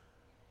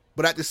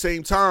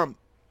same time,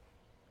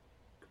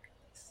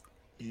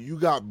 you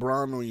got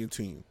Bron on your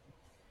team.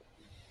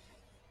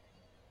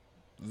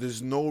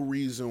 There's no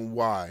reason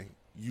why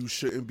you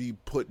shouldn't be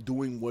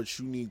doing what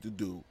you need to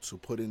do to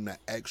put in the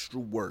extra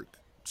work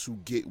to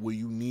get where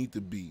you need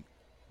to be,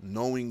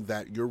 knowing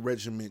that your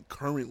regiment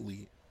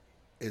currently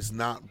is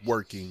not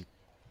working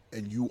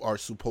and you are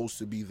supposed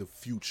to be the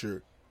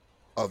future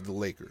of the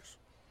Lakers.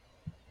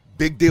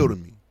 Big deal to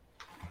me.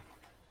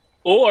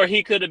 Or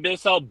he could have been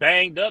so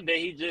banged up that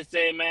he just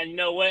said, man, you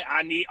know what?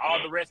 I need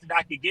all the rest that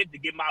I could get to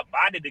get my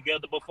body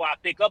together before I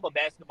pick up a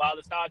basketball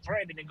and start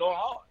training and go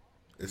hard.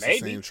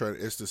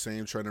 It's the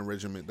same training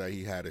regimen that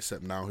he had,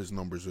 except now his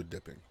numbers are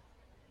dipping.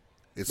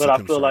 But I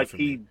feel like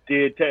he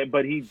did,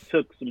 but he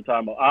took some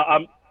time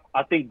off.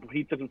 I think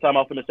he took some time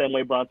off in the same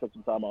way Bron took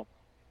some time off,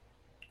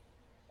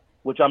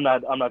 which I'm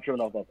not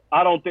tripping off of.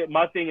 I don't think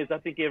my thing is I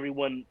think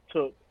everyone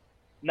took,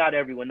 not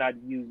everyone, not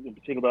you in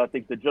particular, but I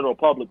think the general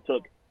public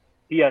took.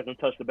 He hasn't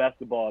touched the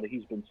basketball. That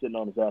he's been sitting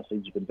on his ass.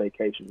 He's been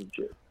vacationing and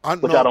shit. I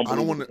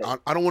don't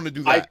want to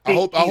do that. I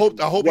hope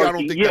y'all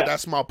don't think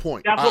that's my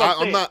point. That's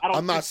what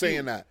I'm not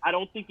saying that. I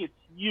don't think it's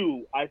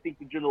you. I think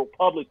the general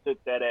public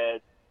took that as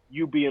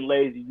you being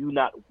lazy, you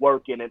not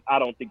working, and I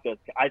don't think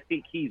that's. I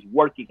think he's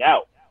working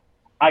out.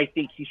 I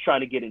think he's trying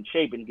to get in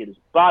shape and get his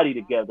body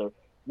together,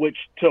 which,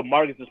 to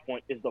Marcus's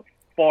point, is the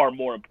far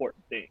more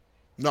important thing.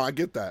 No, I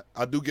get that.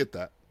 I do get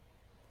that.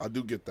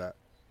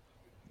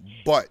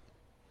 But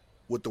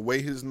with the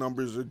way his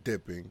numbers are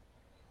dipping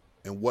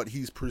and what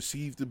he's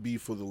perceived to be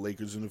for the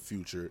Lakers in the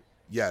future,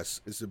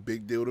 yes, it's a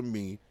big deal to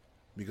me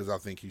because I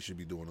think he should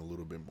be doing a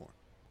little bit more.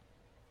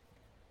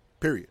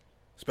 Period.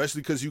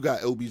 Especially because you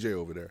got LBJ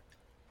over there.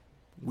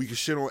 We can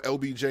shit on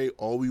LBJ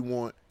all we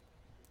want,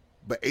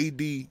 but AD,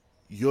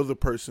 you're the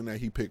person that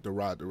he picked to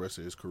ride the rest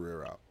of his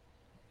career out.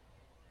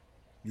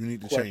 You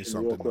need to change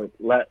something. Real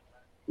quick.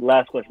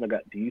 Last question I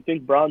got. Do you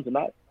think Bron's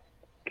not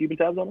keeping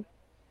tabs on him?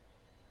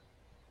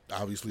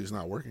 Obviously, it's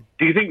not working.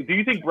 Do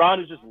you think Bron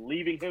is just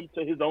leaving him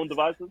to his own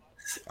devices?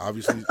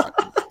 Obviously,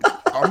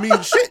 I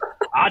mean, shit.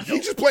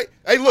 He just play.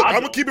 Hey, look, I'm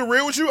gonna keep it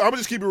real with you. I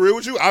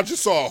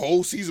just saw a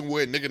whole season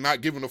where a nigga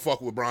not giving a fuck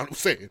what Bron was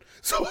saying.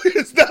 So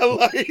it's not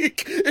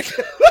like I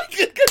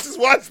just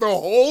watched the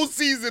whole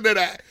season of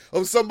that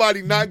of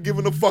somebody not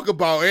giving a fuck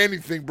about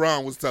anything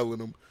Bron was telling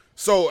them.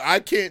 So I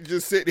can't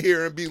just sit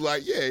here and be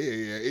like, yeah.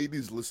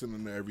 AD's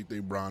listening to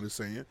everything Bron is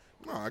saying.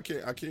 No, I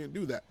can't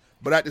do that.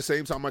 But at the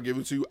same time, I give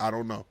it to you. I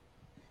don't know.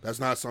 That's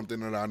not something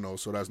that I know,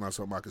 so that's not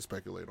something I can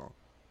speculate on.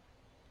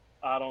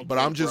 I don't. But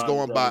I'm just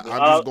going by.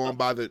 I'm just going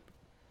by the.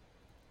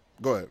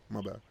 Go ahead. My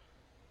bad.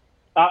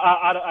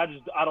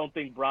 I don't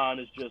think Bron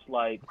is just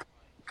like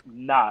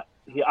not.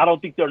 I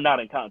don't think they're not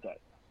in contact.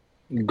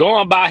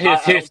 Going by his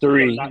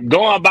history,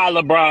 going by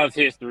LeBron's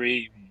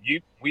history,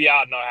 we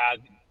all know how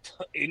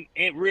in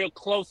real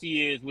close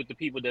he is with the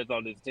people that's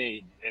on this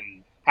team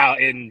and how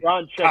in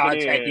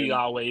contact he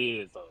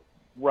always is. So.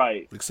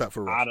 Right. Except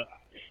for Russ.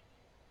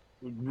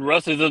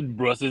 Russ is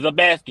a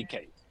basket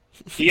case.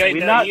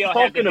 We're not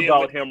talking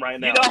about him right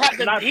now. You don't have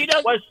to.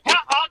 How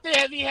often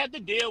has he had to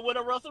deal with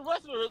a Russell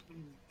Westbrook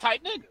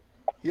type nigga?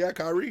 Yeah,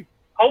 Kyrie.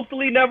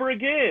 Hopefully, never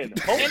again. He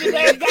got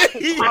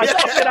shit right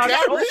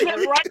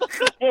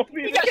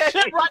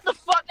the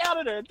fuck out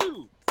of there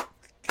too.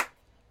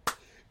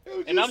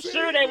 And I'm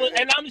sure they was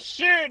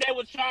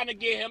trying to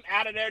get him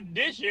out of there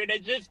this year. They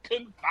just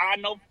couldn't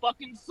find no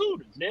fucking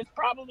suitors. That's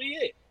probably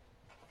it.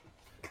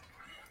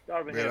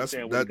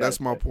 Yeah, that's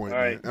my point,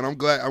 man. And I'm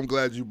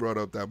glad you brought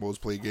up that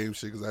most played game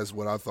shit because that's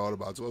what I thought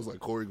about. So I was like,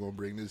 Corey gonna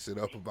bring this shit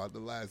up about the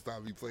last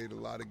time he played a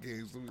lot of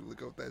games. Let me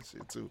look up that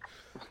shit too.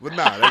 But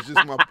nah, that's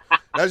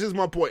just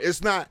my point.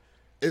 It's not.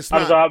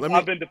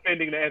 I've been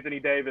defending the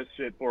Anthony Davis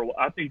shit for a while.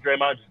 I think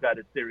Draymond just got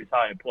his series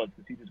high in points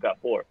because he just got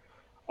 4.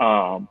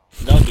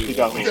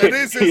 That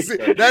is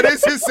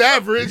his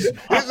average.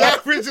 His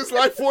average is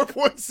like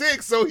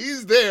 4.6, so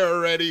he's there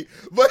already.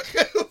 But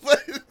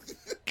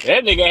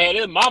that nigga had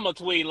his mama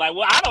tweet like,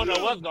 "Well, I don't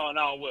know what's going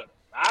on with him.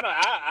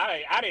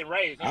 I didn't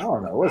raise him. I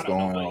don't know what's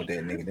going on with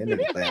that nigga. That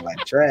nigga playing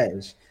like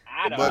trash.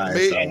 But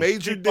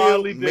major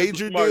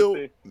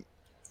deal.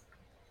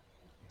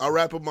 I'll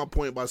wrap up my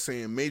point by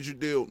saying major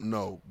deal,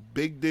 no.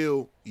 Big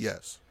deal,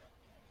 yes.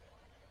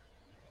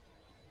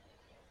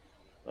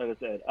 Like I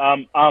said,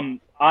 I'm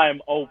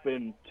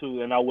open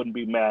to, and I wouldn't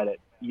be mad at,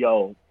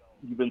 you've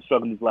been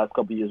struggling these last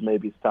couple of years,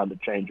 maybe it's time to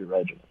change your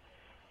regimen.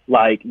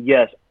 Like,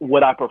 yes,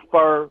 would I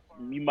prefer,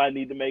 you might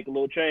need to make a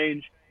little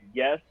change,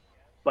 yes,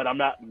 but I'm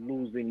not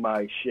losing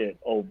my shit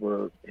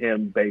over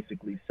him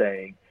basically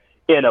saying,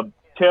 in a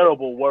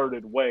terrible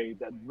worded way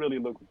that really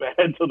looks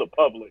bad to the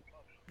public.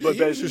 But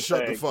you should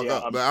shut the fuck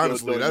up. But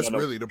honestly, that's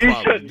really the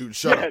problem, dude.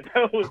 Shut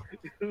up.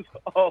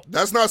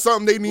 That's not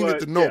something they needed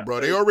to know,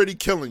 bro. They already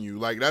killing you.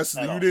 Like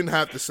you didn't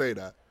have to say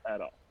that at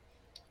all.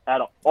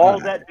 All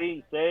that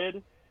being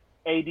said,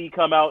 AD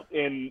come out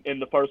in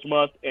the first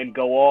month and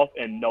go off,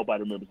 and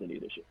nobody remembers any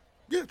of this shit.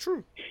 Yeah,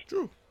 true.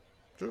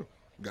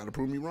 Got to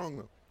prove me wrong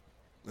though.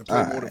 And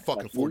play more than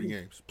fucking 40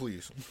 games,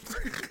 please.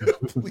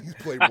 Please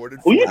play more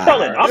than 40. Who you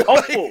telling? I'm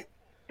hopeful.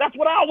 That's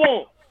what I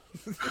want.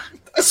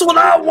 That's what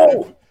I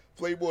want.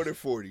 Play more than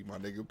 40, my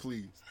nigga,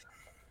 please.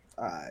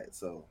 All right,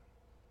 so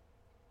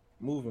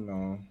moving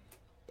on.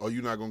 Oh,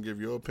 you not gonna give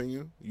your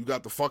opinion? You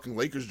got the fucking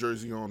Lakers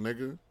jersey on,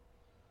 nigga.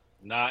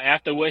 Nah,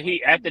 after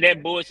that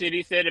bullshit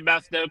he said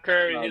about Steph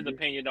Curry, his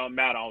opinion don't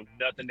matter on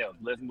nothing else.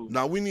 Let's move.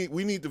 Now we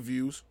need the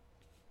views.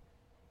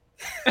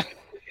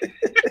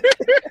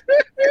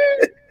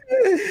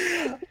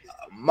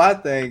 My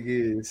thing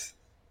is,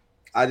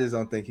 I just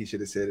don't think he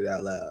should have said it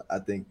out loud. I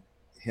think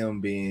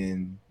him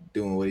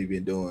doing what he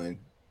been doing.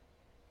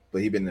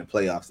 But he's been in the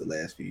playoffs the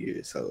last few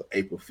years. So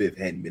April 5th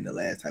hadn't been the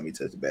last time he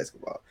touched the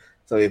basketball.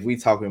 So if we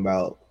talking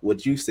about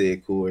what you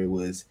said, Corey,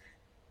 was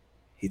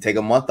he take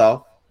a month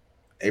off,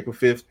 April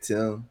 5th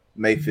till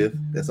May 5th.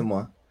 That's a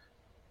month.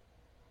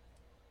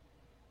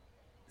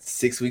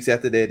 6 weeks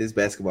after that is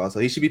basketball. So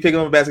he should be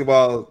picking up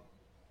basketball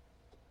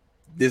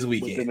this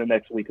weekend. Within the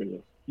next week or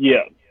so.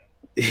 Yeah.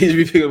 He should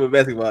be picking up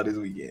basketball this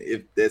weekend,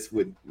 if that's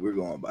what we're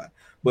going by.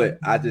 But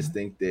I just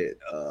think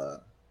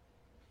that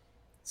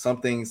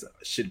some things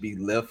should be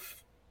left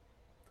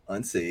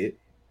unsaid.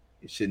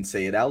 You shouldn't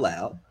say it out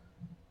loud.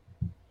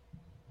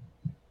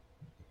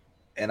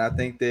 And I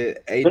think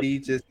that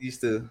AD just needs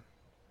to.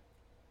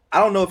 I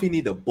don't know if he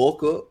need to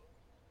bulk up.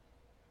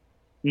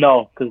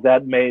 No, because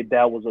that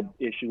was an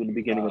issue in the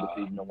beginning of the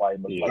season. And why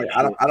he looked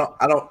like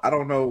I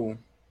don't know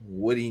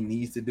what he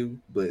needs to do,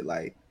 but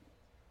like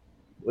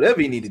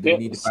whatever he need to do, he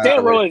need to find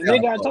steroids.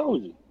 Nigga, I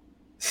told you.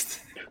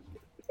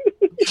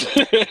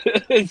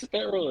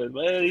 Steroids,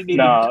 man. He need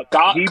to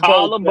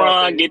call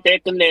LeBron, get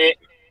that connect.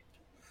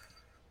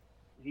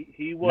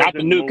 He wasn't not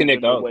the new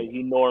connect the way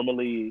he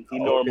normally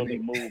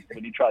moved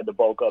when he tried to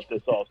bulk up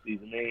this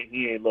offseason.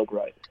 He ain't look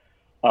right.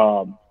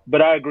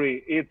 But I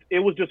agree. It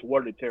was just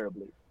worded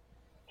terribly.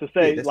 To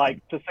say it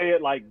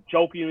like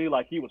jokingly,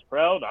 like he was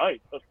proud. I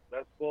ain't touched the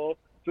basketball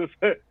since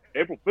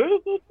April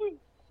 5th.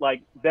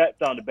 Like that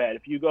sounded bad.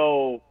 If you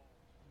go,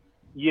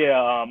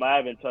 I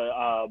haven't.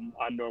 I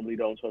normally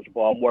don't touch the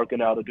ball. I'm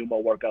working out to do my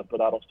workouts,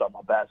 but I don't start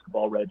my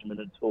basketball regimen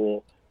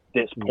until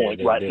this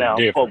point. Right now,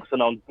 I'm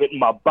focusing on getting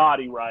my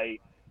body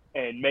right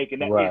and making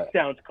that. Right. It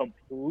sounds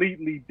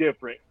completely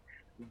different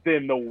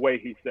than the way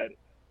he said it.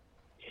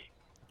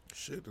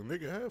 Shit, the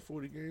nigga had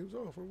 40 games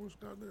off. How much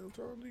goddamn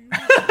time do you?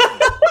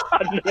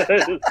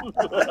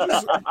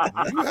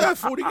 You had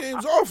 40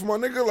 games off, my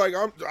nigga. Like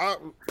I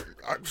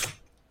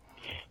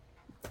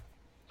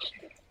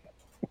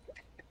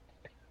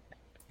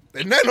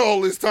and then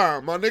all this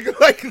time, my nigga.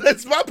 Like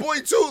that's my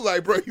point too.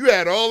 Like, bro, you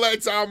had all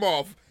that time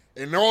off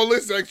and all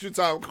this extra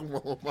time. Come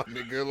on, my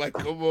nigga. Like,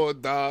 come on,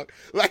 dog.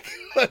 Like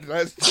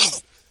that's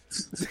just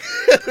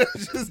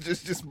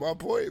my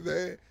point,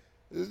 man.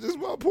 It's just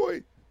my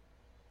point.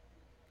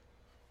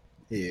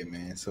 Yeah,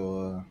 man.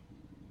 So,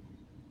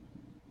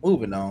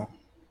 moving on.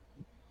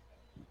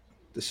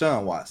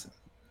 Deshaun Watson.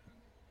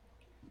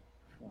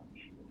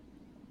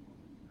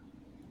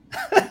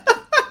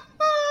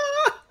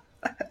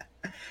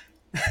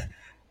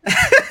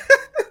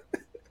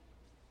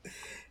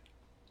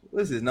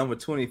 What is this, number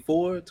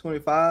 24,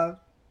 25?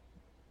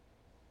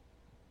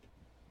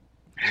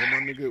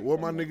 What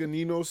my nigga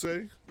Nino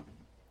say?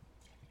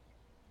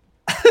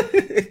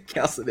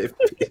 Cancel that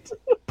bitch.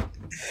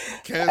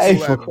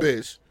 Cancel that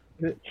bitch.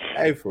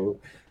 Hey, fool.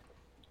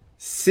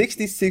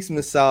 66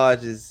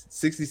 massages,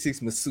 66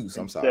 masseuses,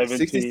 I'm sorry.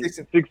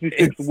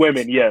 66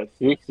 women, yes.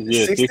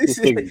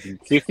 66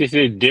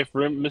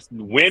 different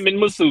women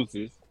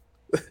masseuses.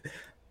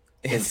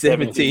 In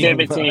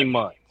 17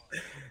 months.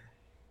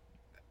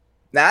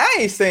 Now, I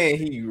ain't saying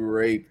he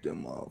raped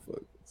them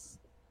motherfuckers.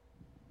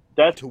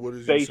 That's what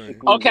is basically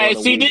this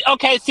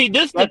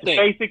that's the thing.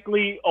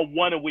 Basically a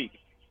one a week,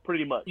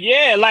 pretty much.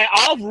 Yeah, like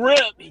off rip,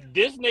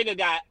 this nigga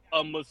got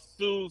a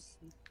masseuse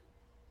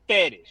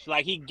fetish.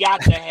 Like he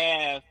got to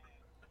have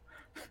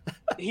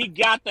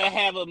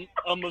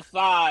a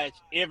massage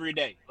every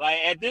day. Like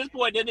at this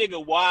point, that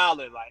nigga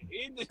wilding. Like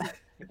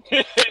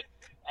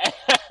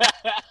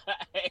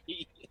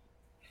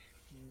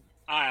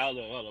all right,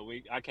 hold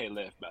on. I can't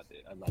laugh about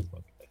that. I'm not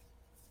fucking.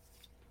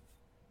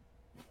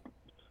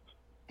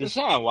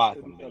 Deshaun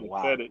Watson been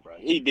wild, bro.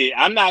 He did.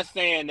 I'm not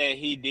saying that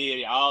he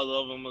did all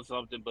of them or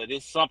something, but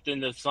it's something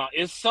to something.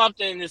 It's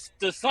something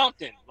to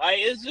something. Like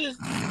it's just.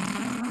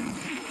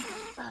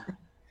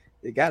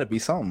 It got to be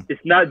something.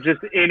 It's not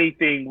just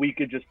anything we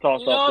could just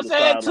toss off to the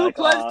side. 2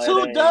 plus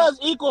 2 does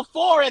equal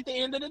 4 at the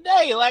end of the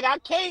day. Like I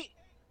can't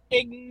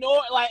ignore.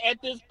 Like at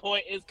this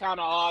point, it's kind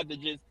of hard to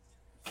just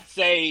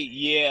say,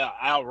 yeah,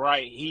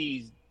 outright,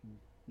 he's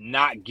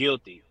not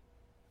guilty.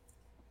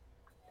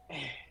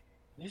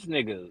 This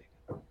nigga.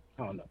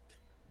 I don't know,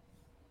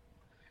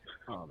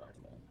 man.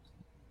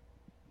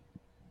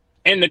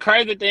 And the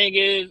crazy thing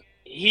is,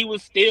 he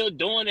was still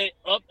doing it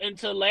up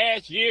until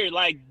last year.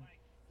 Like,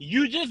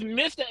 you just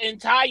missed the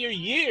entire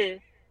year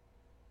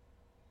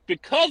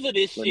because of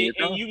this shit,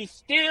 and you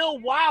still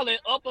wilding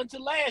up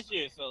until last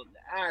year. So,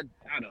 I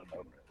don't know,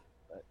 bro.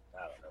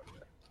 I don't know,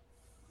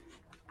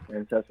 bro.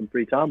 And has some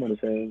free time on his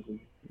hands, you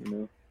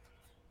know.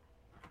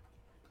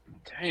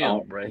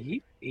 Damn, bro.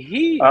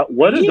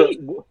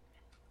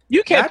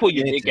 You can't pull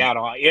your dick out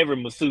on every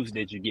masseuse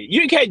that you get.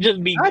 You can't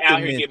just be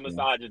out here getting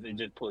massages and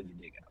just pull your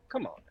dick out.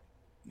 Come on.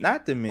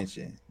 Not to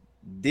mention,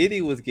 Diddy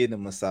was getting a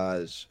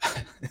massage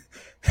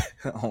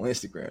on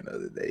Instagram the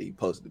other day. He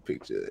posted a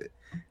picture of it.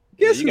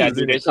 Guess you gotta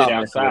do that shit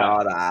outside. With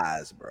all the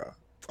eyes, bro.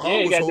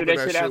 I was hoping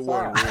that shit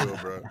wasn't real,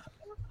 bro.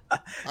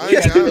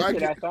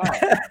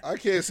 I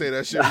can't say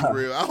that shit was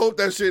real. I hope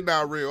that shit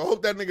not real. I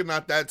hope that nigga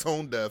not that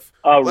tone deaf.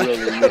 I really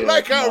don't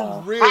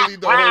hope he's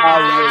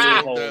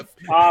that tone deaf.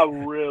 I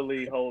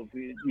really hope.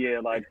 Yeah,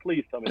 like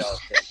please tell me that was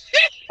fake.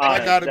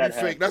 That gotta be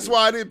fake. That's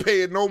why I didn't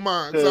pay it no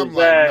mind. I'm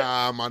like,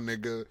 nah, my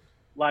nigga.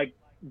 Like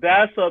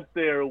that's up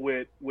there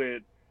with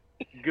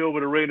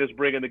Gilbert Arenas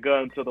bringing the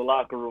gun to the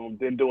locker room,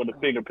 then doing the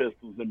finger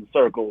pistols in the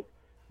circle.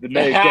 The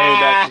next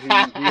game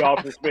after he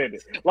off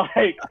suspended.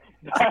 Like,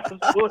 that's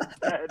what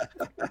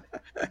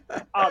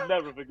that. I'll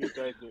never forget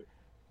that shit.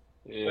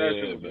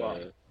 Yeah,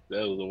 man.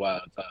 That was a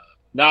wild time.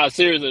 Nah,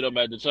 seriously though,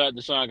 man.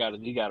 Deshaun gotta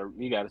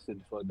sit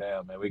the fuck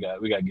down, man. We gotta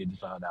get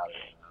Deshaun out of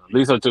there. At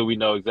least until we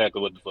know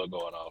exactly what the fuck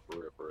going on for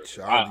real.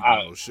 I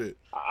don't know shit.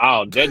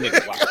 That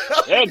nigga wild.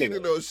 That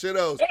nigga know shit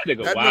else.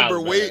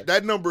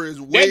 That number is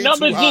way too high. That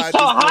number's just so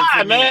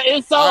high, man.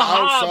 It's so high.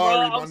 I'm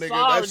sorry, bro. my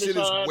nigga. That shit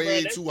is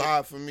way too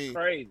high for me.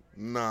 Crazy.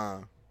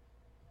 Nah.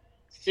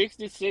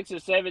 66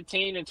 and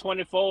 17 and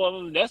 24 of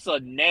them. That's a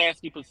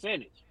nasty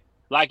percentage.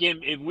 Like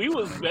if we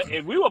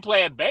were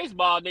playing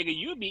baseball, nigga,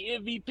 you'd be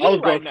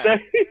MVP right now.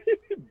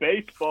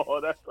 Baseball,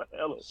 that's a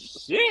hell of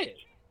shit.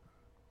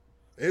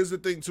 Here's the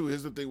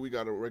thing we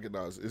gotta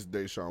recognize. It's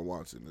Deshaun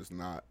Watson. It's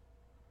not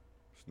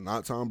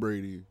Tom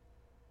Brady.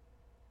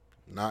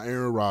 Not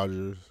Aaron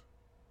Rodgers.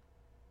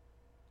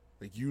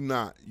 Like you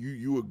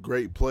a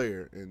great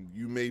player, and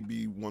you may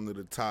be one of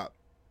the top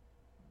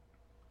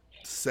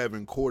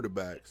 7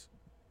 quarterbacks.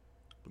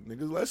 But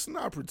niggas, let's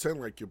not pretend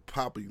like your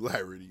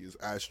popularity is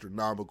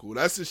astronomical.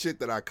 That's the shit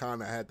that I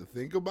kind of had to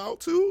think about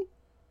too.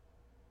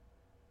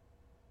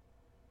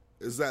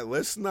 Is that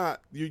let's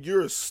not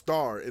you're a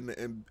star in the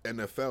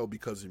NFL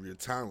because of your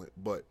talent,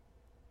 but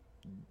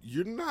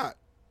you're not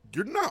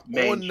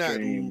mainstream.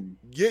 on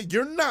that.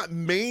 You're not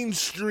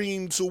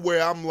mainstream to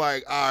where I'm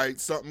like, all right,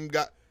 something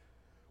got.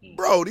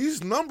 Bro,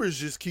 these numbers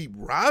just keep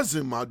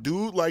rising, my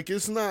dude. Like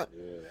it's not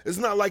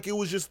like it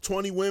was just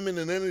 20 women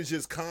and then it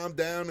just calmed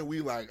down and we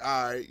like,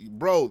 all right,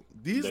 bro,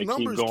 these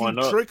numbers keep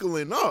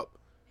trickling up.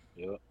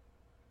 Yeah.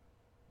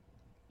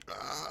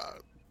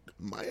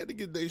 Might have to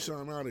get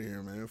Deshaun out of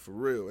here, man, for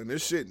real. And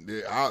this shit,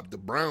 the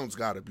Browns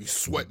got to be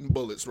sweating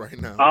bullets right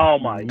now. Oh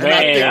my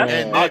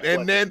god!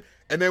 And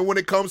then when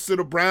it comes to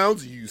the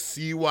Browns, you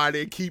see why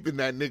they're keeping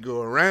that nigga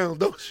around,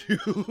 don't you?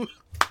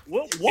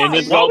 Why? But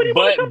this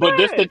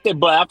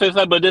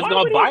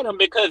gonna bite him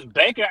because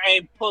Baker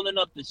ain't pulling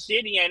up the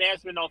shit. He ain't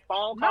answering no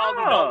phone calls.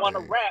 He don't want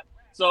to rap.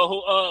 So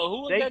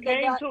who they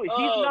came to? He's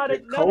not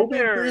at none of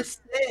their.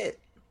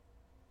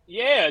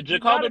 Yeah,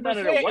 Jacoby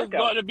Brissett is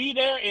going to be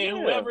there, and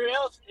whoever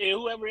else,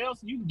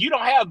 you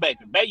don't have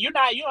Baker. You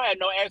don't have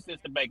no access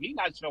to Baker. He's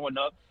not showing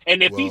up.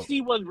 And if he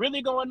see what's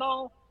really going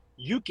on,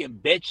 you can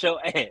bet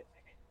your ass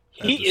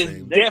he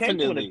is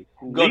definitely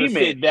going to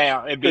sit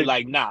down and be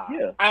like, "Nah,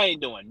 I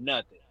ain't doing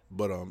nothing."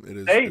 But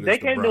they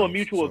came to a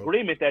mutual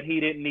agreement that he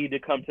didn't need to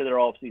come to their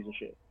off-season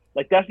shit.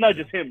 Like that's not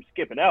just him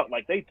skipping out.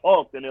 Like they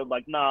talked and they're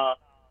like, "Nah,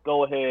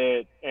 go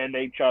ahead," and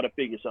they try to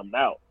figure something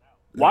out.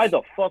 Why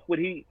the fuck would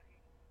he?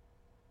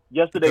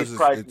 Yesterday's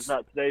price is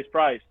not today's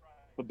price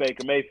for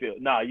Baker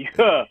Mayfield. Nah, you're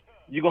gonna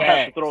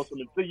have to throw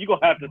something. You're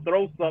gonna have to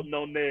throw something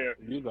on there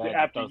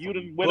after you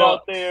done went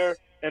out there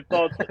and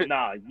thought,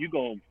 nah, you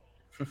gonna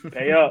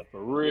pay up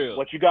for real.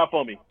 What you got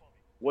for me?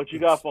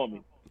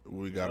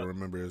 We gotta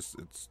remember it's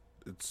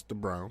the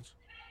Browns.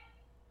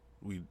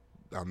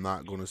 I'm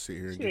not going to sit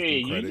here and give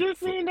Shit, them credit. You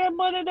just seen that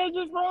money they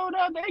just rolled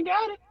out. They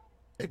got it.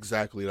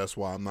 Exactly. That's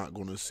why I'm not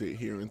going to sit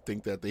here and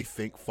think that they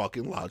think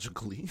fucking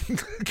logically.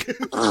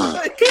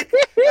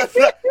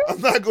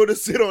 I'm not going to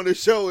sit on the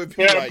show and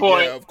be like,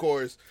 yeah, of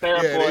course.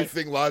 They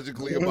think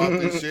logically about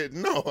this shit.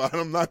 No,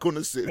 I'm not going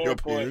to sit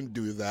up here and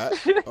do that.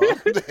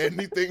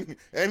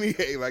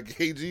 Like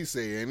KG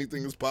say,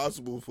 anything is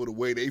possible for the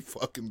way they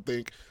fucking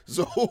think.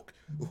 So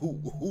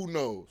who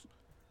knows?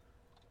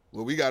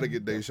 Well, we got to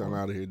get Deshaun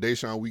out of here.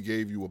 Deshaun, we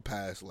gave you a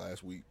pass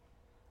last week.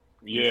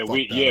 Yeah,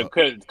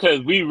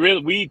 cause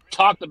we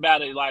talked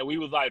about it. Like we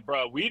was like,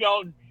 bro, we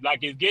don't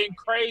like it's getting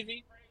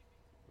crazy.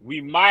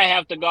 We might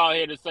have to go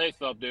ahead and say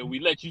something. We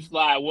let you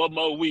slide one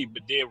more week,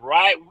 but then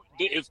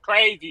it's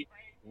crazy.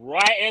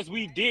 Right as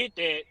we did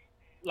that,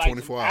 like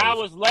 24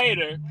 hours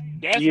later,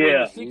 that's when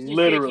the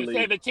 66 and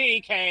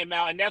 17 came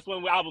out, and that's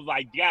when I was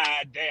like,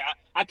 God damn,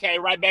 I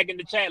came right back in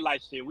the chat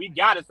like, shit, we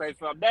gotta say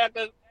something.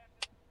 Cause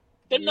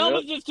the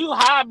number's just too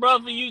high, bro,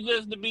 for you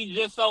just to be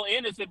just so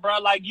innocent, bro.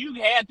 Like, you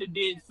had to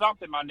did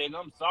something, my nigga.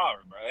 I'm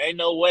sorry, bro. Ain't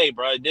no way,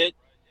 bro.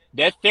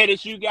 That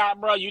fetish you got,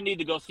 bro, you need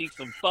to go seek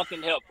some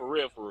fucking help for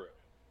real.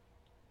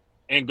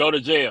 And go to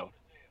jail.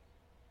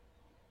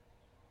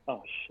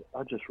 Oh, shit.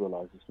 I just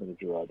realized this nigga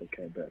Gerard that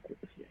came back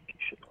with this Yankee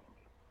shit on.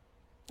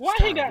 Why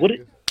he got...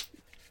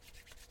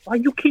 Why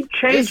you keep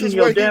changing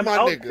your damn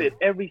outfit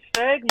every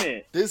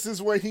segment? This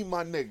is where he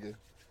my nigga.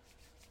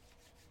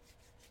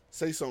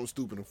 Say something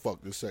stupid and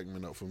fuck this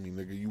segment up for me,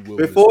 nigga. You will.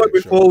 Before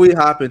we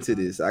hop into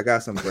this, I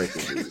got some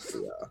breaking news for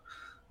y'all.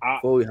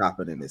 Before we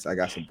hop into this, I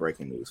got some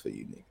breaking news for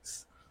you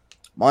niggas.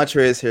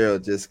 Montrezl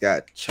Harrell just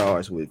got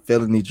charged with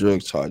felony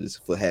drug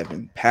charges for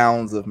having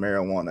pounds of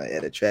marijuana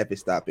at a traffic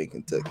stop in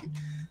Kentucky.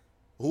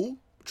 Who?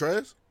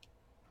 Trez?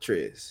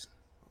 Trez.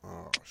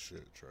 Oh,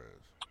 shit,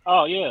 Trez.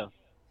 Oh, yeah.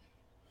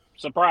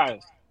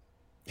 Surprise.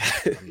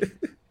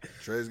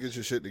 Trez, get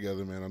your shit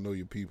together, man. I know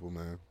you people,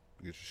 man.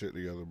 Get your shit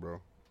together,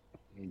 bro.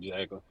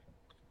 Exactly.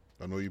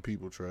 I know you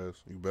people, Trez.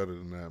 You better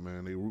than that,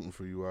 man. They rooting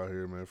for you out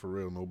here, man. For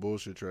real. No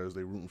bullshit, Trez.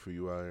 They rooting for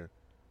you out here.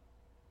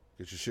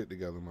 Get your shit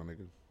together, my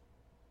nigga.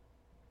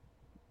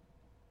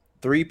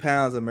 3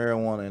 pounds of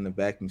marijuana in a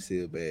vacuum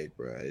seal bag,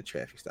 bro, at a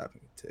traffic stop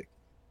in Kentucky.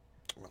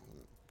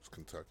 It's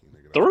Kentucky,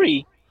 nigga.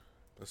 3?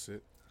 That's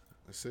it.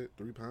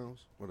 3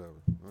 pounds? Whatever.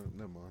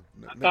 Never mind.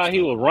 I thought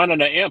he was running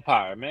the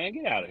empire, man.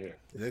 Get out of here.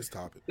 Next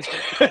topic. Yeah,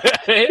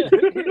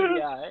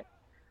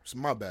 It's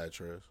my bad,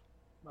 Trez.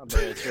 My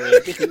bad,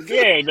 Trez.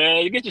 Yeah,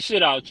 man. Get your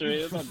shit out,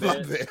 Trez.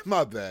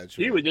 My bad, Trez.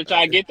 He was just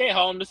trying to get that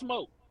home to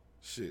smoke.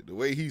 Shit, the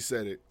way he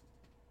said it,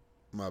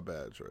 my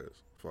bad, Trez.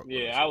 Fuck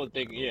yeah, I was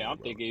thinking. Yeah, I'm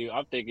thinking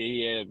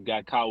he had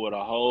got caught with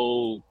a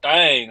whole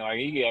thing. Like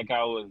he got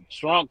caught with a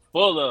trunk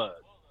full of.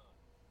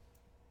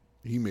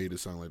 He made it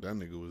sound like that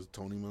nigga was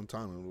Tony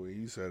Montana the way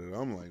he said it.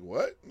 I'm like,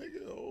 what,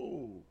 nigga?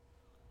 Oh,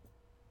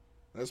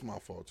 that's my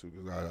fault too,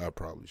 because I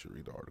probably should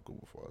read the article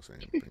before I say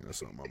anything. That's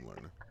something I'm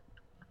learning.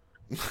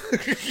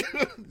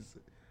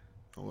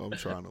 I'm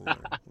trying to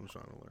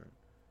learn.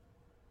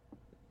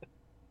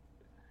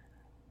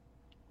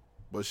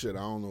 But shit, I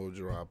don't know if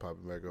Gerard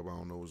popping back up. I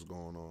don't know what's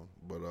going on.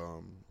 But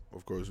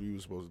of course, we were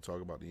supposed to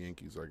talk about the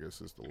Yankees. I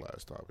guess it's the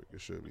last topic. It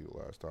should be the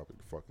last topic.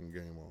 The fucking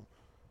game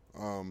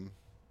on.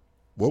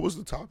 What was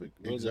the topic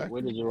exactly?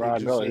 Where did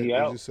Gerard go? He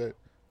out. It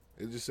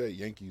just said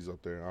Yankees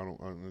up there.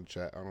 In the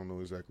chat. I don't know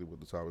exactly what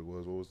the topic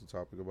was. What was the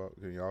topic about?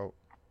 Can y'all?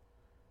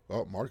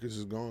 Oh, Marcus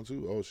is gone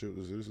too. Oh shit,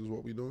 this is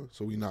what we doing?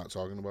 So we not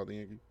talking about the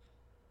Yankees?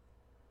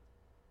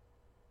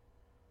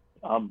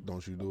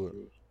 Don't you do it?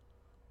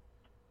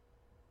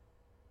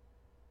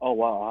 Oh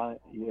wow,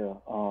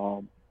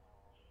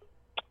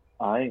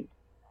 I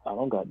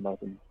don't got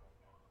nothing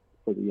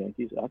for the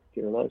Yankees. I could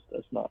care less.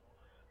 That's not.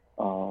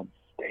 Damn.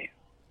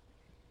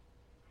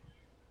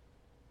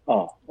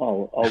 Oh,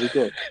 we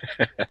good.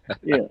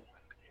 Yeah.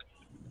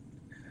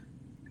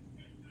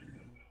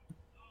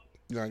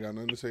 You ain't got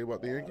nothing to say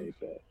about the Yankees?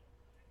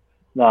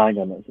 No, I ain't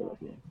got nothing to say about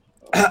the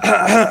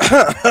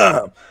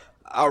Yankees.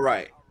 All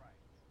right.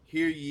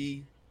 Hear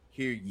ye.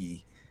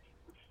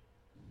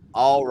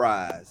 All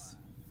rise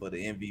for the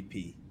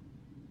MVP.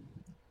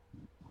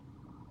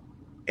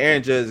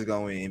 Aaron Judge is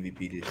going to win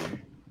MVP this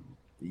year.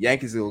 The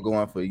Yankees are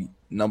going for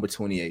number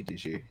 28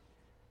 this year.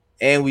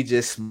 And we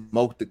just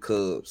smoked the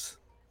Cubs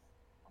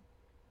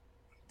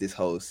this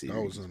whole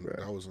series.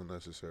 That was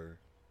unnecessary.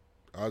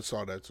 I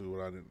saw that too,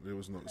 but I didn't. There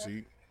was no.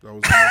 See, that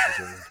was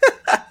unnecessary.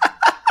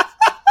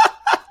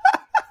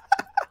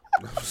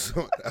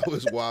 that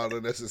was wild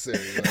unnecessary.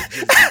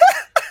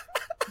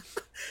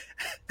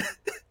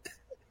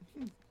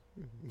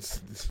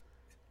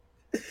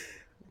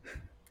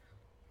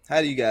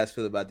 How do you guys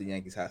feel about the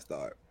Yankees' hot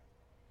start?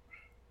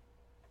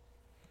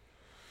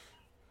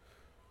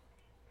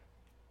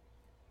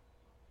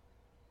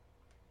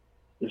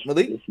 It's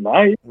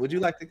nice. Would you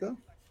like to go?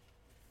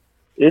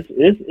 It's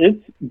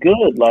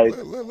good. Like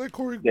let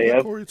Corey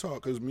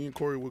talk, because me and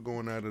Corey were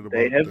going at it about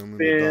them and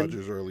the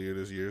Dodgers earlier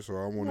this year, so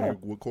I want to hear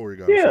what Corey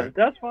got to say. Yeah,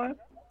 that's fine.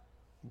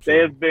 They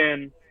have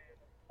been.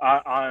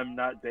 I'm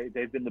not.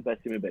 They've been the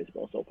best team in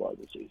baseball so far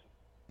this season.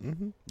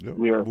 Mm-hmm. Yep.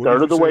 We are a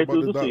third of the way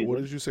through the season. What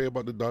did you say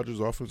about the Dodgers'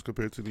 offense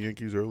compared to the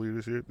Yankees earlier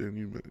this year?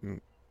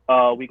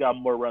 We got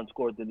more runs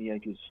scored than the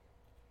Yankees,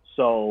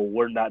 so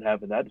we're not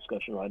having that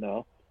discussion right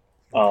now.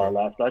 Okay.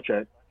 Last I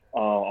checked,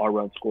 our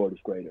run scored is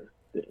greater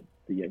than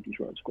the Yankees'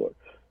 run scored.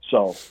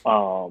 So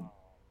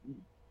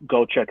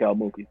go check out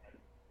Mookie.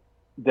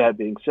 That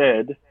being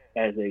said,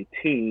 as a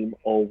team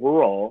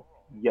overall,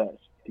 yes,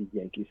 the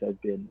Yankees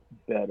have been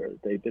better.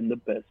 They've been the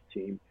best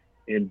team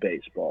in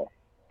baseball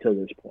to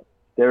this point.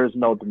 There is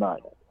no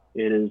denying it.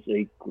 It is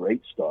a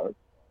great start.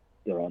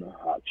 They're on a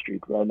hot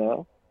streak right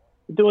now.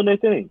 They're doing their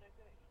thing.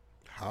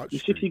 You're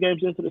 60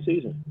 games into the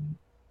season.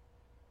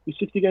 You're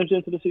 60 games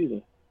into the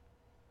season.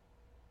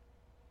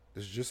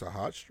 It's just a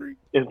hot streak.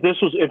 If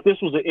this was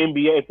an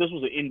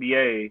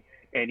NBA,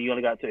 and you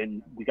only got to,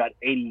 and we got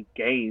 80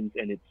 games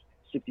and it's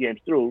 60 games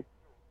through,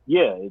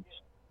 yeah, it's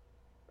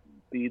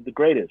be the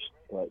greatest,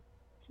 but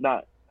it's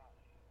not.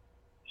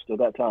 Still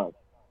got time.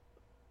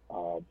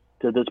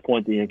 To this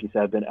point, the Yankees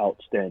have been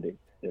outstanding.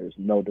 There's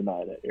no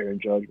denying that.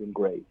 Aaron Judge been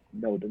great.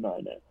 No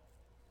denying that.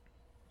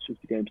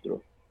 60 games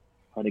through,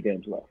 100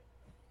 games left.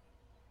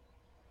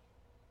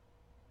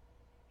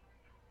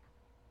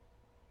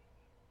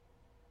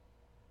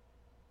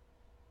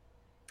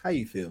 How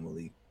you feel,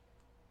 Malik?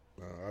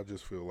 I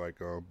just feel like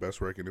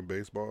best record in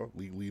baseball,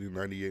 league leading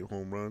 98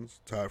 home runs,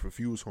 tied for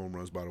fewest home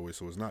runs, by the way.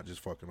 So it's not just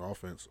fucking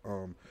offense.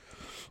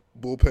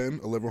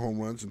 Bullpen 11 home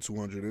runs in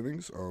 200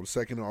 innings.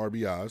 Second in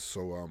RBIs.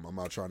 So I'm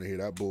not trying to hear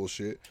that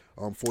bullshit.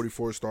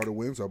 44 starter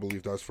wins. I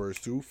believe that's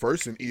first too.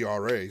 First in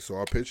ERA. So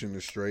our pitching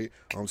is straight.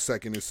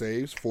 Second in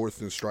saves.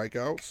 Fourth in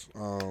strikeouts.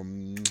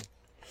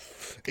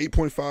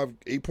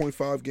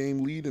 8.5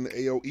 game lead in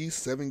the AL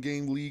East.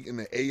 7-game league in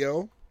the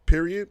AL.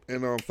 Period.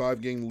 And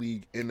 5-game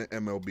league in the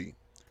MLB.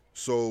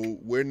 So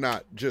we're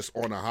not just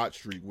on a hot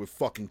streak. We're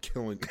fucking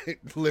killing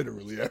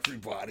literally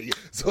everybody.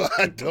 So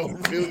I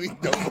don't really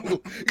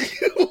know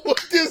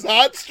what this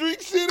hot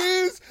streak shit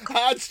is.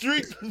 Hot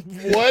streak,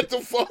 what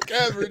the fuck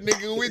ever,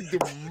 nigga. We're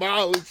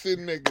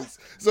demolishing niggas.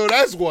 So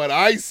that's what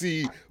I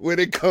see when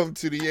it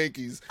comes to the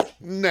Yankees.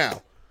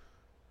 Now,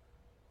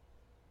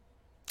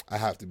 I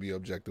have to be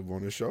objective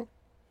on this show.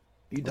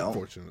 You don't.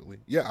 Unfortunately.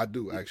 Yeah, I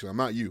do, actually. I'm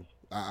not you.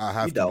 I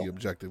have to be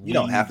objective. You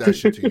don't have that to.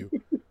 Shit to you.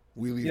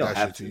 We leave that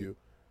shit to you.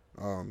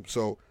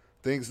 So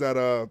things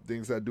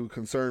that do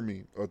concern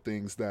me are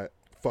things that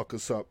fuck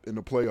us up in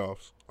the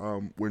playoffs.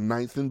 We're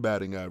 9th in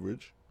batting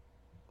average.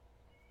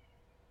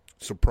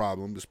 It's a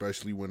problem,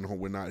 especially when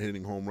we're not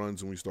hitting home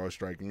runs and we start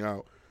striking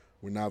out.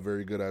 We're not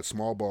very good at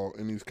small ball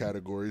in these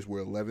categories.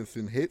 We're 11th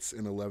in hits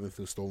and 11th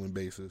in stolen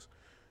bases.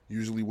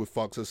 Usually what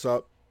fucks us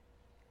up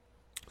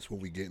is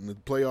when we get into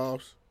the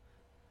playoffs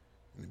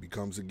and it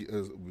becomes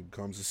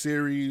a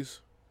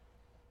series.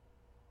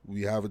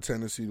 We have a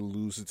tendency to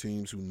lose to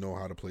teams who know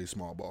how to play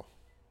small ball.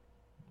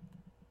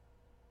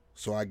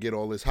 So I get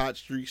all this hot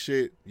streak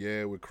shit.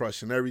 Yeah, we're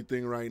crushing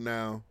everything right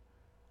now.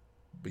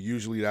 But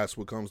usually that's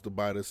what comes to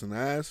bite us in the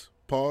ass.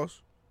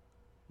 Pause.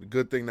 The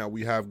good thing that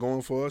we have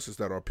going for us is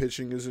that our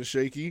pitching isn't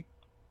shaky.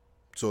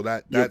 So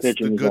that's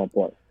the good.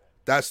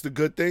 That's the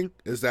good thing,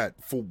 is that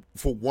for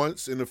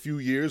once in a few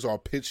years our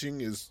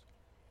pitching is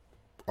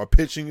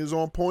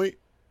on point.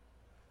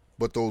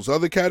 But those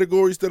other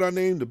categories that I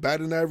named, the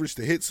batting average,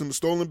 the hits and the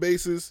stolen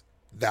bases,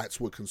 that's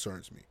what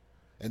concerns me.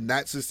 And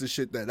that's the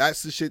shit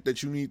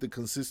that you need to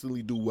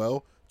consistently do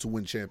well to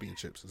win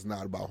championships. It's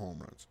not about home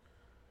runs.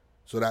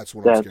 So that's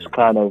what I'm scared of. That's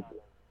kind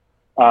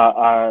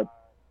of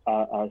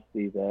I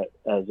see that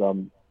as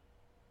I'm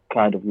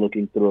kind of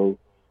looking through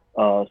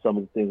some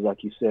of the things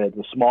like you said,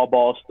 the small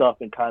ball stuff,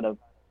 and kind of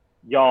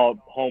y'all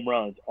home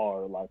runs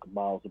are like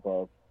miles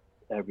above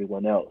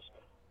everyone else.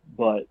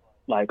 But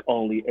like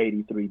only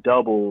 83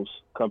 doubles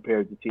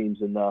compared to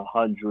teams in the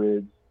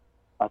hundreds.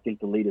 I think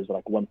the lead is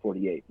like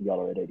 148.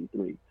 Y'all are at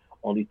 83.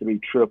 Only 3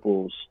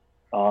 triples.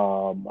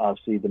 I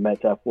see the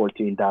Mets have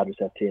 14, Dodgers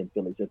have 10,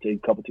 Phillies have 10,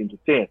 a couple teams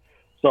with 10.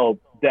 So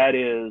that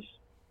is,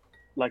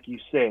 like you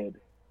said,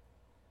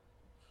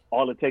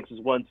 all it takes is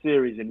one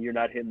series and you're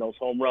not hitting those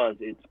home runs.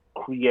 It's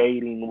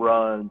creating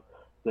runs,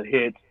 the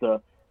hits,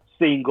 the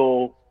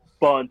single,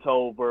 bunt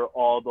over,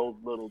 all those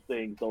little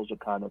things. Those are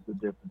kind of the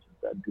differences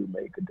that do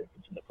make a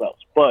difference in the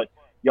playoffs. But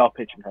y'all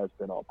pitching has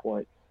been on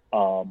point.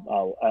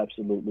 I'll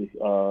absolutely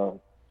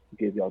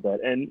give y'all that.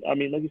 And I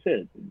mean, like you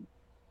said,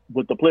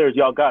 with the players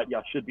y'all got,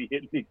 y'all should be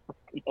hitting these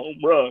home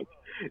runs.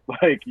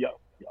 Like y'all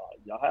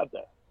have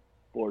that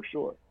for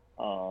sure.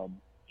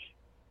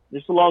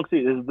 It's a long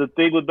season. The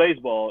thing with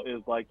baseball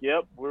is like,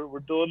 yep, we're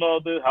doing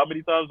all this. How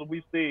many times have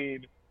we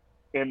seen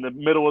in the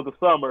middle of the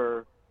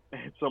summer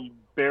some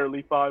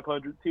barely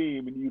 500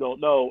 team and you don't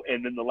know,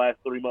 and then the last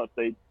 3 months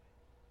they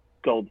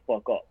go the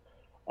fuck up.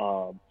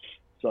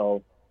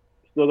 So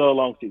still got a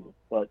long season,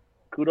 but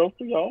kudos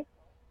to y'all.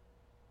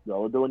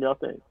 Y'all are doing y'all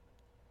thing.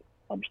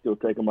 I'm still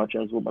taking my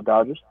chances with my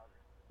Dodgers.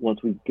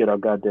 Once we get our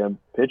goddamn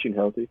pitching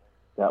healthy,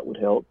 that would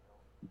help.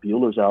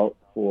 Bueller's out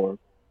for,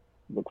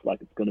 looks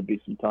like it's going to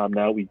be some time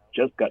now. We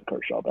just got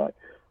Kershaw back.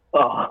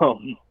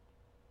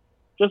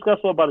 Just got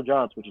swept by the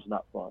Giants, which is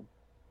not fun.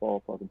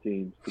 all fucking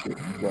teams to get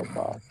swept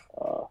by.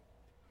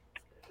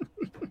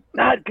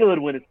 Not good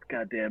when it's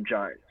goddamn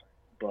Giants,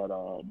 but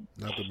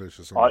not to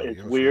mention somebody it's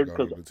else weird got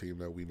because on the team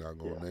that we not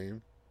gonna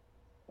name.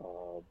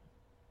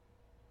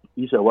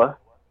 You said what?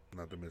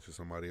 Not to mention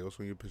somebody else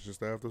on your pitching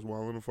staff that's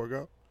wilding the fuck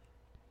out.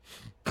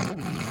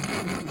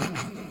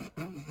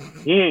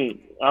 He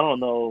ain't. I don't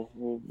know.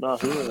 Well, no,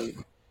 he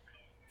ain't.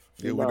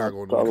 Yeah, we're not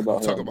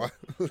gonna talk about.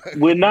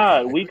 We're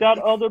not. We got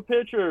other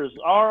pitchers.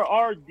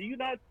 Our. Do you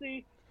not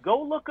see?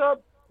 Go look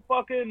up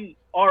fucking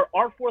our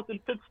fourth and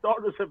fifth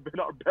starters have been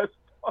our best.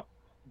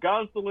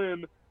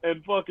 Gonsolin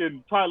and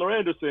fucking Tyler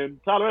Anderson.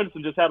 Tyler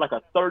Anderson just had like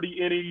a 30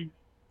 inning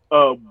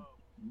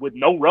with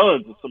no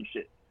runs or some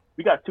shit.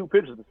 We got two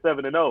pitchers at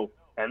 7-0,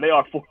 and they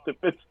are fourth and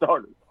fifth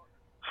starters.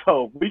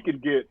 So we can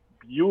get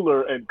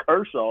Bueller and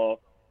Kershaw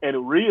and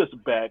Urias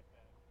back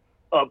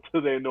up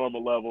to their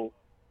normal level.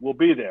 We'll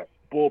be there.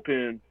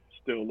 Bullpen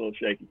still a little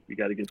shaky. We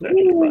got to get that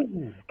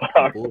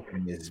right.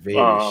 Bullpen is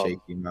very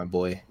shaky, my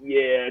boy.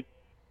 Yeah.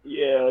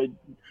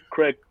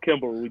 Craig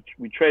Kimbrell,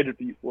 we traded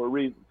for you for a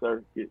reason,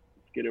 sir. Let's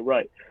get it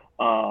right.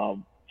 At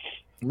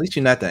least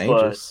you're not the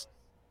Angels.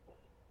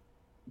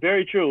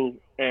 Very true.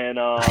 And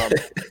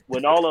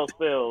when all else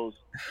fails,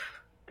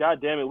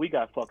 God damn it, we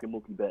got fucking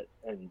Mookie Betts.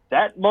 And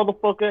that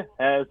motherfucker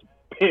has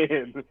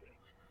been,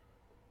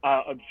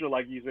 I'm sure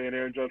like you saying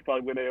Aaron Judge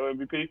probably winning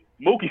the MVP.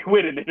 Mookie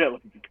winning the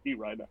MVP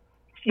right now.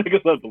 This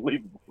nigga's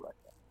unbelievable right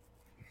now.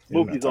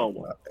 Mookie's on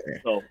one.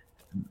 So,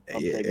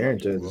 Aaron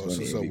Judge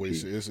is winning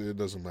MVP. It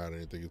doesn't matter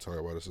anything you talk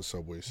about. It's a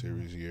Subway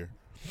Series year.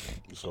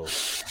 So.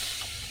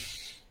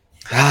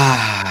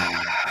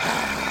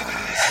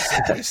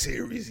 Subway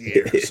Series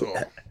year. So.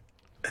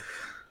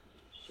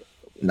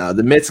 Nah,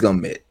 the Mets gonna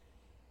Met.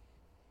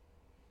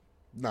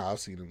 Nah, I've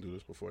seen them do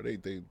this before. They'll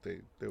be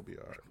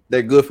all right.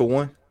 They're good for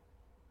one.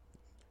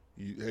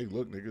 Hey,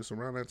 look, nigga, it's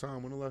around that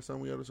time. When the last time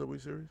we had a Subway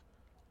Series?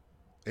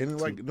 And it,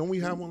 like, don't we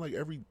have one like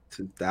every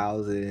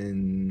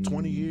 2000,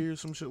 20 years,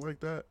 some shit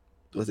like that?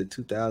 Was it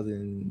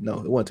 2000? No,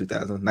 it wasn't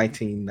 2000.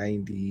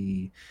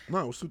 1990. No,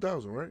 it was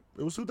 2000, right?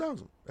 It was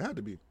 2000. It had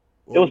to be.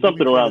 It was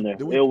something around there.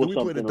 We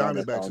played the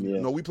Diamondbacks.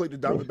 No, we played the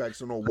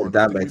Diamondbacks in 01.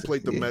 I think we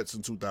played the Mets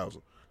in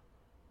 2000.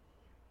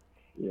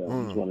 Yeah, it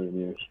was one of them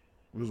years.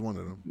 It was one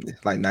of them.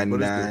 Like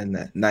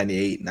 99,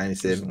 98,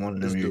 97, one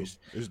of them years.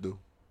 It's due.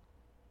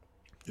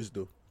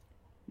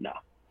 Nah.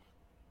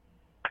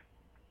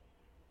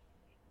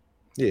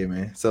 Yeah,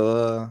 man.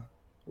 So,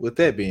 with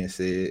that being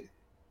said,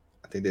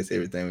 I think that's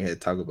everything we had to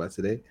talk about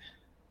today.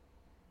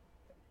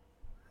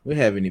 We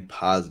have any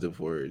positive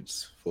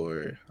words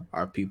for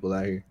our people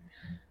out here?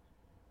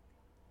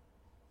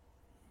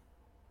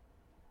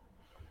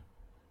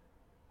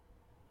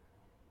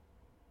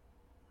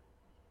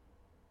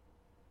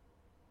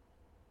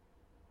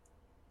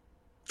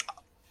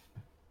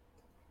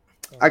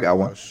 I got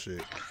one.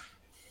 Shit.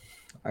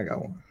 I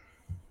got one.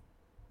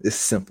 It's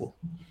simple.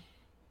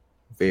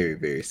 Very,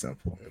 very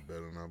simple. It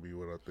better not be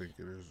what I think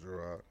it is,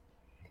 Gerard.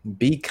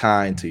 Be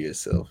kind to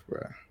yourself,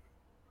 bro.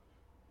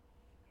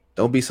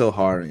 Don't be so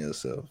hard on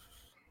yourself.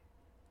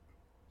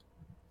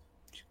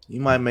 You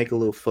might make a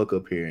little fuck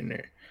up here and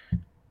there.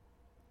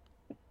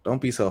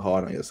 Don't be so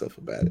hard on yourself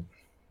about it.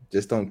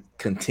 Just don't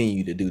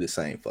continue to do the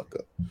same fuck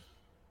up.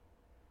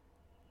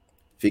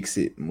 Fix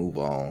it, move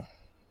on.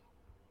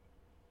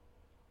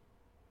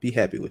 Be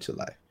happy with your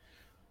life.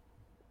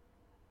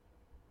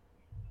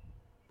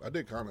 I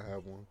did kind of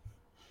have one.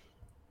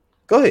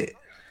 Go ahead.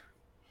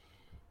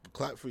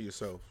 Clap for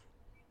yourself.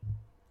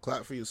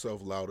 Clap for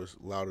yourself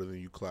louder than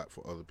you clap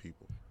for other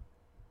people.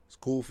 It's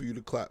cool for you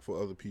to clap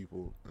for other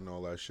people and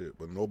all that shit,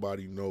 but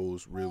nobody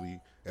knows really.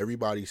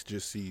 Everybody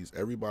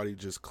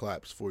just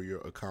claps for your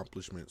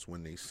accomplishments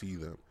when they see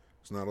them.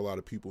 There's not a lot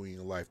of people in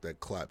your life that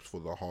claps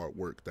for the hard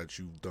work that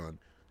you've done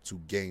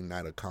to gain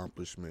that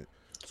accomplishment.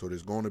 So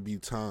there's going to be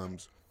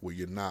times where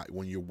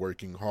when you're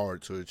working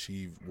hard to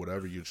achieve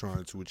whatever you're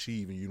trying to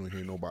achieve and you don't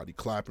hear nobody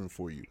clapping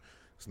for you.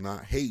 It's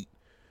not hate.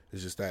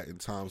 It's just that in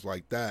times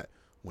like that,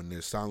 when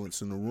there's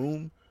silence in the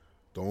room,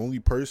 the only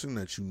person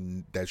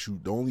the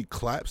only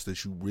claps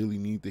that you really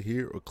need to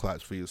hear are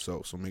claps for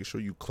yourself. So make sure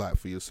you clap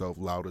for yourself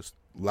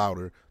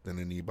louder than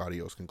anybody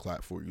else can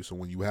clap for you. So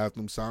when you have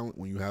them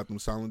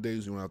silent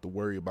days, you don't have to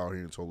worry about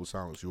hearing total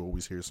silence. You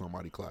always hear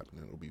somebody clapping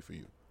and it'll be for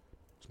you.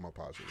 It's my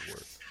positive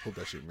word. Hope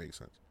that shit makes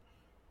sense.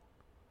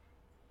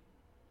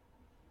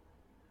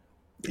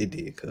 It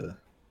did, cuz.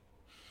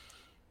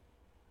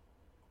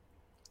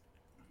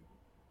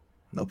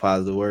 No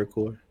positive word,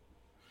 Corey?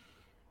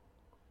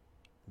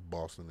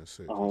 Boston is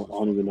sick. I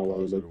don't even know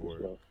why you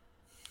look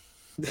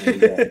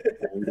this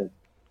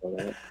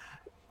up.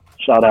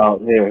 Shout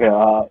out here.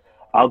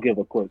 I'll give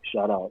a quick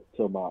shout out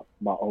to my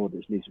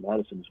oldest niece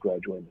Madison, who's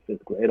graduating the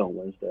 5th grade on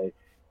Wednesday,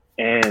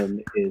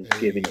 and is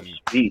giving a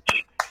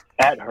speech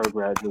at her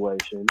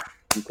graduation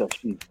because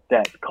she's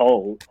that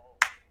cold.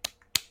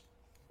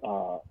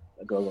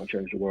 That girl's gonna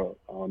change the world.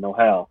 I don't know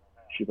how.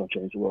 She's gonna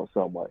change the world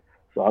some way.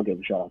 So I'll give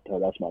a shout out to her.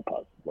 That's my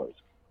positive words.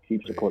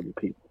 Keep supporting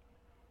people.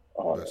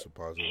 That's a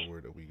positive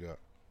word that we got.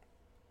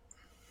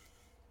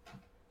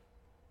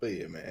 But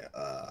yeah, man.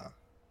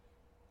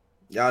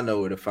 Y'all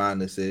know where to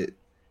find us at.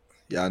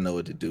 Y'all know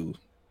what to do.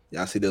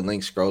 Y'all see the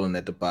link scrolling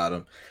at the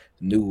bottom.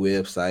 New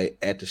website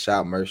at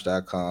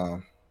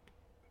theshopmerch.com.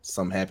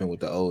 Something happened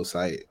with the old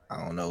site.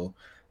 I don't know.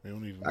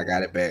 I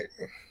got it back.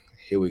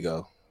 Here we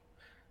go.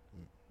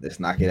 Let's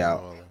knock it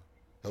out.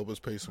 Help us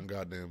pay some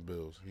goddamn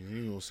bills. You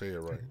ain't gonna say it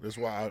right. That's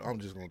why I'm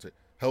just gonna take.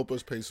 Help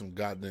us pay some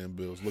goddamn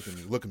bills. Look at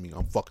me. Look at me.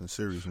 I'm fucking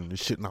serious, man.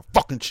 This shit not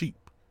fucking cheap.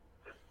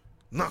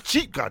 Not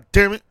cheap,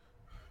 goddammit.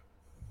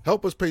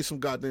 Help us pay some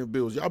goddamn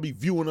bills. Y'all be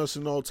viewing us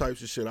and all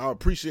types of shit. I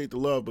appreciate the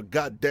love, but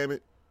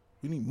goddammit,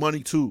 we need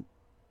money too.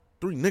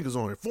 3 niggas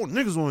on here. 4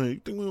 niggas on here.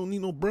 You think we don't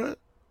need no bread?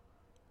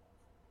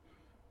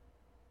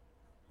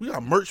 We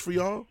got merch for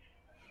y'all.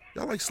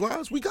 Y'all like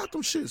slides? We got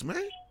them shits,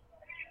 man.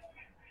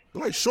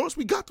 You like shorts?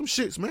 We got them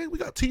shits, man. We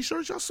got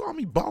t-shirts. Y'all saw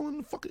me balling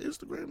the fucking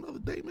Instagram the other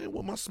day, man,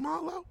 with my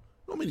smile out.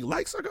 You know how many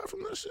likes I got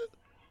from that shit?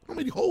 How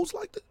many hoes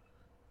liked it?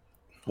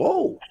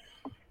 Whoa.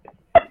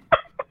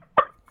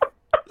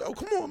 Yo,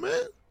 come on,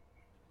 man.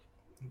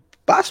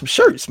 Buy some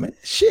shirts, man.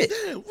 Shit.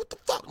 Yeah, what the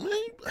fuck,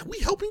 man? We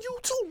helping you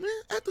too,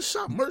 man. At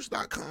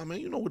theshopmerch.com, man.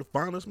 You know where to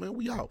find us, man.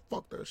 We out.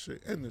 Fuck that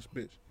shit. End this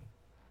bitch.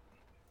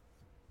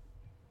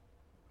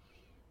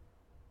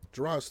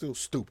 Gerard's still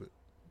stupid.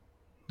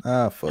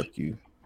 Ah, fuck you.